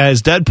 and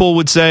as Deadpool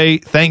would say,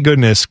 thank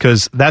goodness,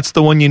 because that's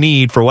the one you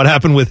need for what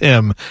happened with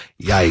him.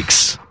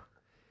 Yikes.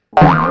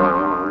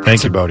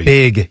 Thank you, Bodie.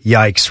 Big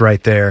yikes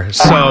right there.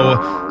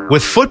 So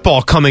with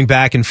football coming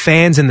back and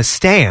fans in the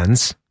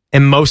stands,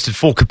 and most at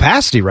full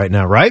capacity right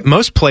now, right?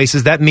 Most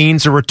places, that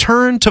means a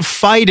return to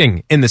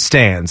fighting in the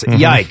stands.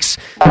 Mm-hmm. Yikes.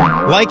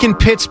 Like in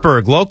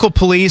Pittsburgh, local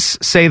police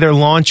say they're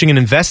launching an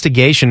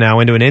investigation now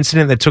into an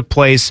incident that took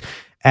place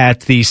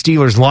at the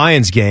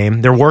Steelers-Lions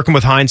game. They're working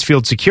with Heinz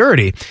Field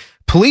security.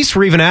 Police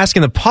were even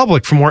asking the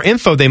public for more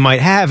info they might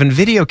have, and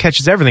video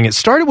catches everything. It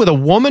started with a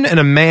woman and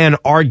a man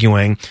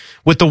arguing,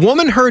 with the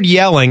woman heard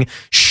yelling,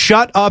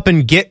 "Shut up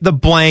and get the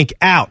blank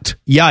out."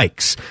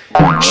 Yikes.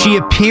 She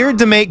appeared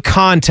to make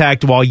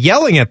contact while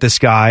yelling at this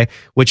guy,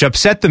 which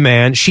upset the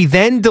man. She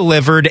then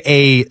delivered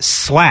a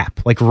slap,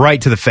 like right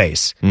to the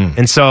face.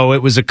 And so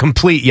it was a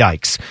complete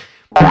yikes.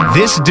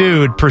 This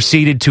dude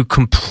proceeded to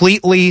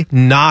completely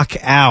knock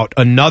out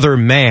another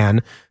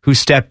man who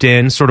stepped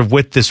in sort of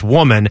with this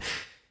woman.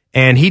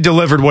 And he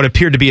delivered what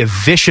appeared to be a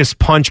vicious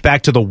punch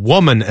back to the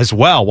woman as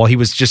well, while he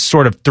was just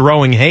sort of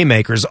throwing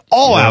haymakers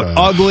all out.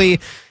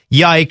 Ugly.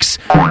 Yikes.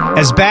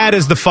 As bad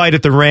as the fight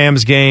at the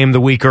Rams game the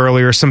week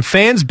earlier, some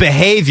fans'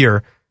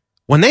 behavior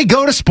when they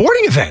go to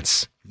sporting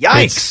events.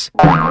 Yikes.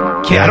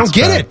 I don't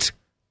get it.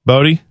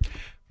 Bodie?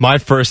 My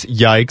first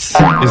yikes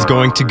is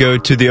going to go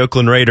to the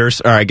Oakland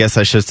Raiders, or I guess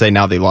I should say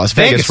now the Las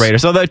Vegas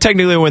Raiders. Although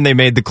technically when they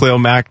made the Khalil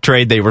Mack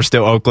trade, they were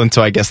still Oakland,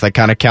 so I guess that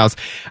kind of counts.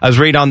 I was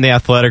reading on The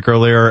Athletic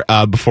earlier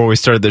before we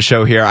started the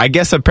show here. I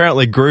guess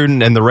apparently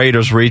Gruden and the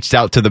Raiders reached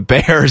out to the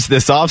Bears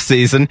this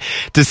offseason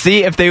to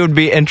see if they would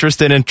be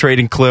interested in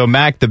trading Khalil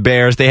Mack. The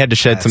Bears, they had to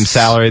shed some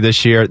salary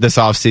this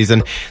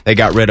offseason. They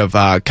got rid of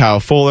Kyle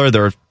Fuller,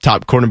 their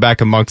top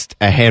cornerback amongst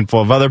a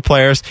handful of other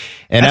players.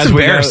 And that's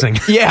embarrassing.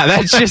 Yeah,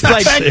 that's just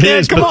like,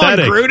 come on,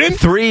 Gruden.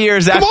 3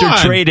 years after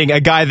trading a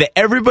guy that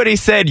everybody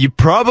said you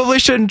probably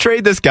shouldn't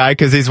trade this guy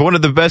because he's one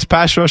of the best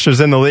pass rushers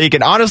in the league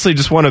and honestly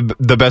just one of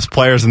the best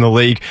players in the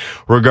league,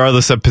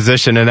 regardless of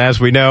position. And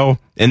as we know,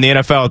 in the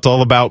NFL, it's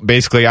all about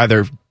basically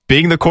either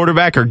being the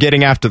quarterback or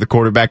getting after the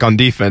quarterback on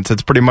defense.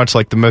 It's pretty much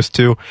like the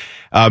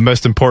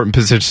most important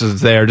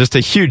positions there. Just a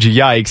huge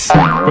yikes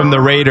from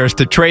the Raiders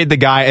to trade the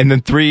guy, and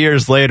then 3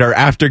 years later,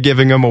 after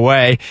giving him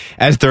away,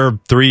 as they're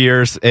 3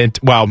 years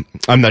into, well,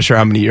 I'm not sure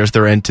how many years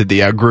they're into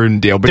the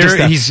Gruden deal, but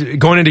he's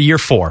going into year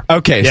 4.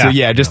 Okay, so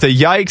just a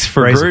yikes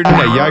for Gruden,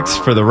 a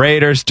yikes for the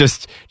Raiders,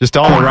 just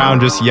all around,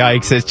 just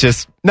yikes. It's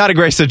just not a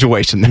great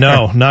situation there.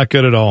 No, not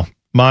good at all.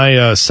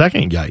 My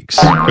second yikes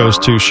goes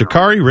to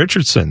Sha'Carri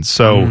Richardson.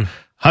 So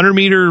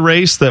 100-meter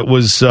race that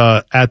was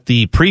at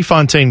the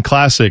Prefontaine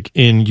Classic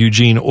in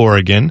Eugene,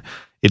 Oregon.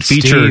 It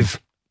featured,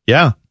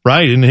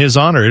 in his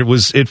honor.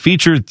 It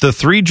featured the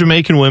 3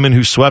 Jamaican women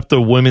who swept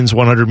the women's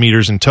 100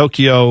 meters in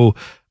Tokyo.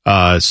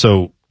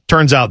 So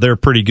turns out they're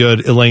pretty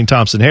good. Elaine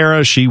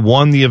Thompson-Hara, she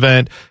won the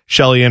event.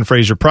 Shelly Ann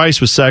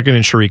Fraser-Price was second,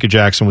 and Sharika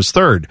Jackson was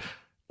third.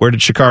 Where did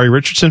Sha'Carri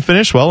Richardson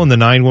finish? Well, in the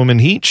 9-woman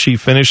heat, she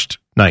finished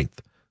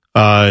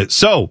 9th.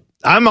 So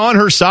I'm on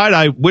her side.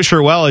 I wish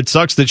her well. It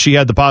sucks that she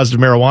had the positive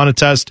marijuana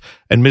test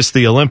and missed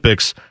the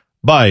Olympics.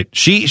 But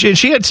she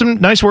had some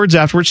nice words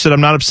afterwards. She said,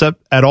 "I'm not upset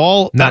at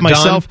all. Not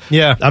myself. Done.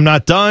 Yeah, I'm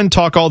not done.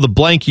 Talk all the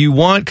blank you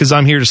want because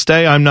I'm here to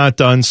stay. I'm not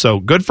done." So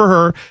good for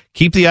her.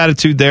 Keep the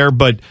attitude there.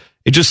 But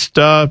it just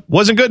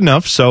wasn't good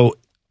enough. So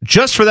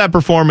just for that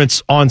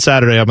performance on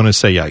Saturday, I'm going to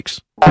say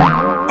yikes.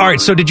 All right,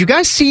 so did you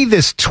guys see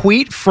this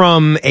tweet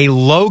from a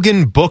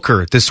Logan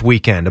Booker this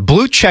weekend? A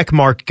blue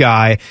checkmark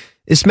guy.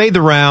 This made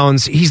the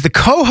rounds. He's the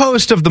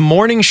co-host of the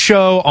morning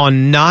show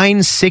on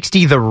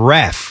 960 The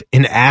Ref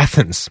in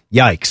Athens.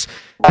 Yikes.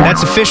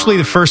 That's officially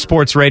the first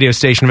sports radio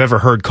station I've ever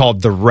heard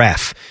called The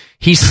Ref.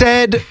 He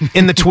said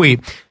in the tweet,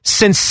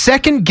 "Since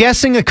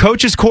second-guessing a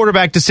coach's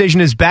quarterback decision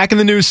is back in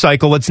the news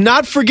cycle, let's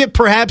not forget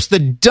perhaps the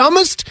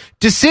dumbest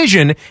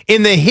decision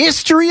in the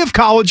history of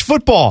college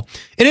football."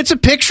 And it's a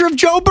picture of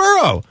Joe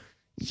Burrow.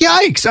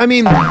 Yikes. I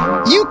mean,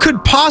 you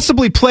could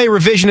possibly play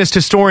revisionist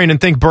historian and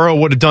think Burrow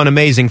would have done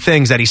amazing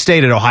things that he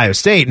stayed at Ohio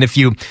State. And if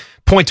you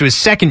point to his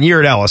second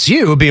year at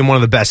LSU being one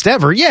of the best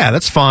ever, yeah,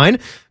 that's fine.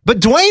 But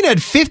Dwayne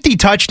had 50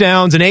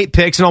 touchdowns and 8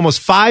 picks and almost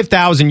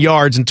 5,000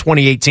 yards in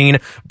 2018.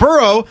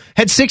 Burrow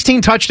had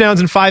 16 touchdowns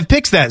and 5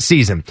 picks that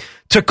season.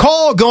 To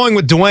call going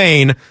with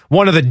Dwayne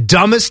one of the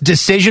dumbest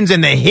decisions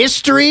in the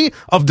history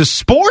of the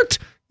sport,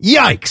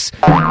 yikes.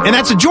 And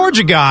that's a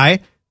Georgia guy.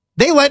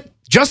 They let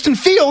Justin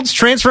Fields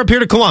transfer up here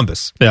to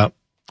Columbus. Yeah.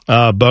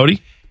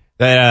 Bodie?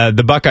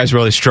 The Buckeyes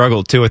really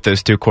struggled, too, with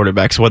those two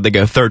quarterbacks. What'd they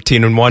go,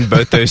 13-1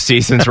 both those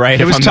seasons, right?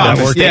 It was tough.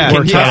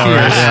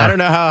 I don't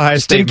know how Ohio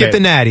State didn't get the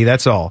natty,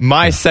 that's all.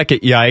 My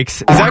second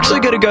yikes is actually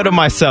going to go to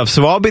myself,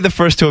 so I'll be the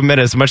first to admit,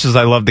 as much as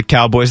I love the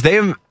Cowboys,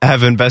 they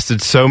have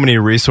invested so many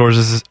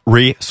resources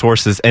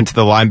into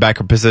the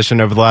linebacker position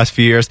over the last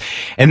few years,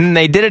 and then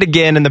they did it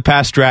again in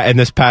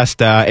this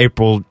past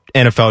April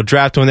NFL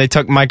draft when they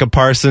took Micah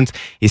Parsons.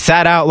 He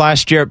sat out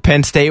last year at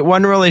Penn State.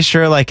 Wasn't really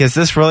sure, is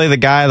this really the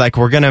guy?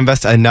 We're going to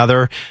invest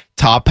another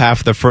top half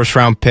of the first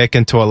round pick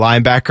into a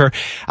linebacker.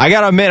 I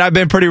got to admit, I've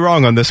been pretty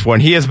wrong on this one.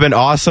 He has been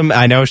awesome.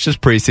 I know it's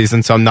just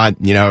preseason, so I'm not,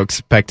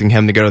 expecting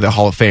him to go to the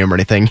Hall of Fame or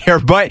anything here,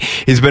 but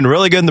he's been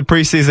really good in the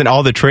preseason.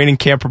 All the training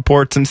camp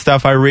reports and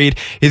stuff I read,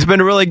 he's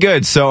been really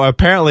good. So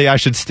apparently I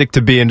should stick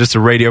to being just a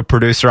radio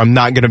producer. I'm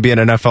not going to be an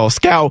NFL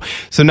scout.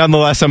 So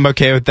nonetheless, I'm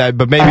okay with that,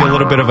 but maybe a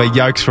little bit of a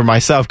yikes for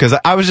myself because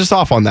I was just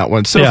off on that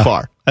one so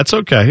far. That's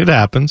okay. It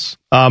happens.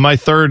 My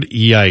third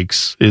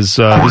yikes is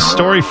this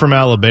story from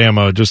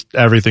Alabama, just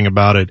everything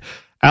about it.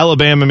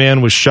 Alabama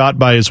man was shot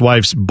by his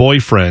wife's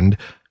boyfriend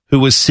who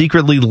was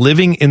secretly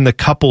living in the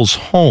couple's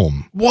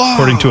home,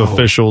 according to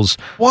officials.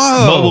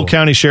 Mobile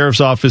County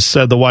Sheriff's Office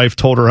said the wife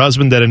told her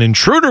husband that an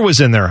intruder was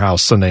in their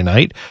house Sunday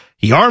night.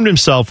 He armed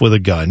himself with a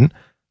gun.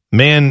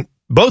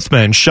 Both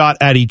men shot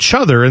at each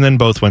other and then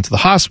both went to the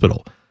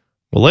hospital.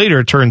 Well, later,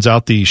 it turns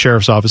out the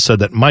sheriff's office said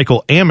that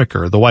Michael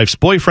Amaker, the wife's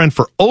boyfriend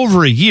for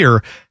over a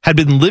year, had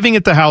been living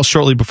at the house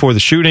shortly before the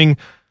shooting.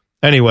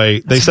 Anyway,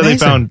 they said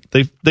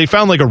they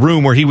found a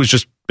room where he was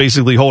just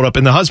basically holed up,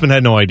 and the husband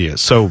had no idea.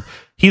 So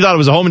he thought it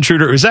was a home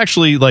intruder. It was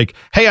actually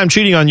hey, I'm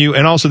cheating on you,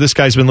 and also this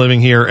guy's been living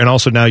here, and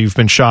also now you've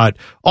been shot.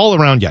 All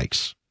around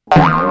yikes.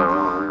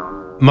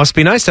 Must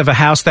be nice to have a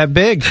house that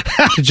big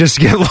to just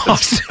get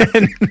lost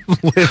and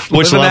live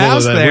which in level the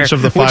house there? Which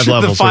of the five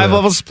levels? The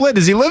 5-level split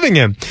is he living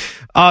in?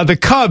 The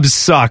Cubs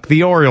suck.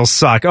 The Orioles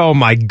suck. Oh,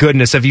 my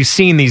goodness. Have you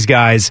seen these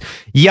guys?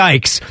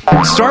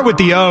 Yikes. Start with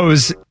the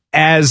O's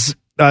as...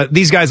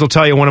 these guys will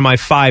tell you one of my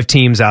 5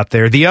 teams out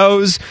there. The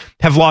O's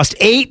have lost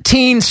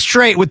 18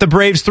 straight with the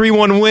Braves'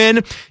 3-1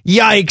 win.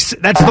 Yikes.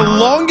 That's the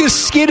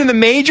longest skid in the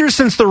majors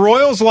since the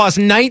Royals lost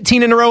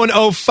 19 in a row in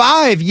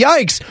 05.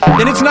 Yikes.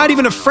 And it's not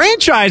even a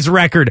franchise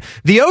record.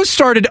 The O's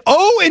started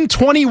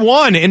 0-21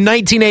 in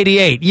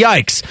 1988.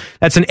 Yikes.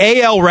 That's an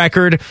AL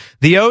record.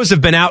 The O's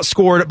have been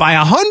outscored by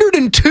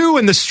 102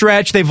 in the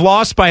stretch. They've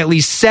lost by at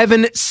least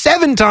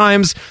seven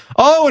times.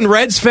 Oh, and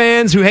Reds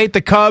fans who hate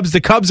the Cubs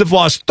have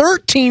lost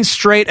 13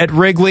 straight at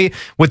Wrigley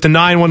with the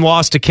 9-1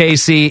 loss to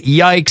KC.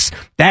 Yikes.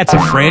 That's a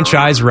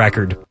franchise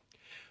record.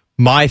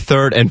 My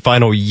third and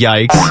final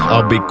yikes.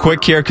 I'll be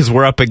quick here because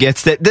we're up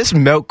against it. This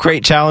milk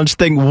crate challenge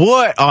thing.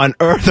 What on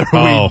earth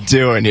are we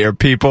doing here,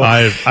 people?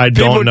 I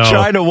don't know. People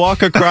trying to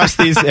walk across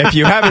these. If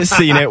you haven't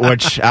seen it,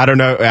 which I don't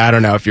know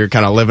if you're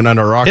kind of living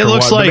under a rock. It or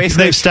looks what, like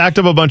they've stacked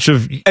up a bunch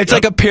of. It's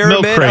like a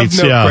pyramid milk crates,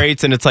 of milk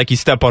crates, and it's like you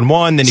step on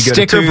one, then you go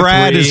Sticker to 2,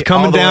 Brad 3, is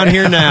coming down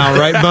here now,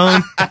 right,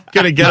 Bone?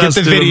 Gonna get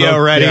the video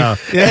ready. Yeah.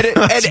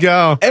 Let's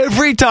go.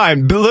 Every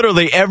time,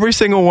 literally every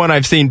single one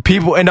I've seen,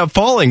 people end up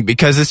falling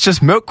because it's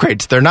just milk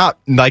crates. They're not I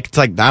don't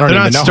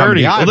even know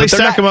sturdy. how many Well, they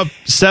stack them up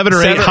 7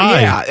 or 8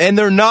 high. Yeah, and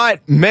they're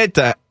not meant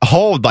to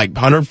hold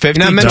 150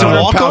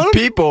 pound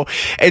people.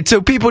 And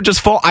so people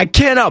just fall. I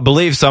cannot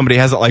believe somebody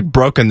hasn't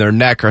broken their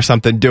neck or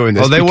something doing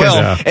this. Oh, they will.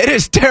 Yeah. It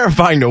is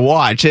terrifying to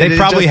watch. They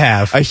probably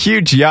have. A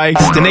huge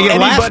yikes. And they get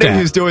laughed at.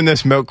 Who's doing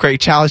this milk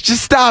crate challenge,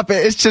 just stop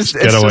it. It's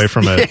get away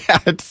from it. Yeah,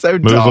 it's so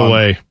dumb. Move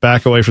away.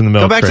 Back away from the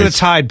milk crates. Go back crates.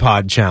 to the Tide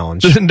Pod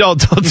challenge. Don't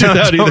do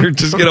that either.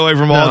 Just get away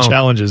from all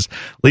challenges.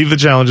 Leave the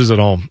challenges at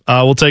home.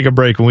 We'll take a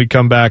break. When we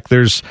come back,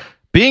 there's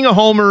being a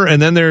homer,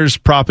 and then there's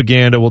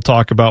propaganda. We'll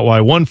talk about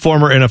why one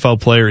former NFL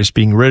player is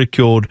being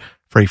ridiculed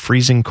for a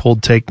freezing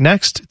cold take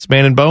next. It's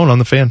Man and Bone on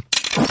the Fan.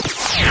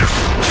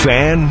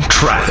 Fan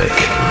traffic.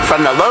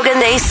 From the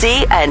Logan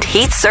AC and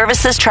Heat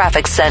Services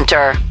Traffic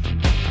Center.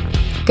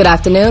 Good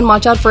afternoon.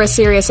 Watch out for a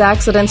serious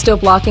accident still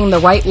blocking the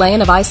right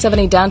lane of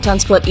I-70 downtown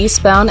split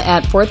eastbound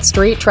at 4th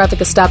Street.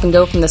 Traffic is stop and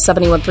go from the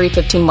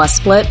 71-315 West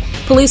split.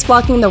 Police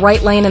blocking the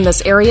right lane in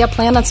this area.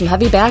 Plan on some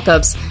heavy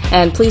backups.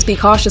 And please be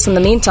cautious in the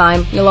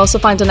meantime. You'll also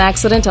find an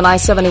accident on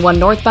I-71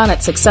 northbound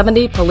at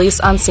 670. Police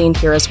on scene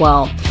here as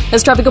well.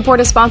 This traffic report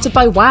is sponsored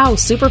by WOW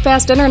Super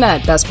Fast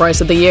Internet. Best price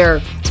of the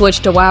year. Switch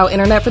to WOW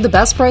Internet for the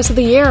best price of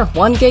the year.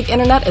 1 gig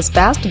internet is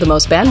fast with the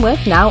most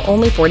bandwidth. Now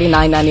only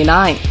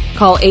 $49.99.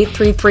 Call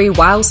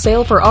 833-WOW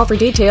sale for offer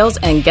details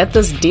and get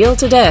this deal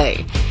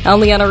today. On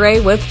the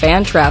NRA with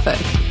Fan Traffic.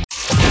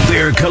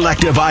 Their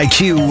collective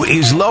IQ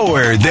is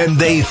lower than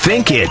they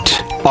think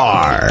it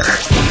are.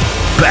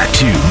 Back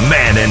to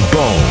Man and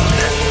Bone.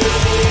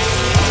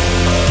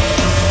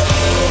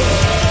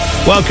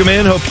 Welcome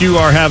in. Hope you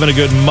are having a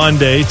good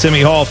Monday.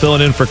 Timmy Hall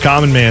filling in for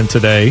Common Man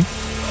today.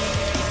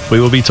 We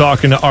will be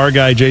talking to our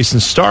guy Jayson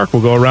Stark.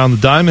 We'll go around the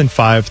diamond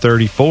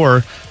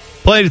 5:34.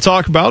 Plenty to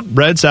talk about.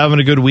 Reds having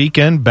a good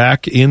weekend,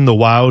 back in the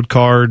wild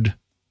card,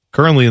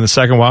 currently in the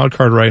second wild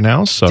card right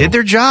now. So did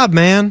their job,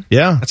 man.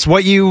 Yeah, that's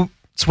what you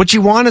It's what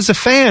you want as a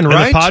fan,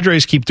 right? And the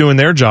Padres keep doing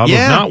their job of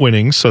not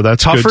winning, so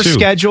that's tougher good too.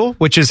 schedule,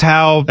 which is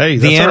how the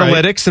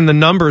analytics and the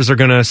numbers are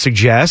going to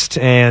suggest.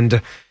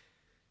 And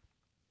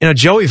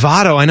Joey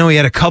Votto, I know he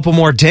had a couple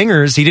more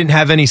dingers. He didn't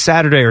have any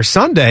Saturday or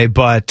Sunday,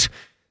 but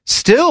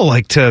still,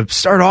 like, to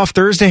start off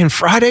Thursday and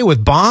Friday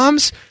with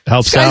bombs,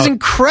 helps this guy's out.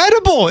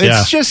 Incredible.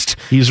 It's just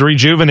he's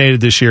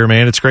rejuvenated this year,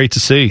 man. It's great to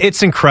see.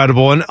 It's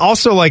incredible. And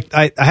also, like,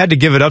 I had to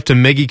give it up to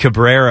Miggy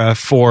Cabrera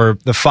for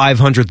the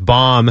 500th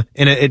bomb,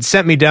 and it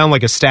sent me down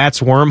like a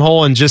stats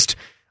wormhole, and just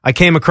I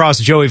came across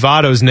Joey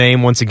Votto's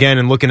name once again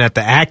and looking at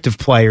the active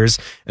players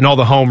and all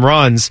the home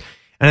runs,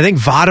 and I think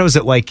Votto's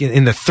at like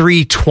in the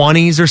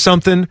 320s or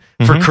something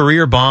for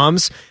career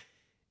bombs.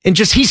 And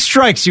just, he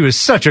strikes you as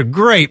such a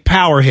great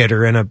power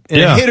hitter in a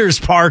hitter's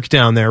park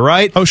down there,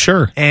 right? Oh,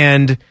 sure.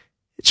 And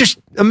it's just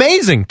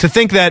amazing to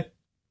think that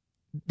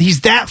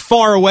he's that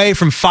far away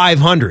from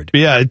 500.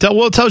 Yeah, it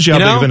tells you how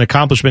big of an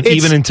accomplishment,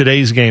 even in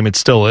today's game, it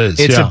still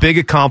is. It's a big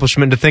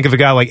accomplishment to think of a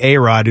guy like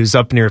A-Rod who's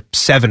up near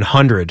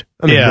 700.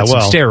 I mean, some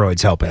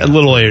steroids helping. A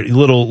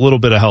little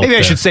bit of help. Maybe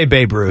I should say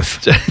Babe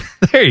Ruth.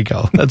 There you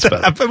go. That's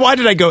better. Why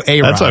did I go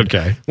A-Rod? That's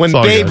okay. When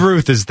Babe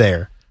Ruth is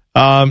there.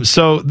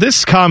 So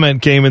this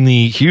comment came in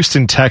the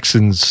Houston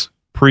Texans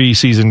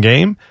preseason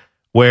game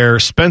where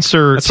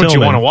Spencer That's Tillman, what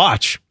you want to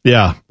watch.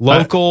 Yeah.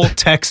 Local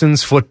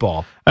Texans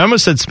football. I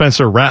almost said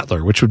Spencer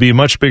Rattler, which would be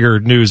much bigger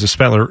news if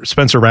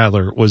Spencer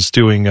Rattler was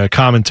doing a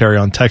commentary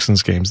on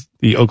Texans games,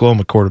 the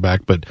Oklahoma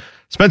quarterback. But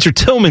Spencer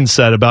Tillman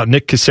said about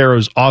Nick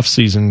Casero's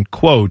offseason,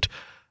 quote,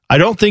 "I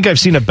don't think I've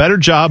seen a better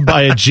job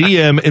by a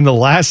GM in the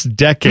last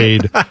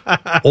decade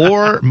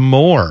or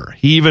more."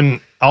 He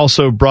even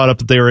also brought up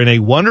that they were in a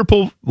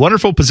wonderful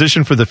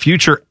position for the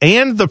future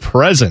and the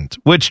present,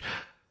 which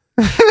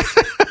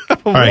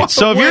all right.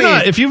 So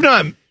if you've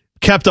not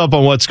kept up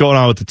on what's going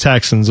on with the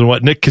Texans and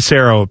what Nick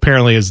Casero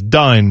apparently has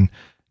done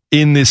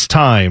in this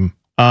time,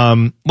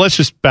 let's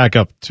just back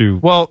up to.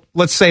 Well,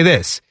 let's say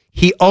this.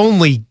 He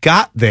only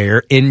got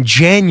there in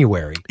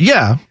January.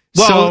 Yeah.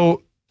 Well,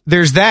 so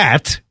there's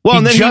that. Well,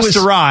 and then he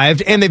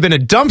arrived, and they've been a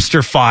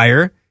dumpster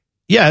fire.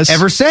 Yes,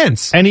 ever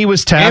since. And he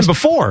was tasked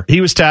before.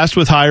 He was tasked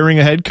with hiring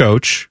a head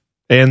coach,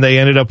 and they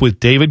ended up with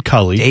David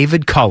Culley.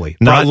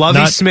 Brought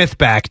Lovie Smith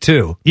back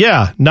too.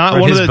 Yeah, not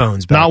one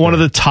of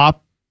the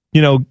top,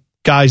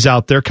 guys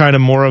out there. Kind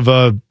of more of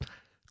a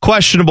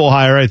questionable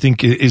hire, I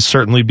think, is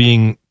certainly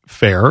being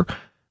fair.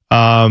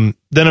 Then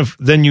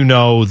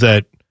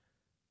that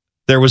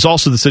there was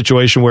also the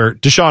situation where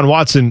Deshaun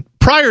Watson,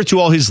 prior to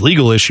all his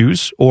legal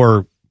issues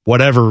or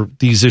whatever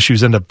these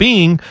issues end up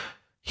being,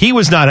 he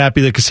was not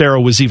happy that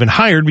Casero was even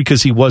hired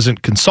because he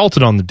wasn't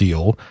consulted on the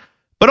deal.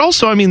 But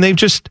also, I mean,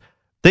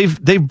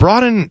 they've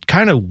brought in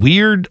kind of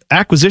weird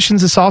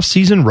acquisitions this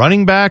offseason,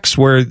 running backs,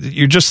 where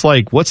you're just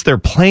like, what's their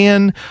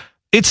plan?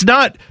 It's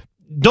not,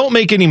 don't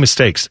make any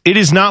mistakes. It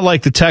is not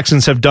like the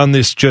Texans have done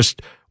this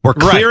just, we're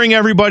clearing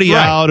everybody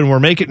out and we're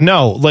making,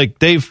 no, like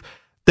they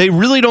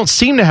really don't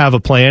seem to have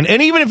a plan.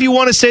 And even if you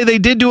want to say they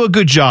did do a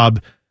good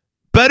job,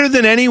 better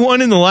than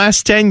anyone in the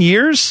last 10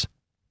 years,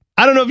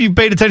 I don't know if you've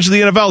paid attention to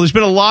the NFL. There's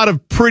been a lot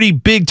of pretty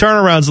big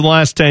turnarounds in the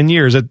last 10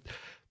 years.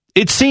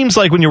 It seems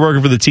like when you're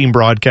working for the team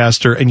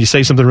broadcaster and you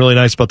say something really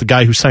nice about the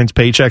guy who signs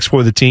paychecks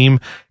for the team,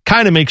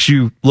 kind of makes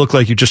you look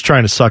like you're just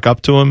trying to suck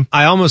up to him.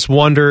 I almost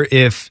wonder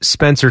if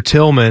Spencer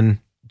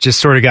Tillman just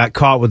sort of got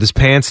caught with his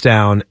pants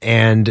down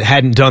and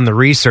hadn't done the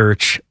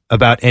research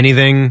about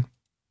anything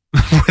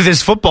with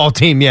his football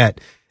team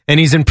yet. And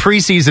he's in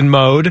preseason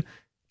mode,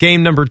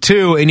 game number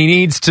 2, and he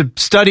needs to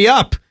study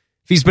up.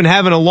 If he's been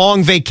having a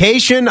long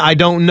vacation, I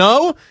don't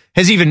know.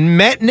 Has he even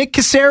met Nick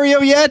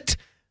Caserio yet?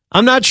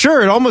 I'm not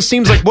sure. It almost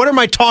seems like, what are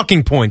my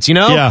talking points,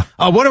 Yeah.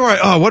 What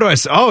do I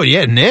say? Oh,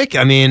 yeah, Nick.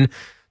 I mean,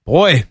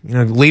 boy,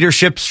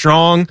 leadership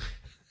strong,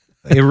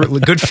 a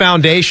good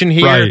foundation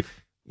here. Right.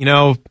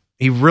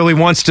 He really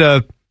wants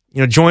to,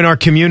 join our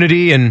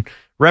community and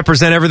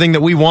represent everything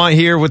that we want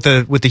here with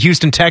the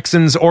Houston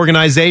Texans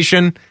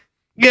organization.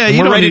 Yeah,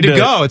 we're ready to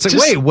go. It's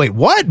like, wait,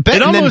 what?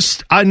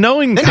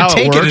 Knowing then how to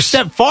take it works, it a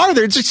step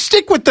farther, just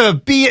stick with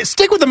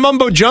the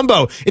mumbo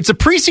jumbo. It's a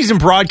preseason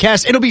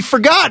broadcast; it'll be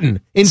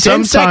forgotten in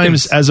 10 seconds.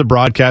 Sometimes, as a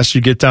broadcaster,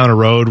 you get down a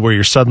road where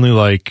you're suddenly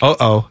like,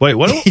 wait,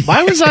 what?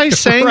 Why was I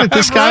saying that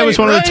this guy was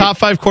one of the top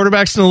 5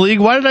 quarterbacks in the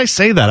league? Why did I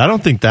say that? I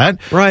don't think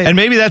that. Right, and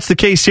maybe that's the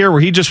case here,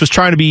 where he just was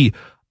trying to be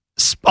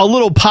a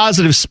little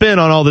positive spin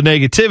on all the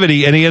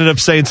negativity, and he ended up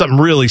saying something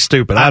really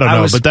stupid. I don't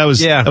know, but that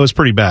was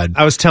pretty bad.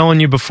 I was telling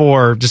you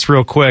before, just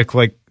real quick,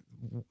 like,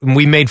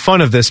 we made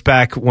fun of this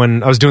back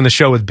when I was doing the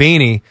show with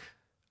Beanie.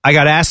 I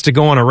got asked to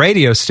go on a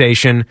radio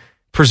station,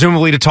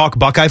 presumably to talk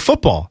Buckeye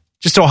football,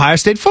 just Ohio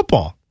State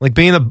football. Like,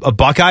 being a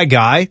Buckeye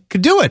guy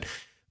could do it.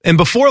 And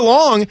before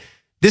long,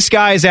 this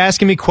guy is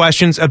asking me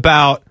questions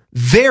about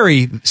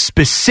very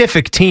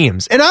specific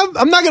teams. And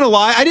I'm not going to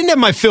lie, I didn't have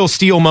my Phil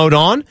Steele mode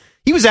on.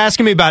 He was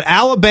asking me about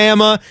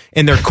Alabama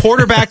and their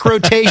quarterback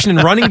rotation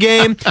and running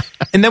game,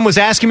 and then was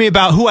asking me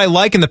about who I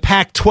like in the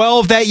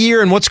Pac-12 that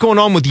year and what's going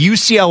on with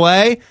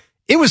UCLA.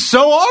 It was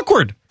so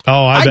awkward.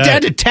 Oh, I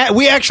bet.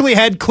 We actually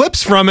had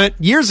clips from it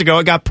years ago.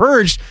 It got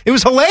purged. It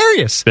was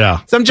hilarious.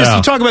 Yeah. So you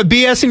talk about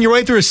BSing your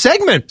way through a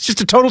segment. It's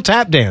just a total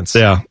tap dance.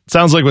 Yeah.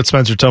 Sounds like what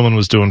Spencer Tillman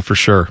was doing for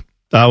sure.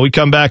 We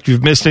come back. If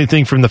you've missed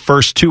anything from the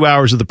first 2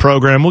 hours of the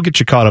program, we'll get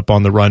you caught up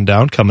on the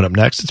rundown coming up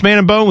next. It's Man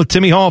and Bone with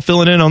Timmy Hall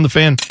filling in on the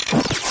Fan.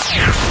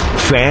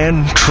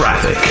 Fan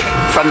traffic.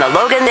 From the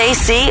Logan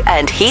AC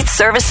and Heat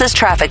Services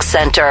Traffic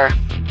Center.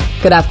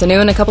 Good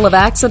afternoon. A couple of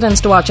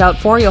accidents to watch out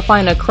for. You'll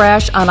find a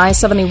crash on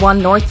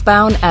I-71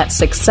 northbound at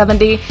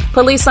 670.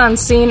 Police on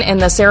scene in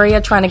this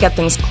area trying to get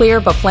things clear,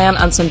 but plan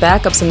on some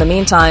backups in the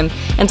meantime.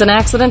 And an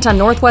accident on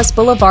Northwest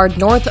Boulevard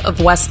north of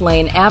West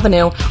Lane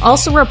Avenue.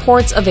 Also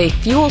reports of a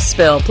fuel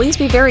spill. Please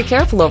be very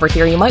careful over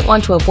here. You might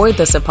want to avoid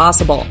this if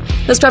possible.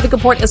 This traffic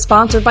report is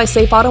sponsored by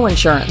Safe Auto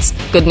Insurance.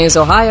 Good news,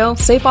 Ohio.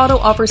 Safe Auto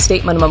offers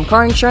state minimum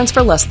car insurance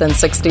for less than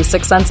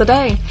 66 cents a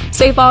day.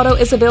 Safe Auto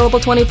is available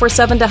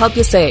 24/7 to help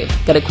you save.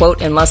 Get a quote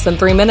in less than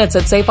 3 minutes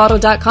at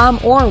safeauto.com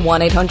or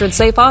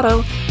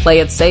 1-800-SAFE-AUTO. Play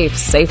it safe,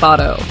 Safe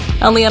Auto.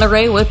 I'm Leanna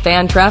Ray with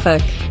Fan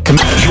Traffic.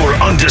 Your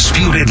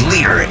undisputed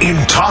leader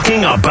in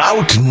talking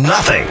about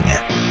nothing.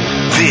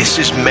 This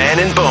is Man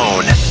and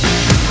Bone.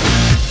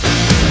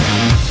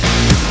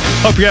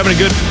 Hope you're having a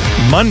good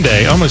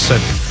Monday. I almost said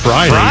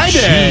Friday.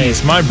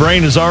 Jeez, my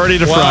brain is already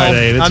to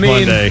Friday, and it's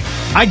Monday.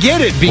 I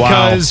get it,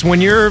 because when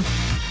you're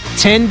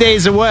 10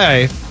 days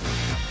away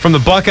from the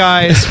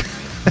Buckeyes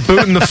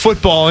booting the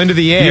football into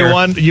the air.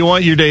 You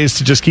want your days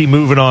to just keep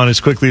moving on as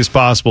quickly as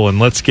possible, and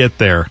let's get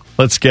there.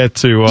 Let's get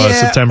to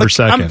September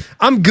 2nd.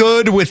 I'm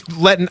good with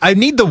I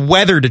need the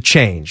weather to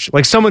change.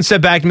 Like someone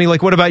said back to me,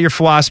 like, what about your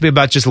philosophy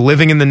about just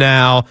living in the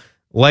now,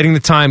 letting the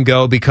time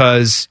go,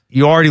 because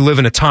you already live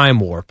in a time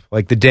warp.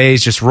 Like the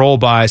days just roll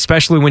by,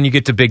 especially when you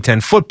get to Big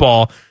Ten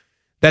football.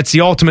 That's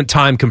the ultimate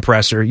time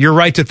compressor. You're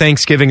right to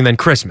Thanksgiving and then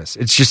Christmas.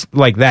 It's just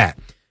like that.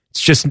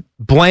 It's just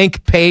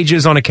blank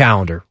pages on a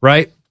calendar,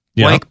 right?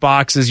 Blank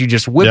boxes. You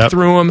just whip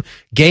through them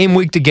game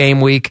week to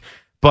game week.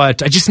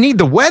 But I just need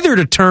the weather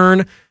to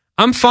turn.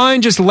 I'm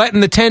fine just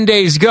letting the 10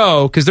 days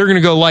go, because they're going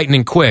to go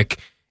lightning quick,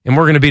 and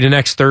we're going to be to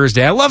next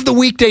Thursday. I love the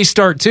weekday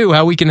start, too,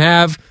 how we can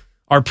have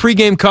our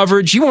pregame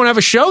coverage. You won't have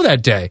a show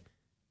that day.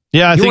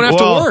 Yeah, you won't have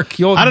to work.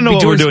 I don't know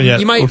what we're doing yet.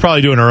 We're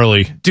probably doing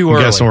early. I'm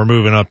guessing we're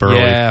moving up early.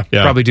 Yeah,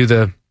 probably do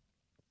the...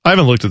 I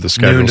haven't looked at the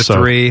schedule, noon to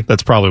 3.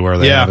 That's probably where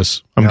they have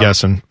us. I'm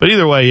guessing. But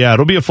either way,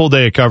 it'll be a full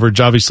day of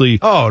coverage. Obviously,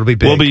 it'll be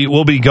big.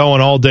 We'll be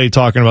going all day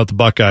talking about the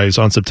Buckeyes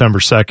on September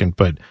 2nd.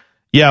 But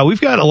yeah,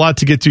 we've got a lot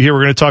to get to here.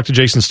 We're going to talk to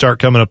Jayson Stark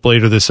coming up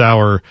later this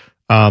hour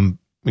and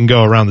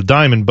go around the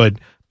diamond. But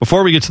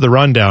before we get to the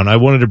rundown, I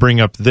wanted to bring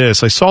up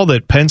this. I saw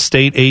that Penn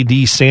State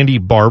AD Sandy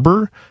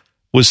Barber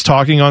was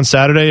talking on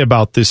Saturday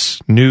about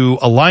this new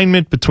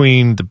alignment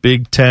between the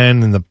Big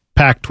Ten and the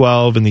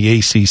Pac-12 and the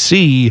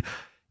ACC,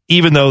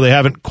 even though they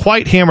haven't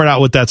quite hammered out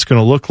what that's going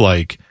to look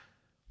like.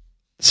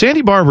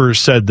 Sandy Barber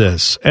said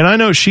this, and I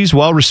know she's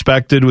well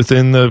respected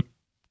within the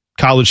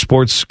college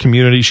sports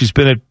community. She's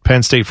been at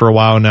Penn State for a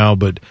while now,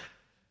 but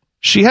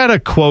she had a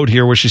quote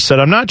here where she said,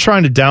 "I'm not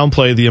trying to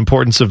downplay the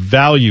importance of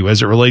value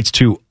as it relates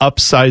to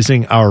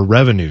upsizing our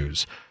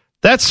revenues.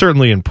 That's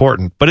certainly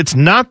important, but it's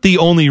not the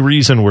only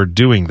reason we're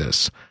doing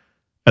this.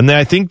 And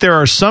I think there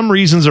are some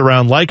reasons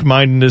around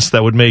like-mindedness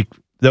that would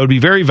be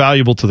very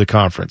valuable to the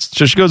conference."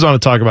 So she goes on to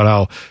talk about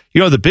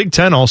how, the Big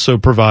Ten also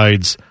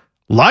provides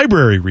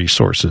library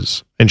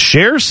resources and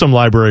shares some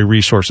library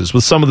resources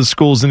with some of the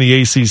schools in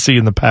the ACC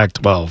and the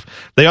Pac-12.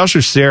 They also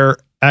share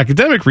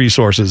academic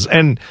resources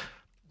and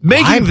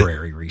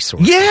library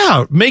resources.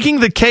 Yeah, making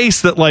the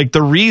case that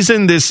the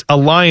reason this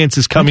alliance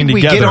is coming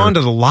together. We get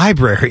onto the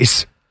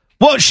libraries.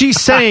 Well, she's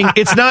saying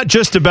it's not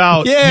just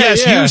about,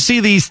 you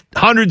see these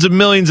hundreds of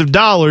millions of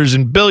dollars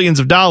and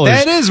billions of dollars.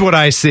 That is what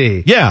I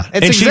see. Yeah.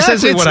 It's and she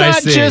says it's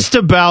not just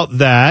about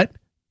that.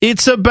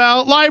 It's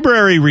about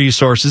library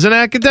resources and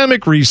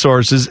academic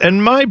resources.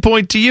 And my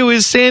point to you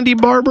is Sandy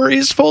Barber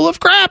is full of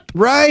crap.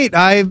 Right.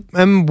 I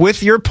am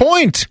with your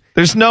point.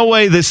 There's no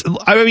way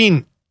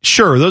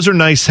sure, those are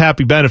nice,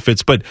 happy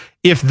benefits. But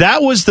if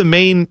that was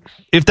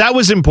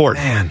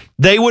important,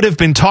 they would have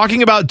been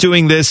talking about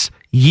doing this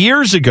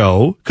years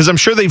ago, because I'm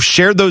sure they've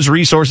shared those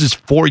resources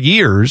for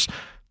years.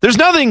 There's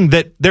nothing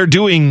that they're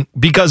doing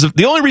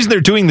the only reason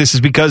they're doing this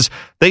is because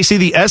they see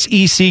the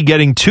SEC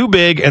getting too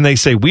big and they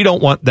say, we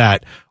don't want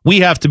that. We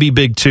have to be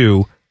big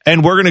too.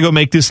 And we're going to go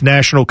make this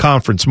national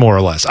conference more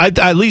or less.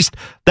 At least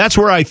that's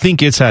where I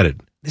think it's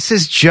headed. This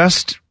is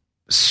just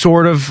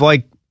sort of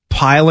like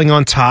piling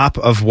on top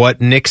of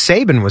what Nick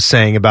Saban was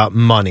saying about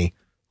money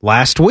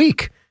last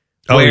week.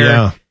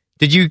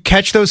 Did you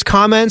catch those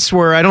comments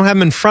where I don't have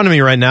them in front of me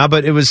right now,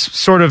 but it was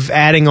sort of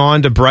adding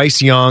on to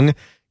Bryce Young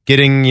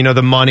getting,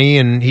 the money,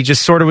 and he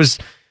just sort of was,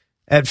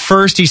 at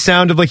first he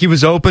sounded like he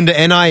was open to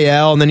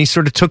NIL, and then he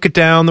sort of took it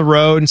down the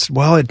road and said,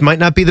 well, it might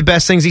not be the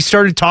best things. He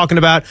started talking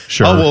about,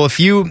 if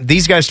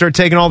these guys start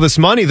taking all this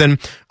money, then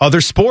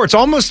other sports,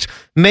 almost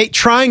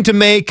trying to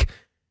make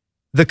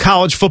the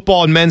college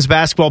football and men's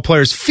basketball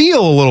players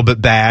feel a little bit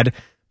bad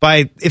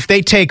if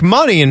they take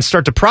money and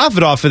start to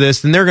profit off of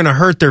this, then they're going to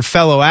hurt their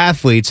fellow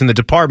athletes in the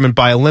department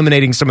by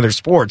eliminating some of their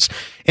sports.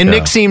 And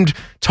Nick seemed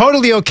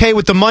totally okay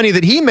with the money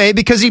that he made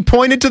because he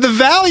pointed to the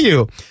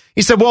value.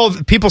 He said, well,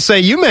 people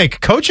say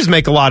coaches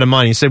make a lot of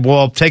money. He said,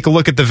 well, take a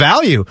look at the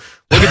value.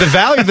 Look at the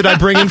value that I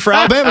bring in for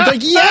Alabama. It's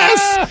like,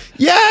 yes,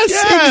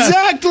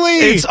 exactly.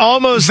 It's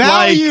almost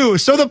value.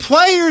 So the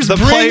players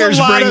bring a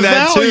lot of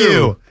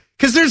value.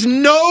 Because there's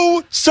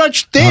no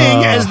such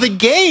thing as the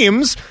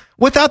games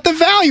without the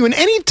value. And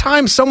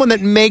anytime someone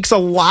that makes a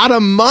lot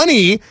of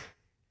money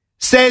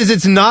says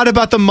it's not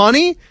about the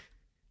money,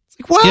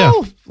 it's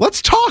like,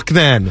 let's talk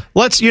then.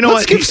 Let's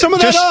give some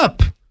of that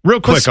up. Real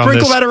quick, let's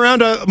sprinkle that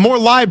around more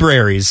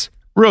libraries.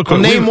 Real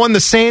quick, name one the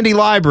Sandy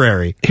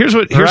Library. Here's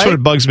what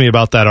bugs me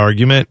about that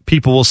argument.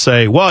 People will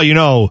say,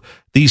 well,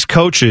 these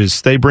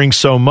coaches, they bring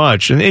so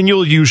much. And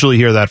you'll usually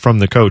hear that from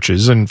the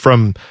coaches and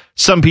from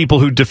some people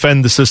who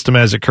defend the system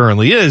as it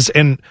currently is.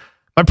 And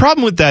my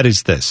problem with that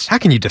is this. How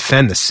can you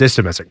defend the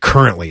system as it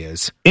currently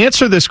is?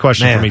 Answer this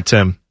question for me,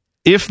 Tim.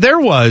 If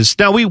there was,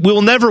 now we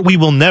will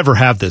never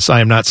have this.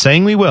 I am not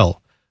saying we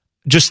will.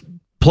 Just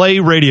play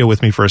radio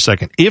with me for a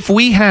second. If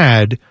we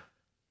had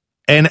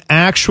an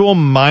actual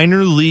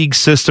minor league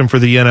system for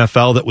the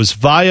NFL that was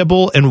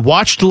viable and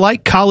watched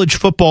like college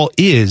football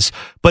is,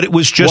 but it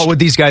was just... What would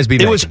these guys be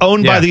making? It was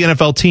owned by the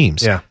NFL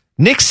teams. Yeah.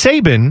 Nick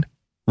Saban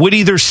would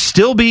either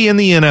still be in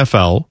the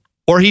NFL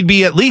or he'd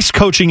be at least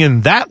coaching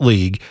in that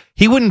league.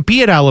 He wouldn't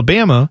be at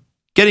Alabama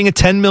getting a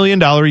 $10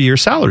 million a year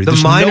salary.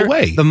 There's no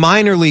way. The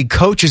minor league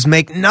coaches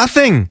make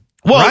nothing.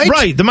 Well,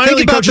 right. The minor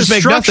league coaches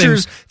make nothing.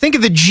 Think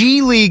of the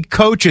G League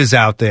coaches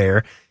out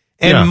there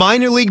and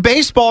minor league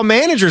baseball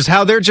managers,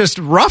 how they're just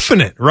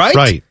roughing it, right?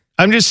 Right.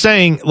 I'm just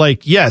saying,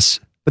 yes.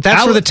 But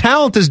that's where the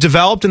talent is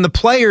developed and the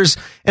players.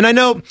 And I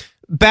know,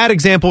 bad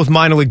example with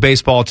minor league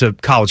baseball to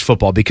college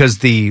football because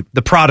the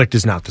product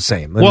is not the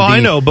same. Well,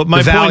 I know, but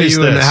my point is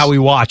this. And how we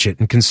watch it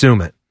and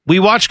consume it. We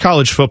watch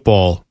college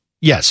football,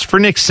 yes, for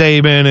Nick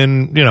Saban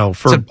and,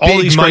 for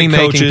all these great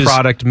coaches.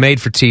 Product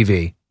made for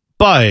TV.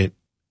 But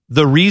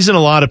the reason a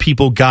lot of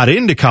people got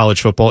into college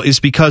football is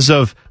because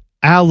of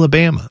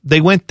Alabama. They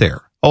went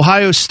there.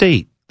 Ohio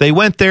State. They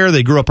went there.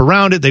 They grew up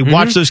around it. They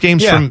watched those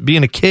games from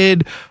being a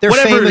kid. They're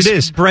whatever famous it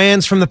is.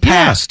 Brands from the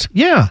past.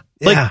 Yeah.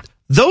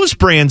 Those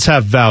brands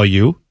have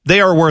value.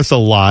 They are worth a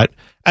lot.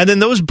 And then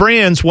those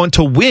brands want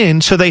to win,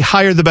 so they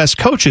hire the best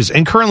coaches.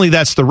 And currently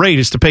that's the rate,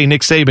 is to pay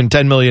Nick Saban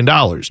 $10 million.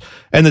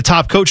 And the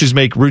top coaches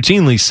make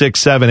routinely $6,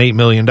 $7, $8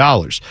 million.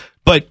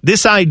 But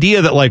this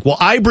idea that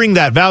I bring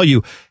that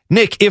value...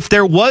 Nick, if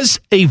there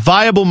was a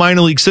viable minor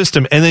league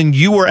system and then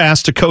you were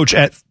asked to coach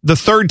at the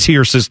third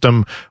tier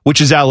system, which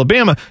is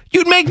Alabama,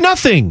 you'd make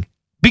nothing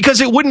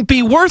because it wouldn't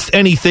be worth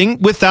anything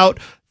without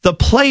the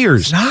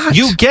players.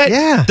 You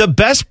get the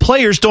best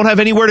players don't have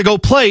anywhere to go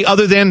play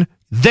other than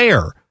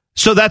there.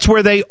 So that's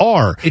where they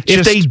are.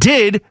 If they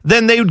did,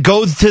 then they would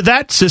go to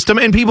that system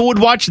and people would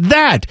watch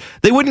that.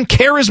 They wouldn't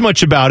care as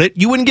much about it.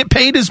 You wouldn't get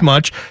paid as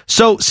much.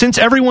 So since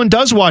everyone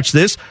does watch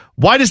this,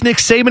 why does Nick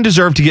Saban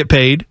deserve to get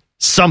paid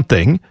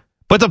something?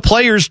 But the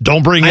players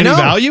don't bring any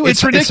value.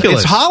 It's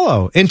ridiculous. It's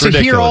hollow. And to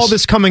hear all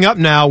this coming up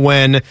now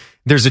when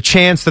there's a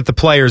chance that the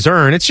players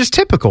earn, it's just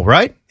typical,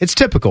 right? It's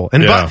typical.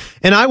 And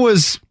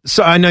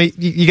I know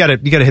you got to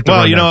hit the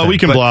rundown. Well, we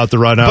can blow out the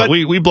rundown.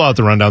 We blow out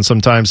the rundown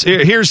sometimes.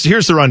 Here's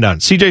the rundown.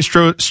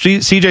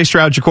 CJ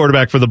Stroud's your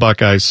quarterback for the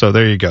Buckeyes. So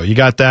there you go. You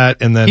got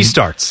that. And then he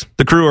starts.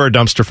 The Crew are a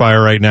dumpster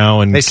fire right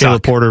now, and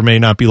Caleb Porter may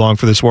not be long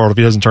for this world if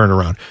he doesn't turn it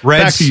around.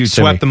 Reds back to you,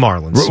 Timmy. Swept the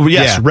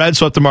Marlins. Reds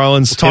swept the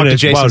Marlins. We'll talk to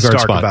Jayson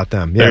Stark about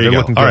them. There you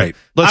go. All right,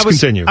 let's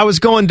continue. I was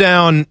going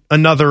down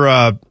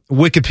another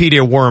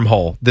Wikipedia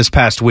wormhole this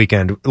past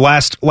weekend.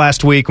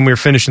 Last week when we were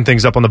finishing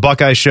things up on the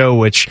Buckeye show,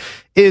 which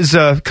is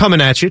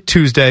coming at you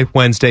Tuesday,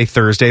 Wednesday,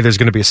 Thursday. There's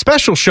going to be a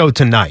special show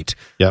tonight.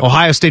 Yep.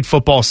 Ohio State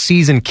football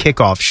season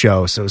kickoff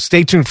show. So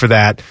stay tuned for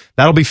that.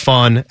 That'll be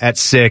fun at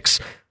 6.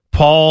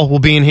 Paul will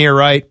be in here,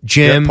 right?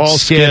 Jim, Paul,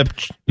 Skip,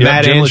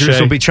 Matt Jim Andrews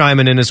Lachey will be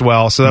chiming in as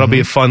well. So that'll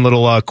be a fun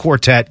little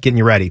quartet getting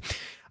you ready.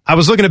 I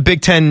was looking at Big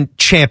Ten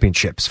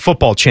championships,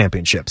 football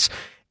championships.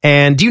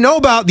 And do you know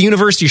about the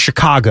University of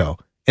Chicago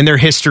and their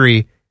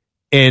history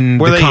in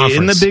the conference? Were they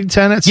in the Big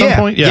Ten at some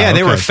point? Yeah,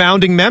 they were a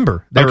founding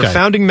member.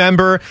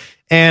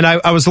 And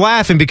I was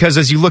laughing because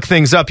as you look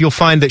things up, you'll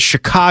find that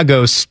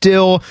Chicago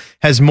still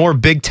has more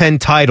Big Ten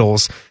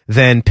titles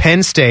than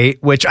Penn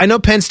State, which I know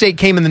Penn State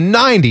came in the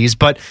 90s,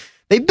 but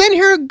they've been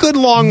here a good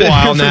long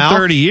while now.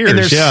 30 years, and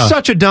they're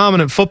such a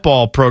dominant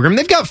football program.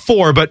 They've got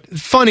 4, but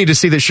funny to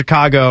see that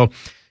Chicago,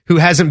 who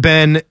hasn't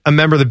been a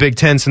member of the Big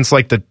Ten since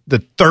like the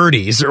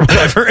 30s or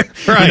whatever.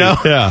 Right,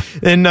 yeah.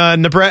 And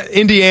Nebraska,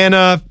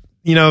 Indiana,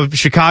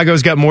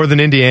 Chicago's got more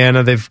than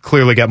Indiana. They've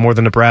clearly got more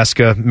than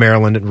Nebraska,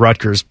 Maryland, and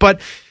Rutgers. But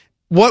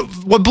what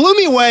blew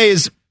me away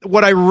is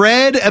what I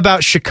read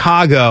about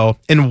Chicago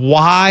and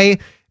why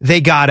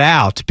they got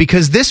out.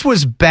 Because this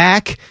was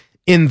back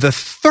in the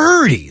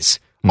 30s,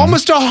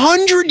 almost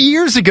 100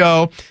 years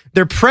ago.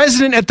 Their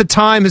president at the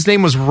time, his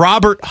name was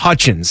Robert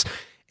Hutchins.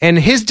 And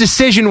his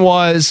decision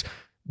was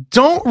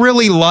don't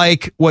really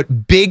like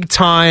what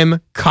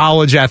big-time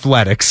college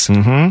athletics.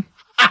 Mm-hmm.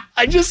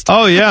 I just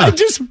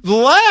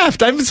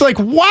laughed. I was like,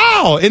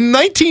 wow, in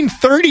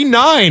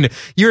 1939,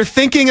 you're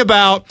thinking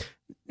about,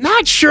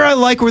 not sure I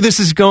like where this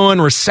is going,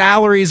 where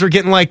salaries are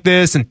getting like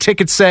this and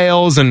ticket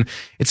sales, and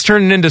it's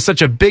turning into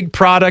such a big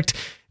product.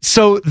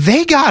 So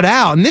they got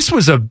out, and this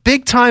was a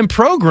big-time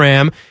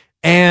program,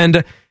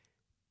 and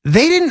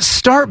they didn't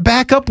start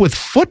back up with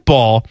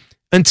football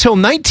until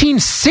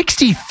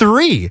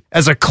 1963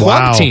 as a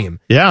club team.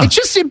 Yeah.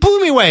 It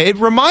blew me away. It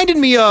reminded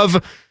me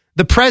of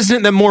the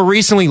president that more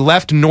recently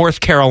left North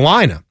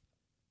Carolina,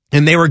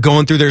 and they were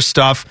going through their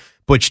stuff.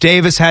 Butch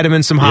Davis had him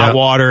in some hot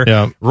water.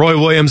 Yep. Roy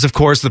Williams, of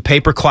course, the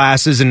paper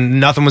classes, and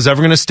nothing was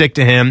ever going to stick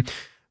to him.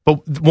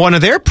 But one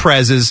of their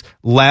prezes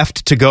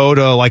left to go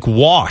to like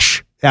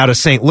Wash out of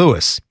St.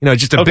 Louis,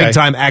 just a big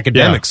time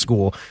academic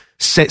school,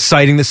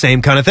 citing the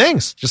same kind of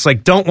things. Just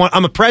like,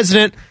 I'm a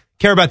president,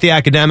 care about the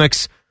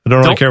academics. I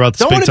don't really care about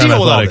the big time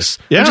athletics.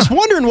 I'm just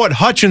wondering what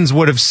Hutchins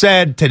would have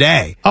said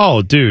today.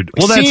 Oh, dude.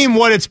 Well, seeing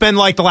what it's been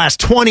like the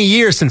last 20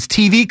 years since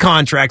TV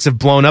contracts have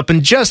blown up,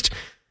 and just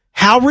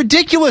how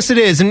ridiculous it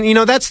is. And,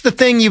 that's the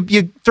thing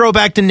you throw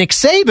back to Nick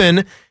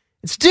Saban.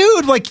 It's,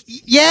 dude, like,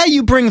 yeah,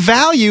 you bring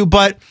value,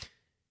 but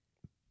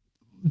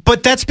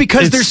that's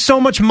because there's so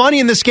much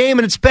money in this game,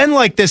 and it's been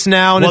like this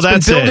now, and it's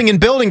been building and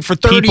building for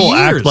 30 years. People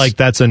act like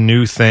that's a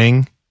new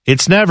thing.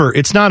 It's not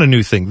a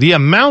new thing. The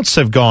amounts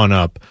have gone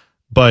up,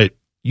 but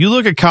you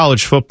look at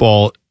college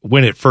football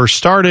when it first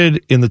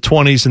started in the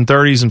 20s and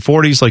 30s and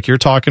 40s, like you're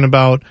talking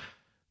about.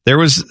 There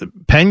was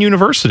Penn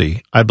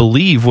University, I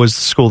believe, was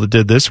the school that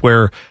did this,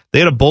 where they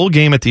had a bowl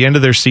game at the end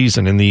of their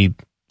season in the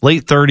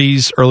late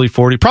 30s, early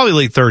 40s, probably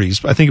late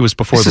 30s. I think it was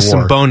before the war. This is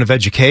some bone of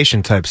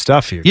education type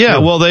stuff here. Yeah,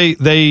 well,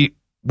 they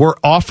were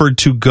offered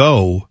to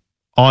go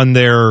on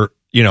their,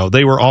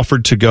 they were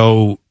offered to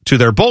go to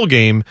their bowl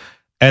game,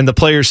 and the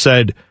players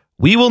said,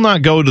 we will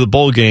not go to the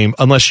bowl game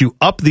unless you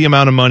up the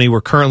amount of money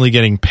we're currently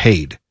getting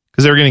paid,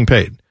 because they were getting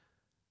paid.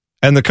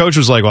 And the coach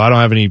was like, well,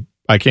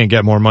 I can't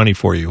get more money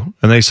for you.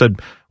 And they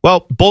said,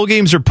 well, bowl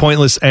games are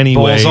pointless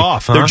anyway. Bowls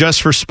off, huh? They're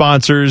just for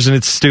sponsors, and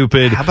it's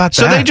stupid. How about that?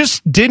 So they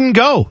just didn't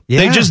go. Yeah.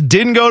 They just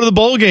didn't go to the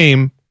bowl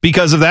game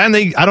because of that. And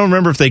I don't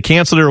remember if they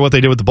canceled it or what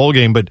they did with the bowl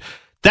game, but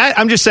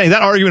I'm just saying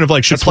that argument of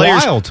like, should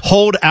players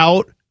hold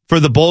out for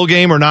the bowl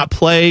game or not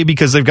play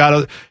because they've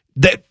got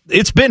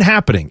it's been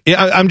happening.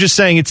 I'm just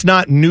saying it's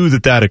not new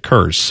that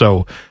occurs.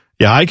 So,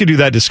 yeah, I could do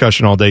that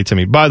discussion all day,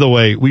 Timmy. By the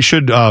way, we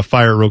should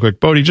fire it real quick.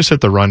 Bodie, just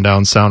hit the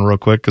rundown sound real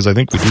quick, because I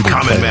think we do.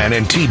 Common Man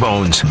and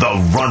T-Bone's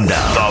The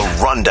Rundown.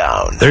 The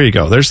Rundown. There you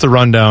go. There's the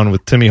rundown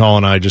with Timmy Hall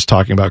and I just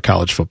talking about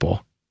college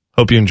football.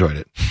 Hope you enjoyed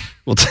it.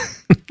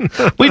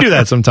 We do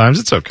that sometimes.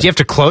 It's okay. Do you have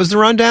to close the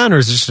rundown, or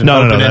is it just an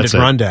open-ended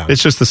rundown?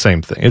 It's just the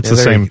same thing. It's the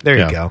same. There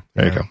you go.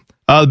 There you go.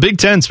 The Big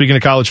Ten, speaking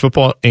of college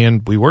football,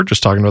 and we were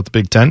just talking about the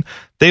Big Ten,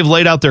 they've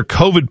laid out their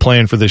COVID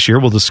plan for this year.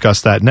 We'll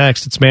discuss that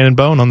next. It's Man and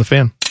Bone on the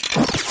Fan.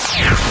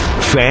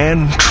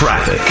 Fan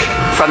traffic.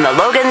 From the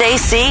Logan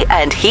AC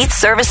and Heat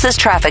Services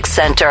Traffic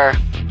Center.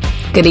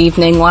 Good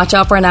evening. Watch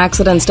out for an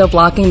accident still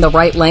blocking the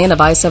right lane of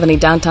I-70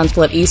 downtown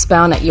split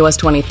eastbound at US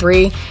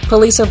 23.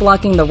 Police are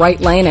blocking the right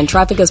lane, and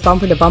traffic is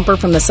bumper to bumper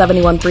from the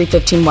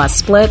 71-315 West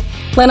split.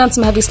 Plan on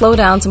some heavy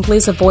slowdowns, and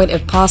please avoid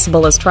if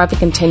possible as traffic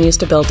continues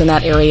to build in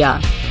that area.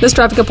 This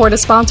traffic report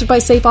is sponsored by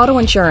Safe Auto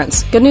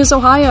Insurance. Good news,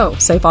 Ohio.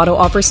 Safe Auto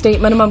offers state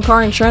minimum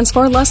car insurance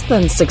for less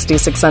than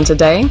 66 cents a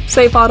day.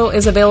 Safe Auto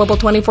is available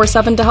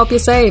 24/7 to help you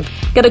save.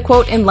 Get a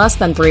quote in less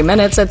than 3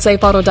 minutes at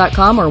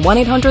safeauto.com or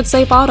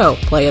 1-800-SAFE-AUTO.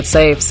 Play it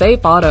safe. Safe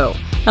Auto.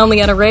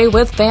 Only at Array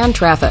with fan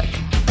traffic.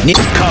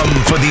 Come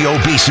for the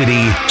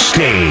obesity,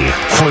 stay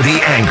for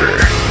the anger.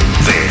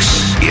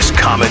 This is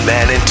Common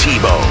Man and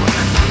T-Bone.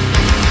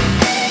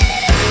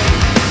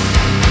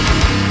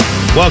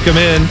 Welcome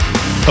in.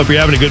 Hope you're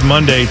having a good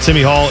Monday.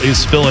 Timmy Hall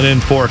is filling in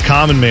for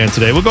Common Man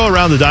today. We'll go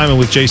around the diamond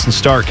with Jayson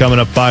Stark coming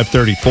up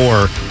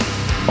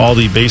 5:34. All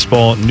the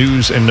baseball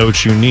news and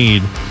notes you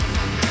need.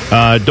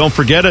 Don't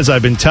forget, as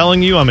I've been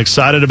telling you, I'm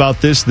excited about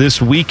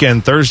this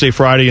weekend, Thursday,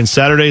 Friday, and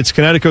Saturday. It's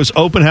Connecticut's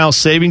open house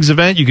savings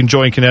event. You can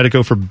join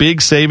Connecticut for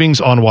big savings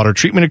on water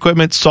treatment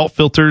equipment, salt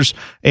filters,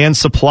 and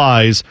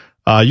supplies.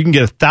 You can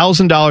get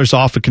 $1,000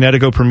 off a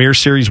Connecticut Premier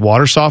Series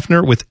water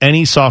softener with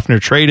any softener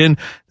trade-in.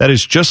 That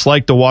is just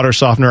like the water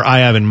softener I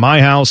have in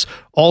my house.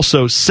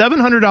 Also,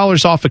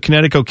 $700 off a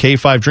Connecticut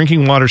K5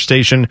 drinking water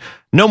station.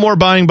 No more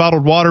buying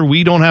bottled water.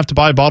 We don't have to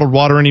buy bottled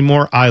water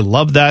anymore. I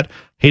love that.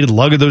 Hated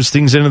lugging those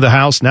things into the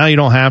house. Now you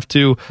don't have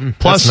to.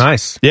 Plus, that's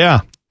nice.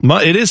 Yeah,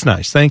 it is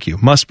nice. Thank you.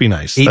 Must be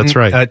nice. That's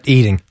right.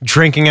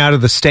 Drinking out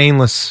of the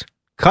stainless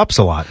cups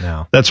a lot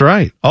now. That's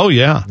right. Oh,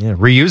 yeah.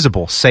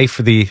 Reusable, safe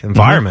for the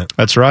environment.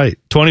 Mm-hmm. That's right.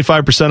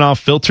 25% off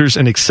filters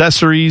and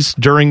accessories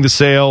during the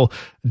sale.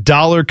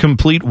 $1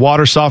 complete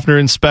water softener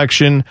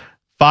inspection.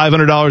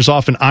 $500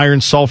 off an iron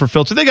sulfur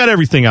filter. They got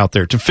everything out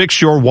there to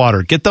fix your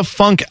water. Get the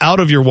funk out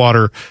of your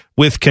water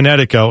with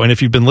Connecticut. And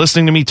if you've been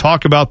listening to me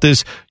talk about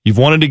this, you've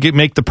wanted to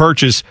make the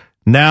purchase,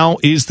 now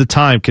is the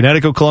time.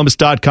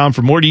 ConnecticutColumbus.com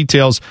for more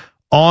details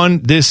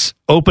on this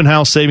open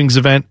house savings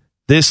event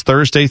this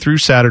Thursday through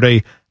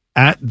Saturday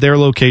at their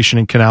location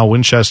in Canal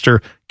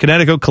Winchester,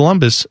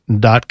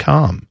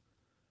 ConnecticutColumbus.com.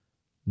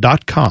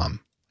 .com.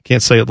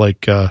 Can't say it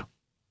like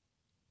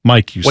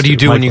Mike used to. What do you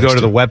do when you go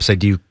to the website?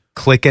 Do you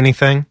click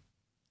anything?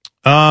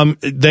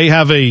 They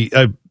have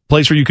a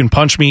place where you can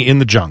punch me in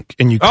the junk,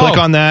 and you click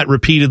on that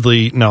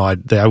repeatedly. No,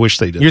 I wish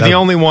they did. You're the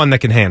only one that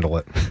can handle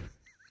it.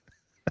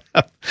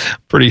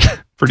 Pretty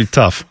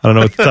tough. I don't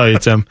know what to tell you,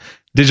 Tim.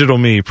 Digital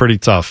me, pretty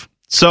tough.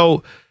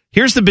 So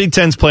here's the Big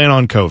Ten's plan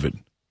on COVID.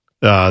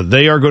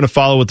 They are going to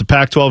follow what the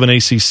Pac-12 and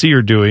ACC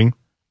are doing.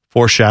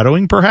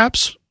 Foreshadowing,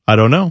 perhaps? I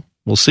don't know.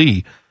 We'll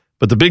see.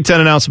 But the Big Ten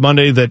announced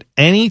Monday that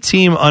any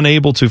team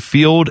unable to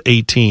field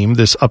a team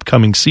this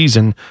upcoming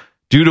season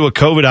due to a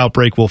COVID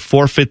outbreak will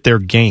forfeit their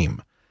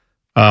game.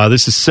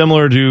 This is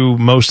similar to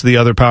most of the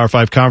other Power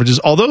 5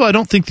 conferences, although I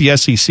don't think the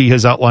SEC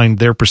has outlined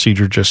their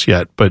procedure just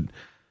yet. But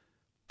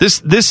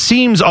this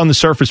seems on the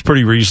surface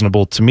pretty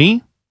reasonable to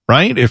me,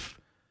 right? If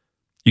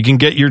you can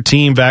get your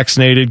team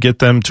vaccinated, get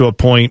them to a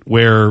point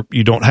where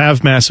you don't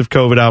have massive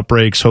COVID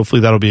outbreaks,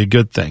 hopefully that'll be a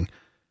good thing.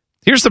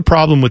 Here's the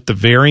problem with the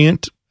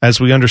variant. As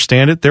we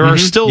understand it, there are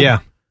still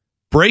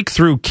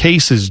breakthrough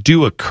cases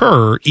do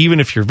occur,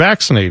 even if you're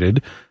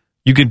vaccinated.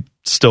 You could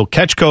still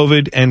catch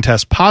COVID and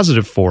test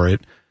positive for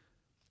it.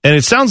 And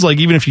it sounds like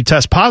even if you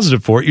test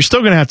positive for it, you're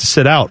still going to have to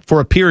sit out for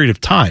a period of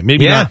time.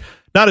 Maybe not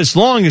as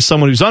long as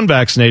someone who's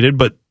unvaccinated,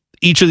 but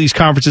each of these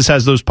conferences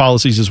has those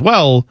policies as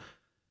well.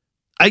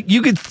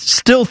 You could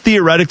still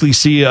theoretically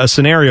see a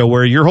scenario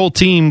where your whole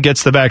team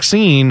gets the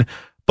vaccine,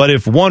 but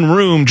if one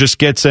room just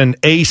gets an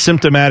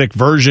asymptomatic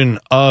version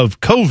of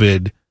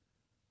COVID,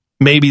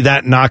 maybe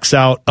that knocks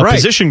out a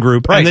position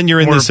group, and then you're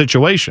in this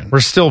situation.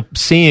 We're still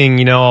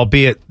seeing,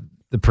 albeit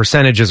the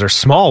percentages are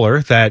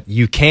smaller, that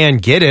you can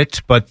get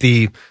it, but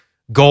the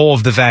goal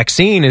of the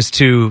vaccine is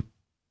to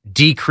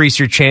decrease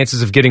your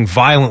chances of getting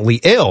violently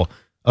ill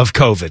of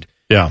COVID.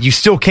 Yeah. You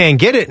still can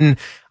get it, and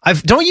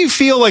don't you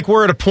feel like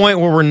we're at a point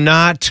where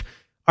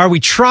are we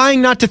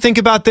trying not to think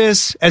about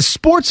this? As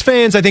sports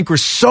fans, I think we're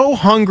so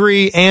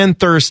hungry and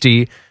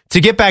thirsty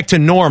to get back to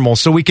normal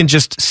so we can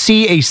just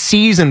see a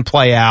season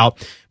play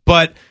out.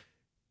 But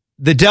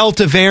the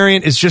Delta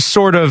variant is just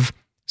sort of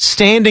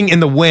standing in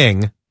the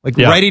wing,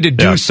 ready to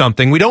do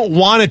something. We don't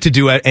want it to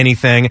do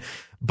anything,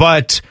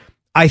 but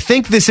I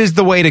think this is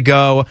the way to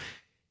go.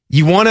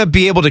 You want to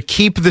be able to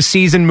keep the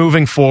season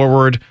moving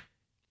forward.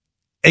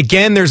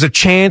 Again, there's a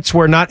chance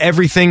where not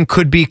everything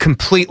could be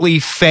completely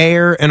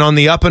fair and on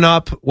the up and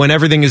up when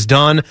everything is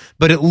done,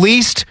 but at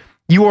least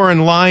you are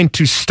in line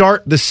to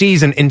start the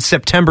season in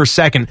September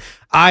 2nd.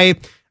 I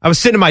was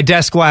sitting at my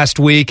desk last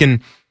week,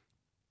 and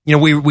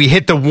we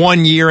hit the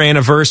 1 year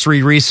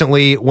anniversary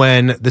recently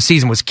when the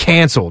season was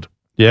canceled.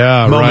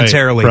 Yeah,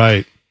 momentarily.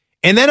 Right.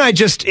 And then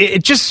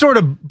it just sort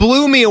of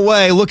blew me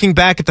away looking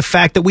back at the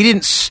fact that we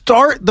didn't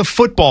start the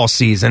football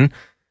season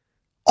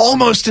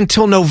almost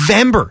until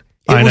November.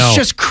 It was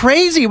just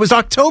crazy. It was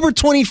October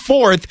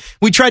 24th.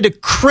 We tried to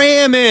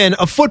cram in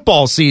a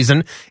football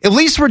season. At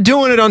least we're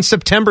doing it on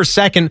September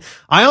 2nd.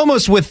 I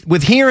almost,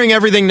 with hearing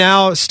everything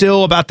now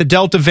still about the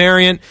Delta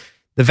variant,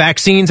 the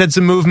vaccines had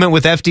some movement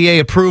with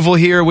FDA approval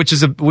here, which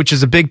is a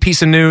big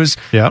piece of news.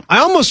 Yeah. I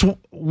almost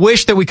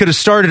wish that we could have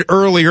started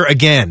earlier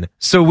again,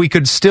 so we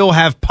could still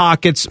have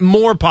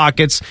more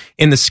pockets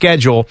in the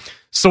schedule,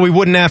 so we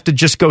wouldn't have to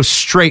just go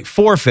straight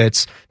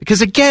forfeits.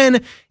 Because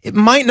again, it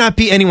might not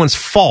be anyone's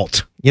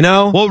fault.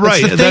 Well,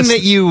 right. That's the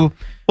thing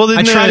that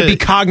I try to be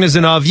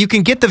cognizant of. You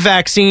can get the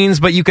vaccines,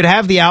 but you could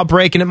have the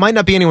outbreak, and it might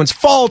not be anyone's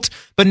fault.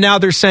 But now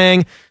they're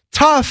saying,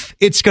 tough,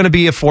 it's going to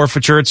be a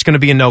forfeiture. It's going to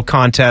be a no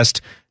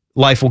contest.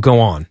 Life will go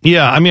on.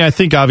 Yeah, I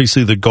think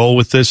obviously the goal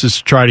with this is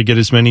to try to get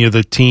as many of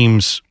the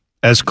teams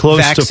as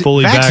close to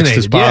fully vaxxed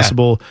as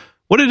possible. Yeah.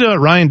 What did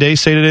Ryan Day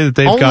say today that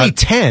they've got? Only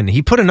 10.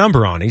 He put a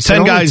number on it. He said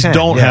 10 guys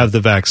don't have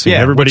the vaccine.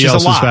 Everybody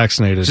else is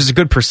vaccinated. Which is a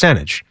good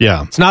percentage.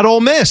 Yeah. It's not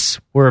Ole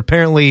Miss, where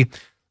apparently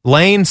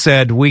Lane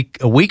said a week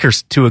or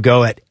two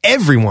ago that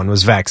everyone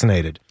was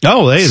vaccinated.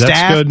 Oh, hey, that's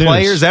Staff, good news.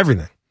 Players,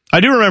 everything.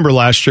 I do remember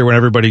last year when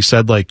everybody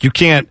said, you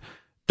can't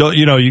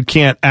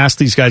ask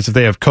these guys if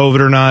they have COVID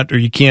or not, or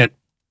you can't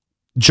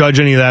judge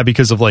any of that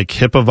because of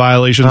HIPAA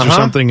violations or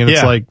something. And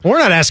it's we're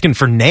not asking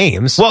for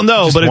names. Well,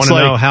 no, but it's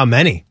know how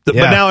many. But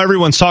now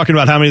everyone's talking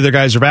about how many of their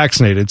guys are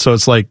vaccinated. So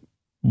it's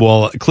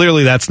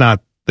clearly that's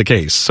not the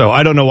case. So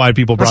I don't know why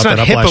people brought that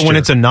up HIPAA last year. when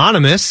it's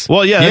anonymous.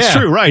 Well, yeah, that's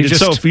true, right?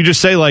 So if you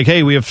just say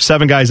hey, we have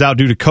 7 guys out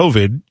due to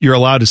COVID, you're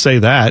allowed to say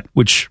that,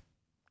 which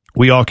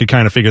we all could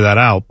kind of figure that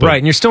out. But, right,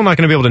 and you're still not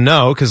going to be able to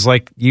know because,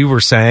 like you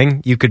were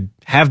saying, you could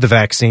have the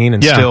vaccine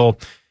and still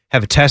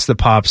have a test that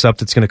pops up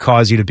that's going to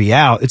cause you to be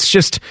out. It's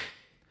just...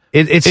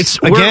 It's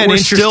again we're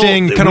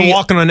interesting, kind of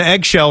walking on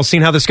eggshells,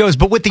 seeing how this goes.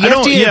 But with the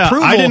FDA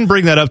approval, I didn't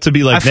bring that up to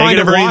be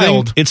negative or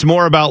anything. It's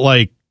more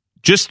about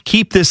just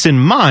keep this in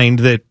mind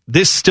that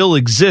this still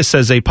exists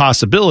as a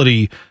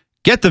possibility.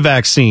 Get the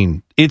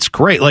vaccine; it's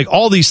great.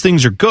 All these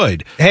things are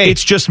good. Hey,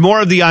 it's just more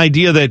of the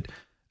idea that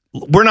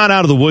we're not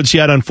out of the woods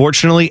yet,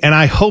 unfortunately, and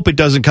I hope it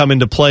doesn't come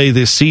into play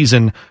this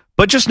season.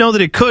 but just know that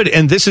it could,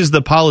 and this is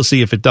the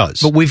policy if it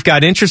does. But we've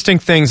got interesting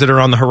things that are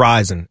on the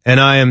horizon, and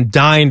I am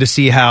dying to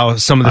see how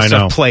some of this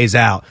stuff plays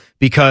out,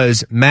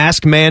 because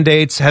mask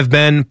mandates have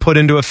been put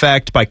into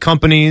effect by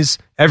companies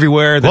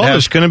everywhere. That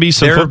there's going to be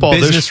some football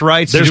business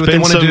rights to do what they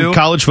want to do. There's been some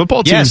college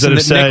football teams that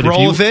have said... Nick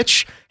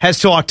Rolovich has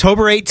till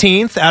October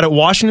 18th out at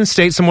Washington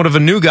State, somewhat of a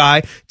new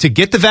guy, to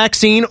get the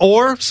vaccine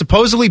or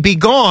supposedly be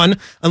gone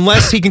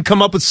unless he can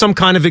come up with some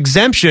kind of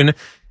exemption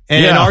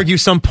and argue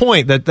some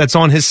point that's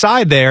on his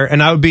side there.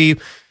 And I would be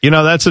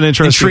that's an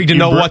interesting... intrigued to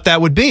know what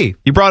that would be.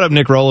 You brought up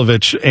Nick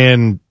Rolovich,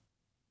 and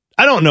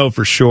I don't know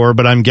for sure,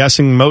 but I'm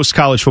guessing most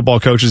college football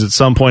coaches at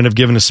some point have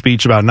given a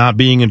speech about not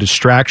being a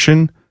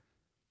distraction.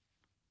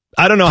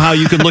 I don't know how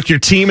you could look your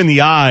team in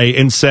the eye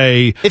and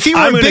say, if he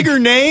were a bigger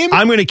name,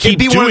 I'm going to keep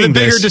doing one of the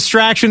bigger this.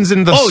 distractions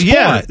in the sport.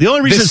 Yeah. The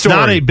only reason it's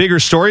not a bigger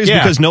story is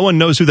because no one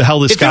knows who the hell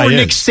this guy is. If there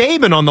were Nick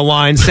Saban on the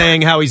line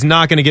saying how he's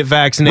not going to get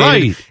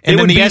vaccinated, right. And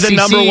then the SEC the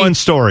number one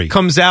story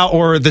comes out,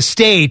 or the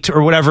state,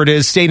 or whatever it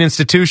is, state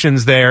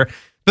institutions there.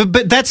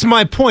 But that's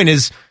my point,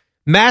 is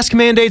mask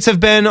mandates have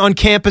been on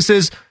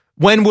campuses.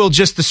 When will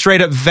just the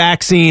straight up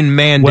vaccine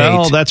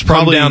mandate that's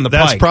probably come down the pike?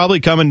 That's probably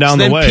coming down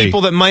the way. Then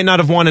people that might not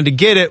have wanted to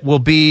get it will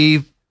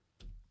be...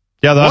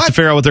 Yeah, they'll have to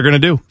figure out what they're going to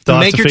do. They'll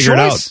Make have to your figure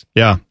choice. it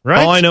out. Yeah.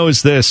 Right? All I know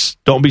is this.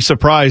 Don't be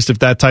surprised if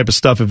that type of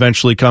stuff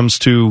eventually comes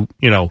to,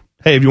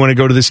 hey, if you want to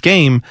go to this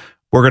game,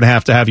 we're going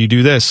to have you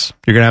do this.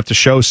 You're going to have to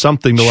show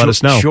something to let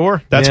us know.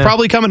 Sure. That's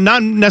probably coming,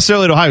 not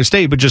necessarily to Ohio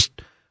State, but just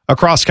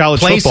across college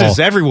Places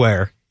football.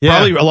 Everywhere. Yeah.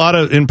 Probably a lot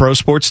in pro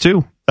sports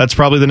too. That's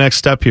probably the next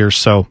step here.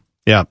 So,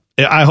 yeah.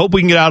 I hope we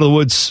can get out of the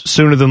woods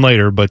sooner than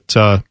later. But,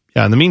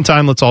 in the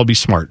meantime, let's all be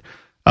smart.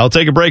 I'll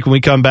take a break. When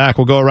we come back,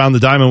 we'll go around the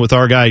diamond with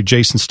our guy,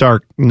 Jayson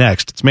Stark,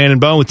 next. It's Man and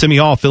Bone with Timmy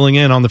Hall filling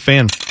in on the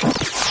Fan.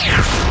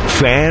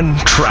 Fan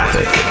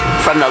traffic.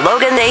 From the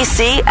Logan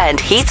AC and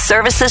Heat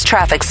Services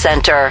Traffic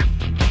Center.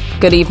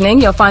 Good evening.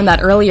 You'll find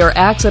that earlier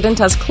accident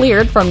has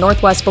cleared from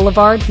Northwest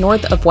Boulevard,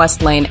 north of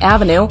West Lane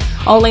Avenue.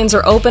 All lanes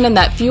are open, and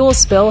that fuel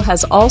spill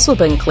has also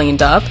been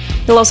cleaned up.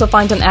 You'll also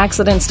find an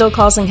accident still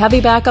causing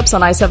heavy backups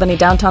on I-70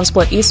 downtown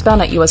split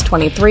eastbound at US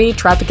 23.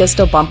 Traffic is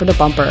still bumper to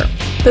bumper.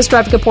 This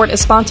traffic report is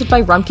sponsored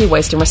by Rumpke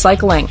Waste and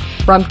Recycling.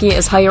 Rumpke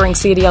is hiring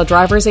CDL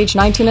drivers age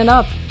 19 and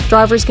up.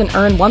 Drivers can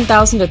earn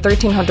 $1,000 to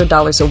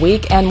 $1,300 a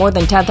week and more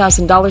than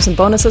 $10,000 in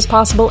bonuses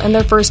possible in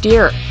their first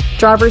year.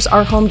 Drivers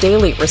are home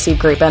daily, receive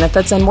great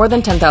benefits, and more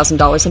than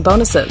 $10,000 in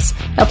bonuses.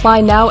 Apply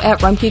now at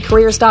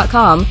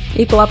RumpkeCareers.com.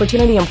 Equal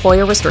opportunity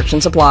employer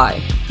restrictions apply.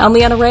 I'm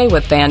Leanna Ray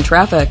with Fan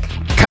Traffic.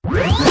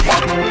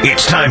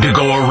 It's time to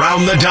go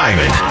around the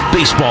diamond.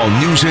 Baseball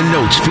news and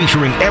notes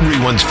featuring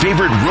everyone's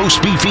favorite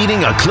roast beef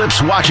eating,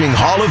 Eclipse watching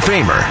Hall of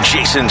Famer,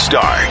 Jayson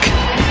Stark.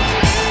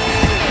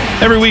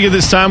 Every week at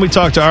this time, we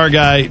talk to our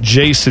guy,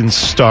 Jayson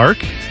Stark,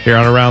 here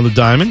on Around the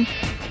Diamond.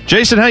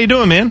 Jason, how you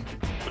doing, man?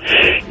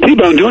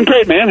 T-Bone, doing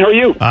great, man. How are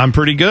you? I'm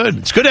pretty good.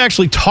 It's good to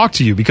actually talk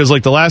to you because,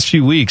 the last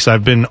few weeks,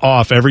 I've been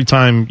off every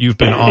time you've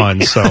been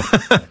on. So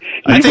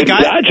I think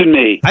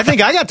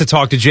I got to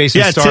talk to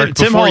Jayson Stark.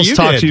 Tim Hall's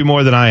talked to you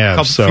more than I have.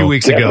 A few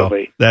weeks ago.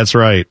 That's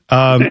right.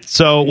 It's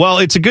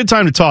a good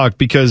time to talk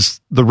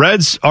because the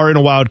Reds are in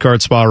a wild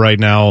card spot right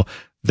now.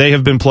 They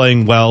have been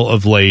playing well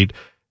of late.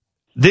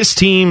 This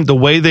team, the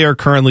way they are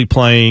currently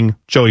playing,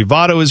 Joey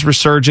Votto is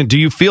resurgent. Do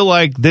you feel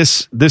like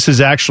this is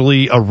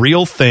actually a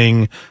real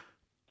thing?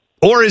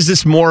 Or is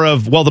this more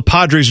of, the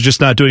Padres are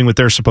just not doing what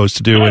they're supposed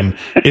to do, and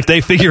if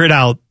they figure it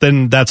out,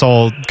 then that's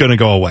all going to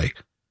go away?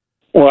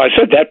 Well, I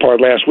said that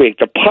part last week.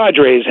 The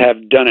Padres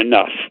have done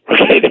enough.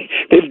 Okay,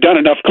 they've done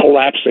enough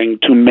collapsing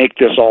to make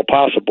this all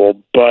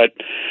possible, but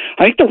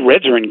I think the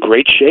Reds are in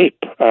great shape.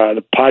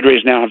 The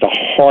Padres now have the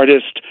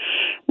hardest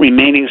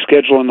remaining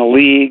schedule in the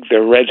league.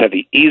 The Reds have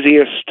the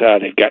easiest.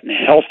 They've gotten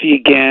healthy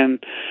again.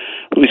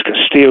 Luis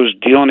Castillo's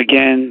dealing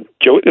again.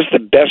 This is the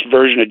best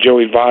version of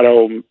Joey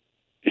Votto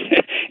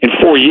in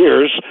 4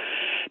 years.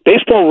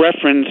 Baseball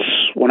Reference,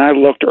 when I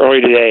looked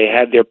earlier today,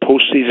 had their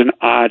postseason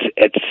odds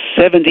at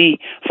 74%.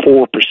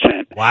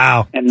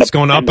 Wow. It's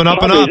going up and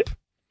up and up.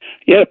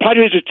 Yeah, the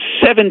Padres at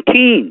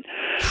 17.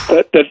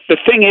 But the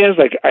thing is,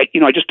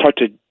 I just talked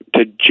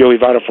to Joey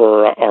Votto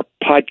for our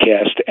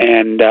podcast,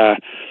 and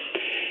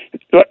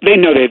they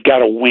know they've got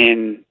to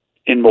win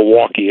in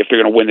Milwaukee if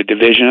they're going to win the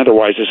division.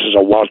 Otherwise, this is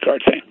a wild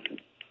card thing.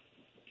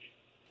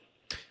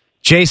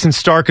 Jayson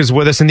Stark is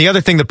with us, and the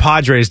other thing the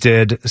Padres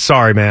did.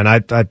 Sorry, man,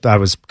 I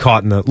was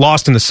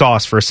lost in the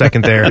sauce for a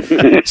second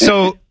there.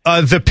 So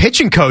the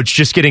pitching coach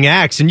just getting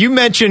axed, and you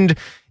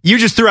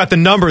just threw out the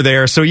number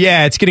there. So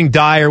yeah, it's getting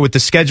dire with the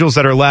schedules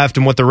that are left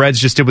and what the Reds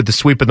just did with the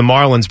sweep of the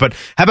Marlins. But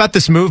how about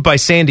this move by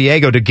San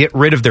Diego to get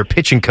rid of their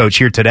pitching coach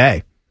here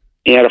today?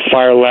 Yeah, to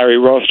fire Larry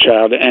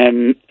Rothschild,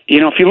 and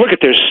if you look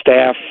at their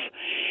staff.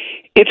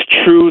 It's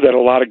true that a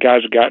lot of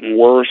guys have gotten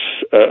worse,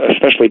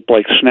 especially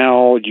Blake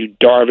Snell, Yu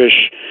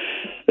Darvish,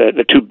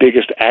 the two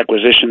biggest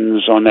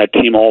acquisitions on that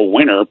team all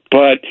winter.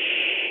 But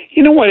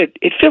you know what?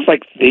 It feels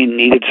like they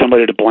needed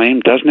somebody to blame,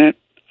 doesn't it?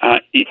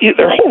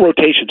 Their whole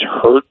rotation's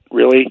hurt,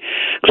 really,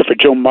 except for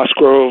Joe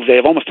Musgrove. They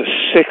have almost a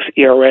 6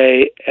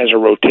 ERA as a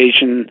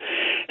rotation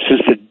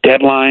since the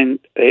deadline.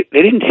 They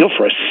didn't deal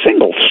for a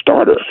single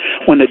starter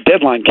when the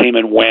deadline came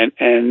and went,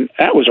 and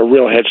that was a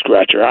real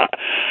head-scratcher.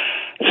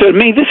 So to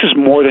me, this is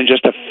more than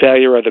just a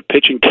failure of the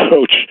pitching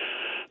coach,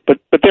 but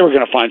they were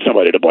going to find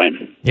somebody to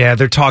blame. Yeah,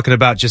 they're talking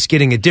about just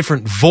getting a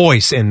different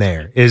voice in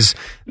there is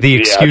the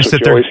excuse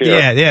that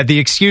they're the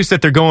excuse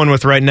that they're going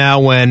with right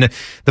now when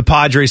the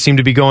Padres seem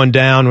to be going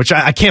down, which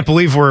I can't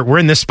believe we're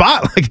in this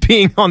spot, like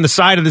being on the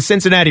side of the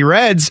Cincinnati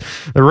Reds.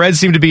 The Reds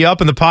seem to be up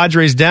and the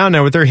Padres down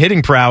now with their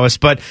hitting prowess.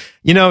 But,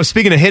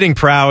 speaking of hitting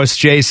prowess,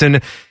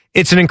 Jason,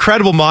 it's an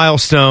incredible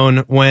milestone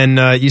when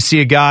you see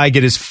a guy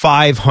get his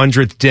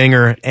 500th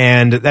dinger,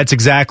 and that's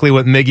exactly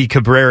what Miggy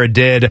Cabrera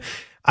did.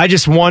 I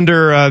just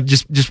wonder,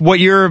 just what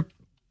you're,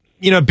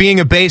 being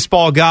a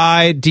baseball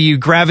guy, do you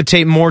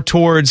gravitate more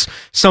towards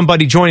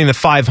somebody joining the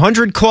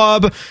 500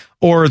 club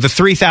or the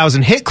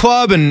 3,000 hit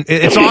club? And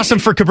it's awesome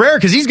for Cabrera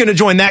because he's going to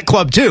join that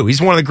club too.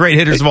 He's one of the great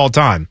hitters of all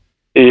time.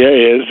 Yeah,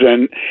 he is.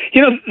 And,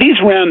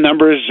 these round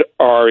numbers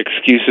are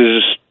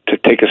excuses to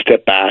take a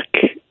step back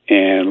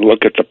and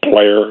look at the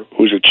player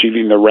who's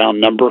achieving the round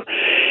number.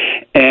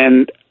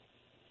 And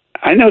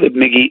I know that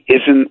Miggy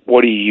isn't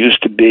what he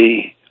used to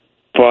be,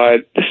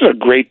 but this is a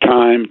great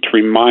time to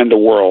remind the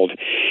world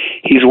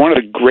he's one of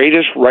the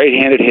greatest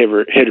right-handed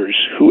hitters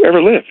who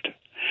ever lived.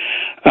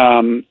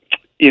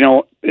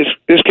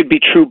 This could be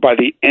true by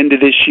the end of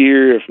this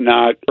year, if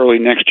not early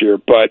next year,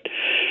 but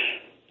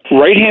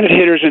right-handed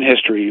hitters in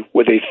history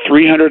with a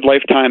 300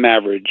 lifetime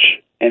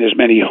average and as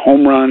many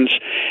home runs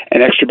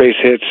and extra base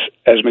hits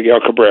as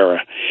Miguel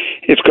Cabrera,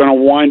 it's going to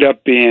wind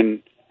up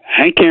being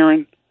Hank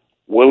Aaron,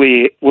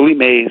 Willie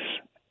Mays,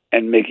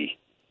 and Miggy.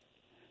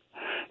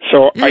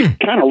 So I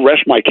kind of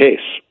rest my case.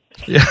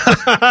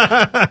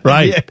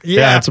 Right.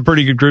 Yeah, it's a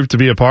pretty good group to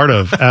be a part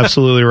of.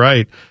 Absolutely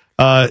right.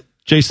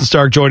 Jayson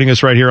Stark joining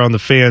us right here on The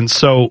Fan.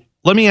 So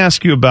let me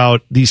ask you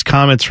about these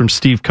comments from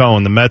Steve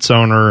Cohen, the Mets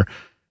owner,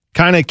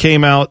 kind of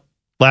came out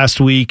last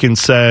week and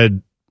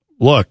said,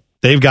 look,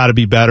 they've got to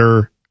be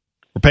better.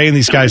 We're paying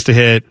these guys to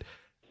hit.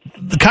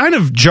 The kind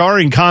of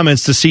jarring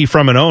comments to see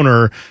from an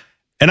owner.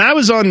 And I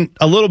was on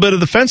a little bit of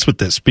the fence with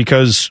this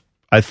because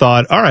I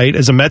thought, all right,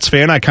 as a Mets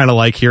fan, I kind of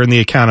like hearing the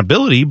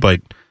accountability, but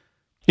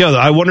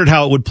I wondered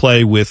how it would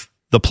play with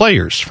the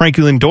players.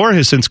 Frankie Lindor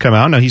has since come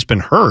out. Now he's been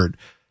heard,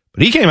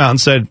 but he came out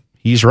and said,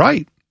 he's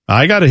right.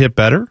 I got to hit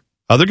better.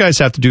 Other guys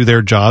have to do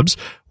their jobs.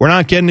 We're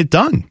not getting it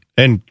done.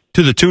 And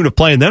to the tune of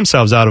playing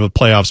themselves out of a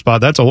playoff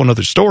spot, that's a whole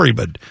other story.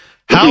 But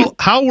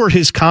how were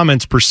his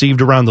comments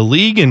perceived around the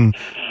league? And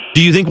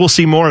do you think we'll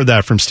see more of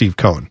that from Steve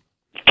Cohen?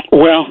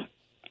 Well,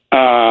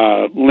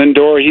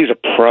 Lindor, he's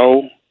a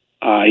pro.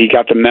 He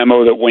got the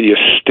memo that when you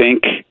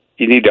stink,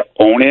 you need to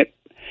own it.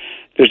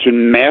 There's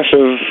been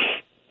massive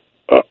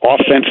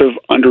offensive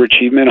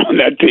underachievement on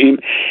that team.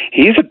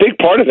 He's a big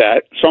part of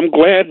that, so I'm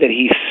glad that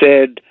he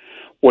said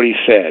what he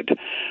said.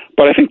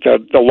 But I think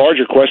the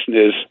larger question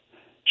is,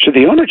 should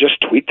the owner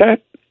just tweet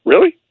that?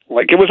 Really?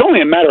 Like, it was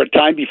only a matter of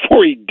time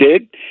before he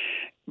did,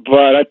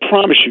 but I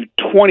promise you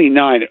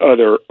 29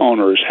 other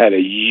owners had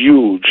a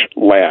huge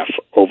laugh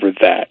over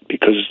that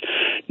because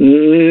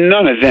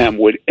none of them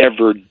would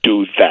ever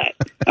do that.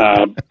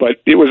 But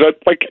it was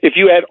like if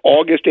you had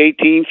August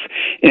 18th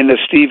in the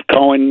Steve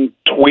Cohen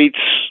tweets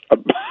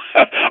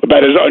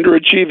about his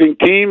underachieving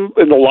team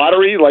in the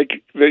lottery, like,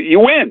 you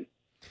win.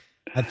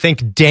 I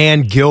think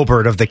Dan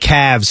Gilbert of the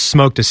Cavs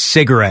smoked a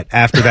cigarette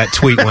after that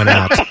tweet went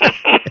out.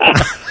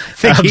 I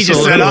think he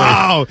just said,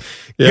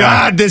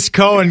 God, this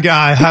Cohen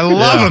guy, I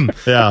love him.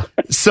 Yeah.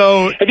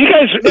 So, have you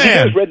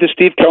guys read the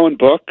Steve Cohen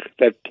book,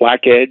 that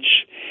Black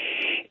Edge?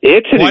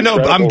 It's an I know.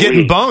 I'm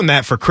getting boned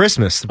that for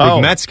Christmas. The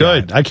big Mets guy.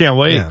 Good. I can't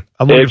wait. Yeah.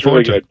 I'm looking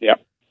forward to it. Yeah.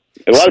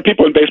 A lot of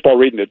people in baseball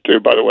reading it too,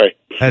 by the way.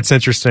 That's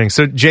interesting.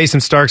 So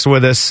Jayson Stark's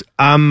with us.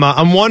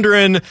 I'm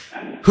wondering,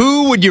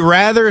 who would you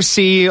rather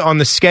see on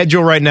the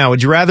schedule right now?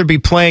 Would you rather be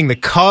playing the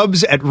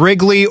Cubs at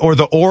Wrigley or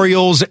the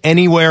Orioles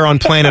anywhere on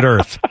planet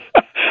Earth?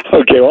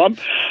 Okay, well,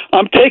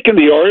 I'm taking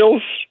the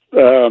Orioles,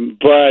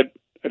 but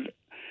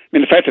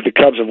the fact that the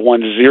Cubs have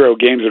won 0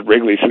 games at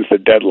Wrigley since the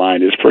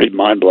deadline is pretty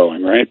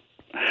mind-blowing, right?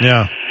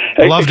 Yeah.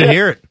 I'd love to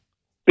hear it.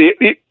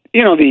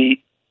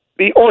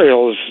 The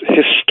Orioles'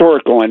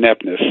 historical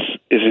ineptness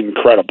is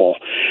incredible.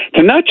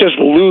 To not just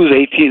lose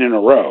 18 in a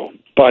row,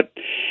 but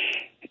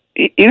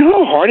you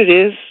know how hard it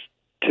is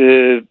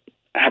to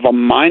have a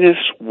minus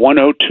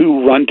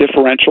 102 run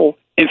differential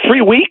in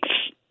 3 weeks?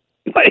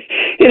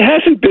 It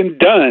hasn't been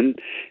done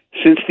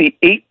since the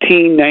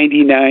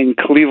 1899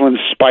 Cleveland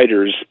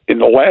Spiders in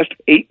the last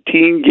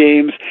 18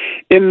 games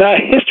in the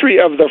history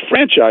of the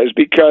franchise,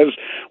 because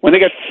when they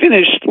got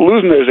finished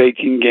losing those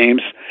 18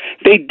 games,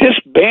 they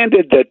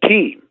disbanded the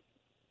team.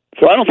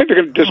 So I don't think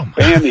they're going to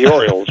disband the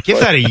Orioles. Give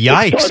that a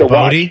yikes,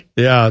 Bodie.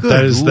 Yeah,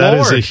 that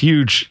is a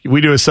huge...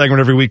 We do a segment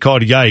every week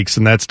called Yikes,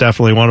 and that's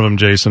definitely one of them,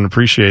 Jason.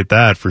 Appreciate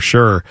that for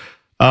sure.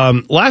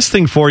 Last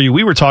thing for you,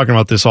 we were talking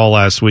about this all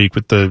last week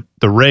with the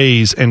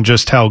Rays and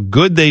just how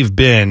good they've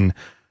been,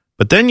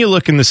 But then you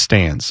look in the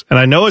stands, and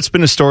I know it's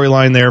been a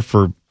storyline there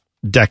for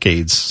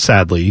decades,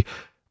 sadly,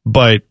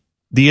 but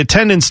the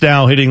attendance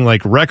now hitting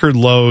like record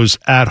lows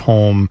at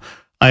home.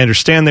 I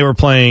understand they were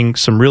playing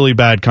some really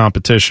bad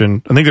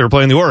competition. I think they were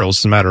playing the Orioles,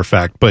 as a matter of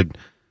fact. But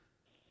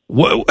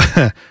how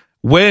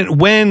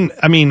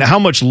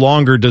much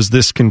longer does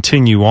this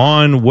continue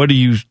on? What do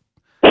you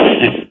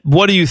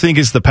think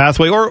is the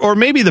pathway? Or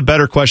maybe the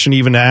better question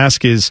even to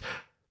ask is,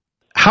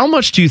 how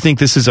much do you think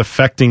this is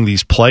affecting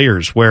these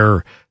players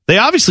where they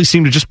obviously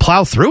seem to just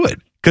plow through it?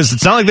 Because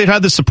it's not like they've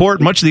had the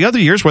support much of the other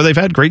years where they've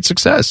had great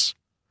success.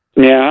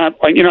 Yeah,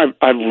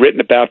 I've written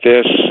about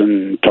this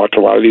and talked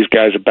to a lot of these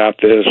guys about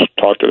this,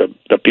 talked to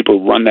the people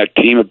who run that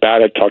team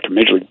about it, talked to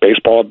Major League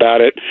Baseball about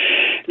it,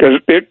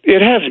 because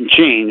it hasn't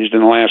changed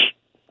in the last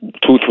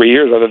 2-3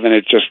 years, other than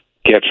it just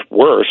gets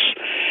worse.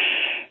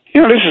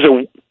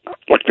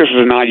 This is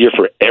an odd year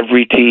for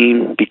every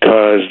team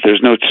because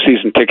there's no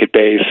season ticket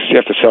base. You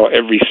have to sell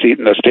every seat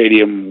in the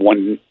stadium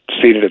one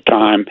seat at a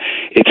time.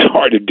 It's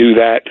hard to do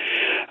that,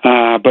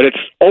 but it's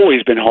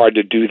always been hard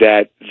to do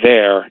that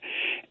there.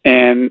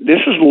 And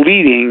this is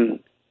leading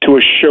to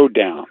a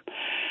showdown.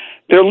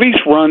 Their lease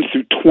runs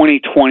through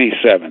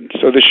 2027,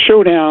 so the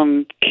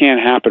showdown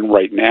can't happen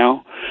right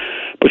now.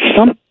 But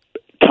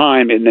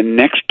sometime in the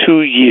next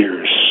 2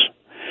 years,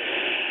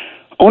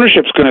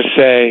 ownership's going to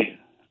say,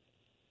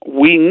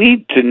 we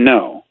need to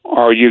know,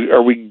 are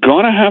we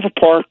going to have a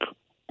park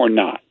or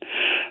not?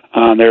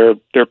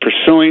 They're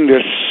pursuing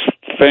this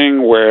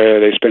thing where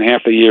they spend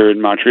half the year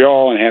in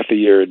Montreal and half the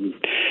year in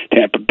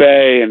Tampa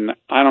Bay, and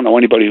I don't know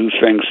anybody who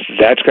thinks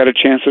that's got a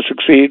chance to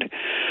succeed.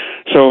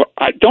 So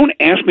don't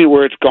ask me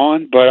where it's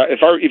gone, but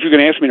if you're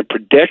going to ask me to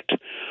predict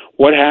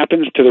what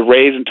happens to the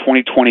Rays in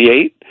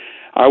 2028,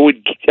 I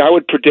would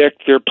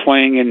predict they're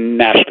playing in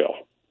Nashville,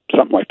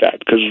 something like that,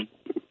 because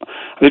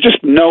there's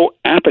just no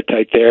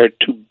appetite there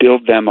to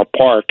build them a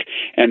park,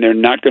 and they're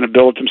not going to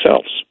build it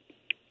themselves.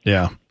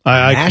 Yeah.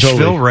 Nashville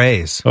totally.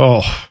 Rays.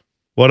 Oh,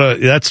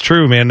 that's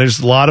true, man. There's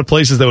a lot of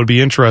places that would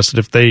be interested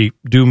if they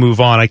do move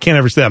on. I can't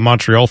ever see that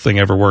Montreal thing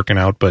ever working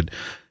out, but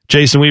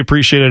Jason, we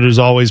appreciate it as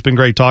always. Been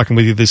great talking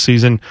with you this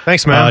season.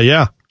 Thanks, man.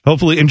 Yeah.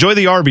 Hopefully, enjoy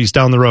the Arby's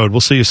down the road.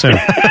 We'll see you soon.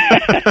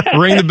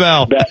 Ring the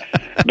bell.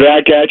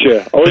 Back at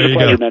you. Always a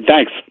pleasure, man.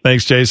 Thanks.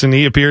 Thanks, Jason.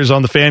 He appears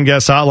on the Fan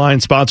Guest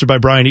Hotline, sponsored by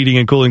Bryan Heating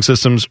and Cooling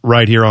Systems,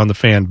 right here on the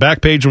Fan.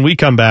 Back page when we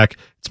come back.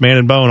 It's Man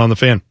and Bone on the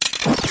Fan.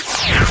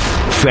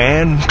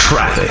 Fan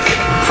traffic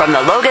from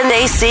the Logan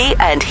AC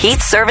and Heat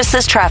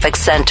Services Traffic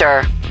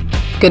Center.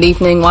 Good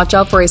evening. Watch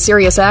out for a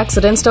serious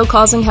accident still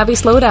causing heavy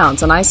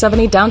slowdowns on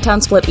I-70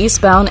 downtown split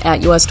eastbound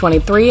at US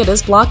 23. It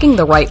is blocking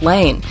the right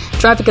lane.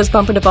 Traffic is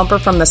bumper to bumper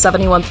from the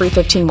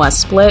 71-315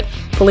 West split.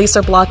 Police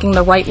are blocking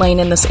the right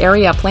lane in this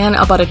area. Plan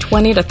about a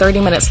 20 to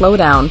 30 minute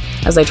slowdown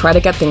as they try to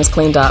get things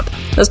cleaned up.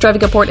 This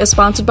traffic report is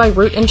sponsored by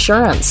Root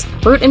Insurance.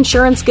 Root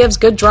Insurance gives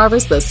good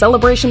drivers the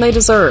celebration they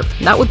deserve,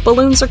 not with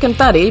balloons or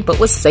confetti, but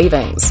with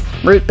savings.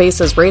 Root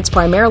bases rates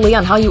primarily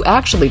on how you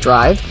actually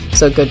drive,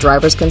 so good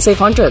drivers can save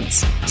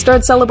hundreds.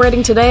 Start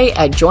celebrating today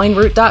at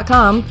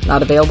joinroot.com.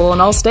 Not available in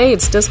all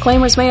states.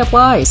 Disclaimers may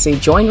apply. See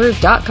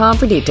joinroot.com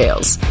for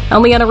details.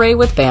 I'm Leanna Ray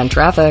with Fan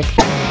Traffic.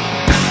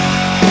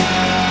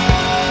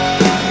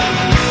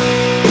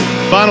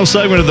 Final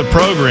segment of the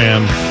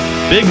program.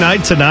 Big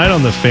night tonight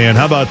on the Fan.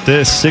 How about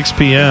this? 6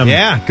 p.m.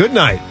 Yeah, good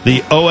night. The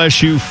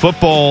OSU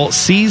football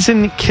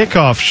season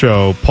kickoff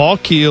show. Paul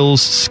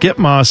Keels, Skip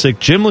Mossick,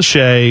 Jim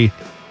Lachey,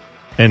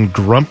 and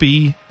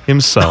Grumpy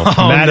himself.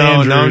 Oh, Matt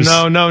Andrews.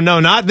 No,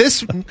 not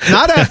this.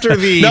 Not after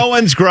the. No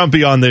one's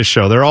grumpy on this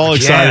show. They're all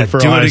excited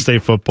for Ohio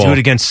State football. Do it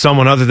against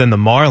someone other than the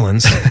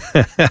Marlins.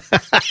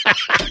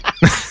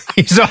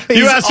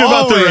 You asked him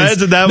about the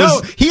Reds, and that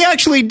was he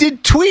actually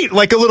did tweet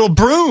like a little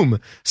broom.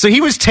 So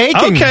he was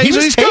taking. Okay, he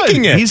was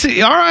taking it. He's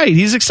all right.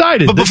 He's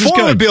excited. But before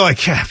it would be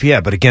like,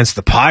 yeah, but against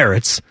the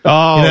Pirates.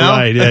 Oh, you know?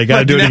 Right. Yeah, got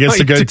to do it against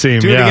a good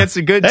team. Do it against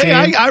a good team.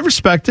 Hey, I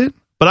respect it.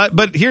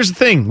 But here's the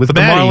thing with the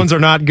Marlins are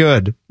not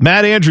good.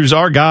 Matt Andrews,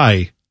 our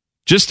guy,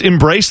 just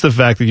embrace the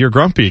fact that you're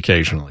grumpy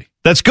occasionally.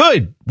 That's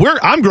good.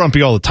 I'm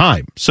grumpy all the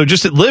time. So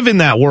just live in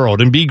that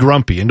world and be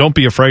grumpy and don't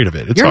be afraid of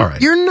it. It's all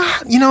right. You're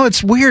not,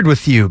 it's weird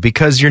with you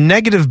because you're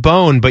negative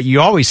bone, but you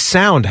always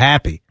sound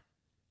happy.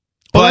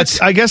 Well,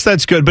 I guess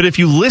that's good. But if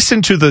you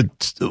listen to the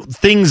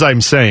things I'm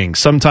saying,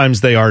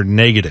 sometimes they are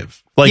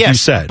negative, like you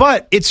said.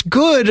 But it's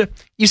good.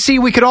 You see,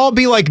 we could all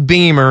be like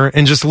Beamer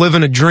and just live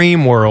in a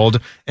dream world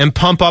and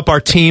pump up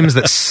our teams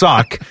that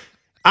suck.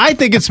 I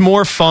think it's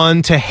more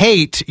fun to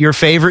hate your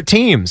favorite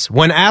teams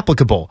when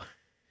applicable.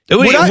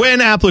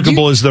 When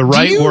applicable is the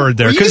right word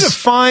there. Are you going to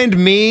find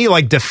me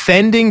like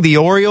defending the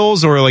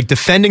Orioles or like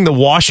defending the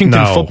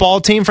Washington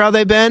football team for how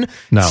they've been?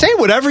 No. Say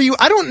whatever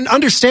I don't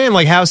understand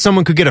like how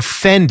someone could get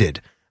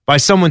offended by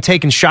someone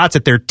taking shots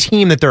at their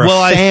team that they're a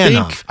fan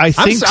of. I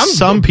think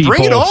some people...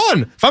 Bring it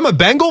on. If I'm a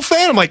Bengal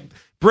fan, I'm like,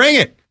 bring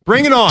it.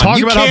 Bring it on.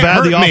 Talk about how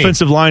bad the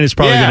offensive line is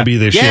probably going to be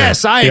this year.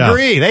 Yes, I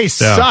agree. They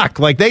suck.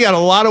 Like, they got a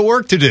lot of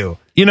work to do.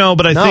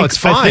 But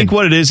I think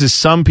what it is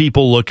some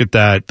people look at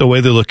that the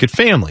way they look at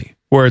family.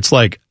 where it's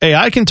like, hey,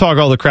 I can talk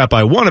all the crap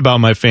I want about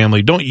my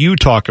family. Don't you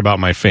talk about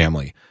my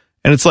family.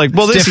 And it's like,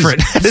 well, this is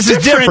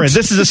different.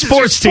 This is a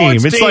sports team.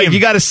 It's like you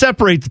got to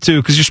separate the two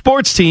because your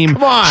sports team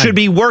should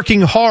be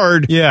working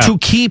hard to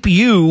keep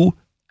you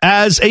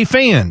as a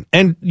fan.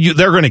 And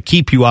they're going to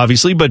keep you,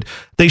 obviously, but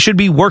they should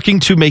be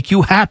working to make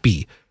you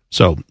happy.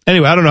 So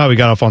anyway, I don't know how we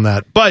got off on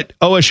that. But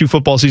OSU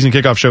football season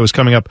kickoff show is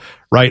coming up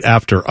right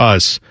after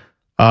us.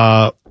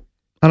 I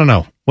don't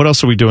know. What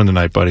else are we doing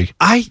tonight, buddy?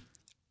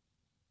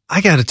 I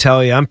got to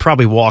tell you, I'm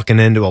probably walking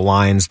into a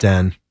lion's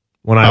den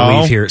when I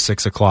leave here at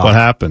 6 o'clock. What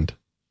happened?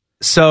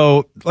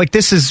 So,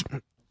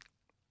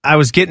 I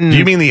was getting... Do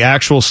you mean the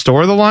actual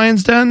store, the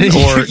Lion's Den?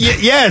 Or?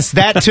 Yes,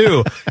 that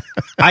too.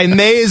 I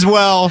may as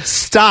well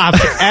stop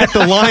at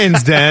the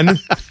Lion's Den.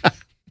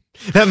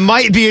 That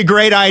might be a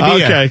great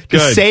idea to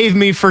save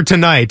me for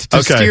tonight,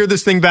 to steer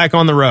this thing back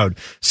on the road.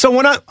 So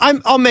when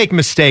I'll make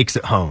mistakes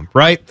at home,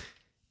 right?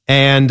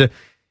 And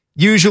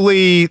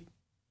usually...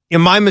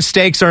 my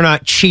mistakes are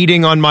not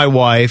cheating on my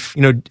wife,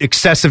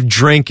 excessive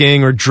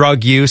drinking or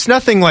drug use,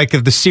 nothing like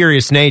of the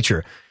serious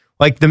nature.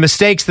 Like the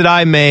mistakes that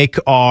I make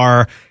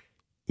are,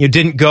 you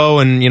didn't go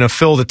and,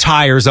 fill the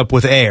tires up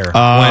with air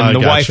when the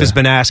wife has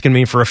been asking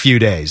me for a few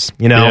days,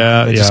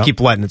 just keep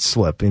letting it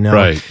slip,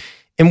 Right.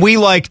 And we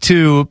like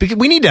to, because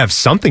we need to have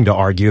something to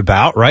argue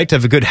about, right? To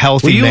have a good,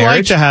 healthy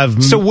marriage. Like to have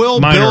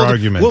minor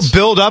arguments. We'll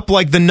build up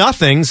like the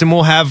nothings and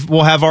we'll have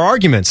our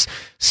arguments.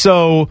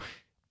 So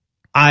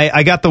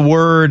I got the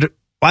word.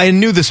 I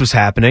knew this was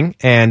happening,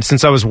 and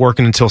since I was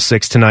working until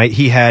 6 tonight,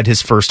 he had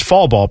his first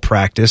fall ball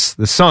practice,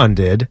 the son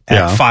did,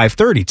 at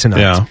 5:30 tonight.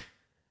 Yeah.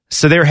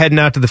 So they're heading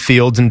out to the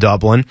fields in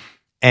Dublin,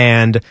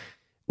 and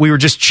we were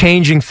just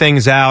changing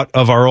things out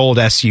of our old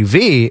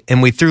SUV,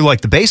 and we threw like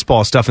the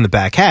baseball stuff in the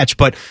back hatch,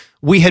 but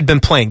we had been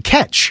playing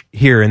catch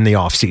here in the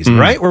offseason,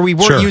 right? Where we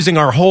weren't using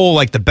our whole,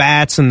 like the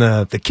bats and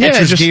the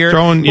catcher's gear.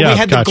 We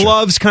had the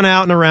gloves kind of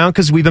out and around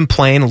because we've been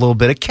playing a little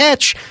bit of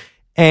catch.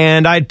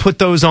 And I'd put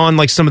those on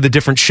like some of the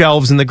different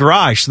shelves in the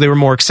garage so they were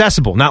more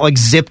accessible, not like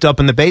zipped up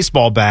in the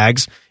baseball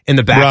bags in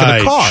the back of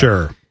the car.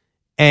 Sure.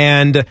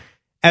 And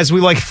as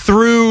we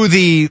threw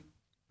the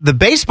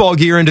baseball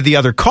gear into the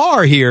other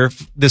car here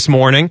this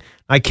morning,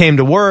 I came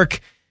to work,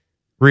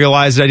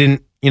 realized I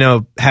didn't,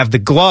 have the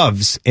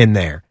gloves in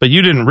there. But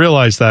you didn't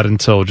realize that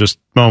until just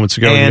moments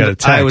ago. And you got a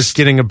text. I was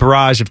getting a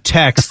barrage of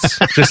texts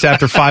just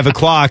after 5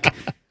 o'clock.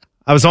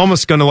 I was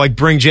almost going to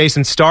bring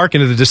Jayson Stark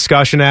into the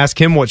discussion, ask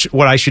him what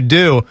I should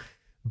do,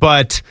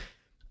 but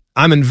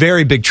I'm in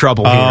very big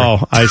trouble here.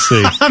 Oh, I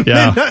see.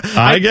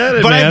 I get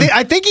it, but man.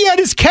 I think he had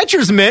his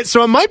catcher's mitt,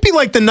 so it might be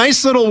like the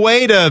nice little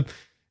way to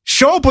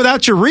show up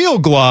without your real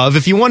glove.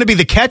 If you want to be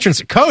the catcher and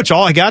say, Coach,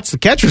 all I got's the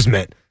catcher's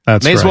mitt.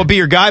 May as well be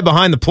your guy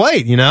behind the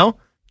plate,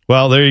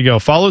 Well, there you go.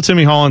 Follow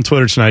Timmy Hall on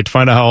Twitter tonight to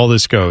find out how all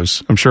this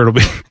goes. I'm sure it'll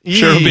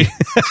be.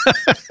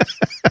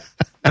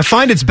 I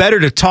find it's better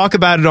to talk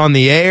about it on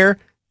the air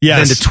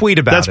than to tweet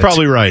about it. That's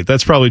probably right.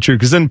 That's probably true,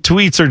 because then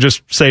tweets are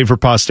just saved for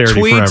posterity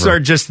forever. Tweets are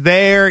just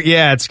there.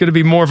 Yeah, it's going to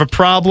be more of a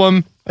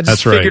problem. I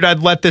just figured I'd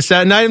let this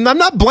out. And I'm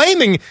not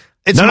blaming.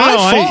 It's my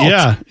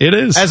fault. It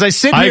is. As I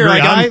sit here,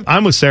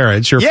 I'm with Sarah.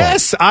 It's your fault.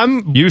 Yes,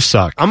 you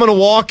suck. I'm going to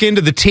walk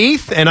into the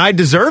teeth, and I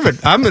deserve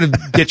it. I'm going to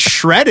get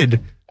shredded.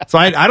 So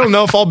I don't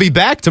know if I'll be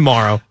back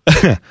tomorrow.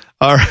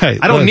 All right.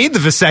 I don't need the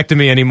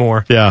vasectomy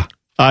anymore. Yeah,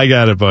 I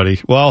got it, buddy.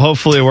 Well,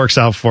 hopefully it works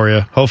out for you.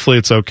 Hopefully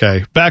it's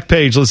okay. Back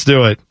page, let's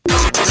do it.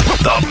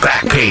 The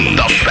Back Page.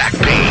 The Back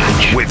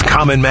Page with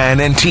Common Man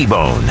and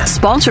T-Bone.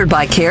 Sponsored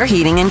by Care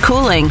Heating and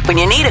Cooling. When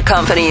you need a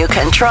company you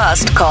can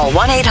trust, call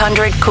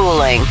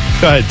 1-800-COOLING.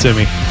 Go ahead,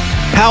 Timmy.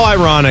 How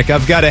ironic.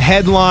 I've got a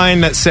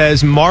headline that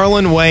says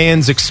Marlon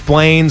Wayans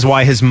explains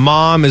why his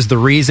mom is the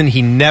reason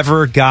he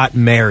never got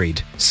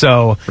married.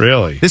 So,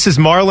 really, this is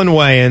Marlon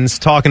Wayans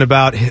talking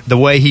about the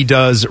way he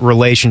does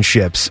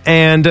relationships.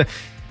 And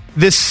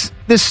this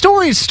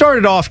story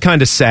started off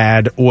kind of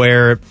sad,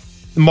 where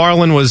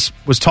Marlon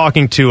was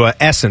talking to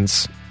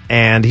Essence,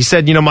 and he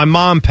said, my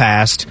mom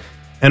passed,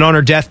 and on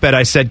her deathbed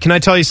I said, can I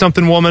tell you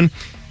something, woman?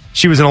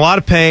 She was in a lot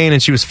of pain,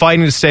 and she was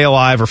fighting to stay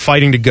alive or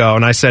fighting to go.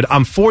 And I said,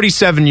 I'm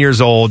 47 years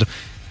old,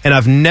 and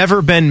I've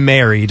never been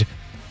married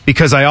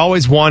because I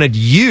always wanted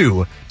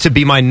you to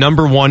be my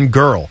number one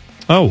girl.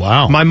 Oh,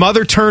 wow. My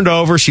mother turned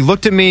over. She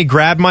looked at me,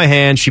 grabbed my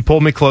hand. She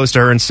pulled me close to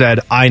her and said,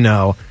 I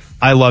know.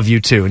 I love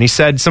you, too. And he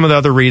said some of the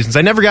other reasons.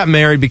 I never got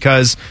married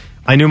because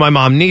I knew my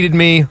mom needed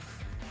me.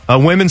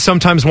 Women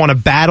sometimes want to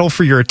battle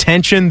for your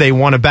attention. They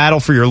want to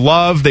battle for your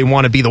love. They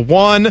want to be the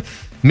one.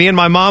 Me and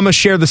my mama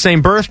share the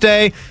same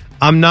birthday.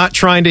 I'm not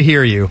trying to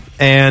hear you.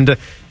 And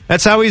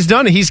that's how he's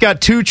done it. He's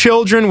got 2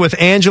 children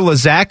with Angela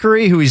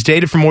Zachary, who he's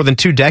dated for more than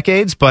 2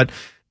 decades, but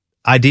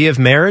idea of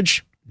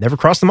marriage never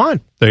crossed the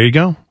mind. There you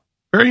go.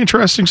 Very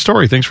interesting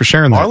story. Thanks for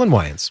sharing that. Marlon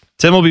Wayans.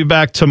 Tim will be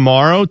back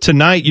tomorrow.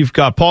 Tonight, you've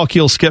got Paul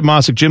Keel, Skip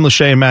Mossick, Jim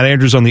Lachey, and Matt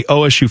Andrews on the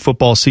OSU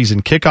football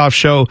season kickoff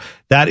show.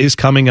 That is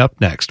coming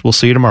up next. We'll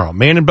see you tomorrow.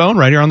 Man and Bone,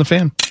 right here on The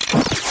Fan.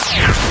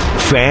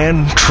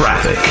 Fan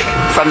traffic.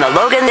 From the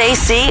Logan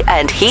AC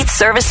and Heat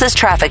Services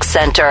Traffic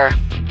Center.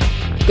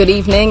 Good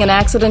evening. An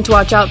accident to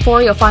watch out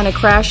for. You'll find a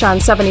crash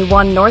on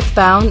 71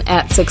 northbound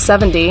at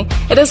 670.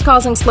 It is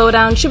causing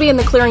slowdown. Should be in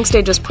the clearing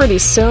stages pretty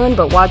soon,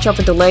 but watch out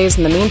for delays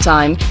in the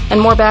meantime. And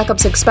more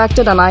backups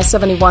expected on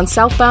I-71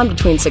 southbound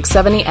between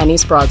 670 and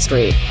East Broad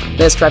Street.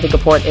 This traffic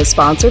report is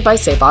sponsored by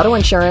Safe Auto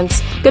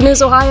Insurance. Good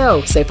news,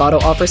 Ohio. Safe Auto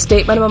offers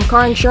state minimum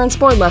car insurance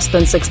for less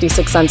than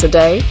 66 cents a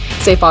day.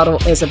 Safe Auto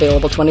is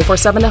available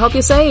 24/7 to help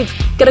you save.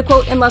 Get a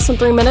quote in less than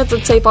 3 minutes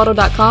at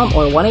safeauto.com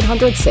or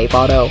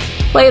 1-800-SAFE-AUTO.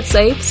 Play it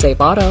safe, Safe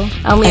Auto.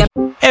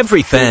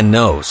 Every fan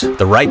knows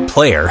the right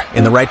player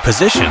in the right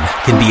position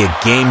can be a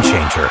game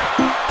changer.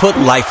 Put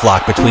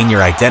LifeLock between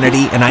your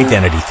identity and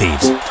identity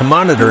thieves to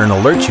monitor and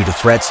alert you to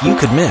threats you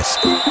could miss.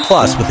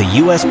 Plus, with a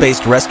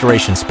U.S.-based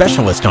restoration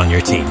specialist on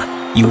your team,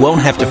 you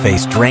won't have to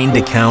face drained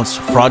accounts,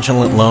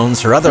 fraudulent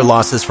loans, or other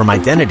losses from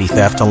identity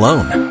theft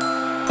alone.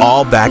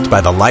 All backed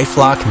by the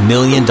LifeLock $1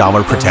 Million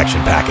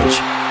Protection Package.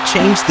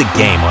 Change the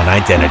game on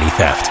identity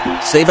theft.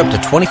 Save up to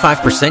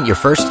 25% your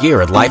first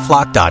year at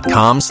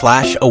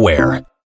LifeLock.com/aware.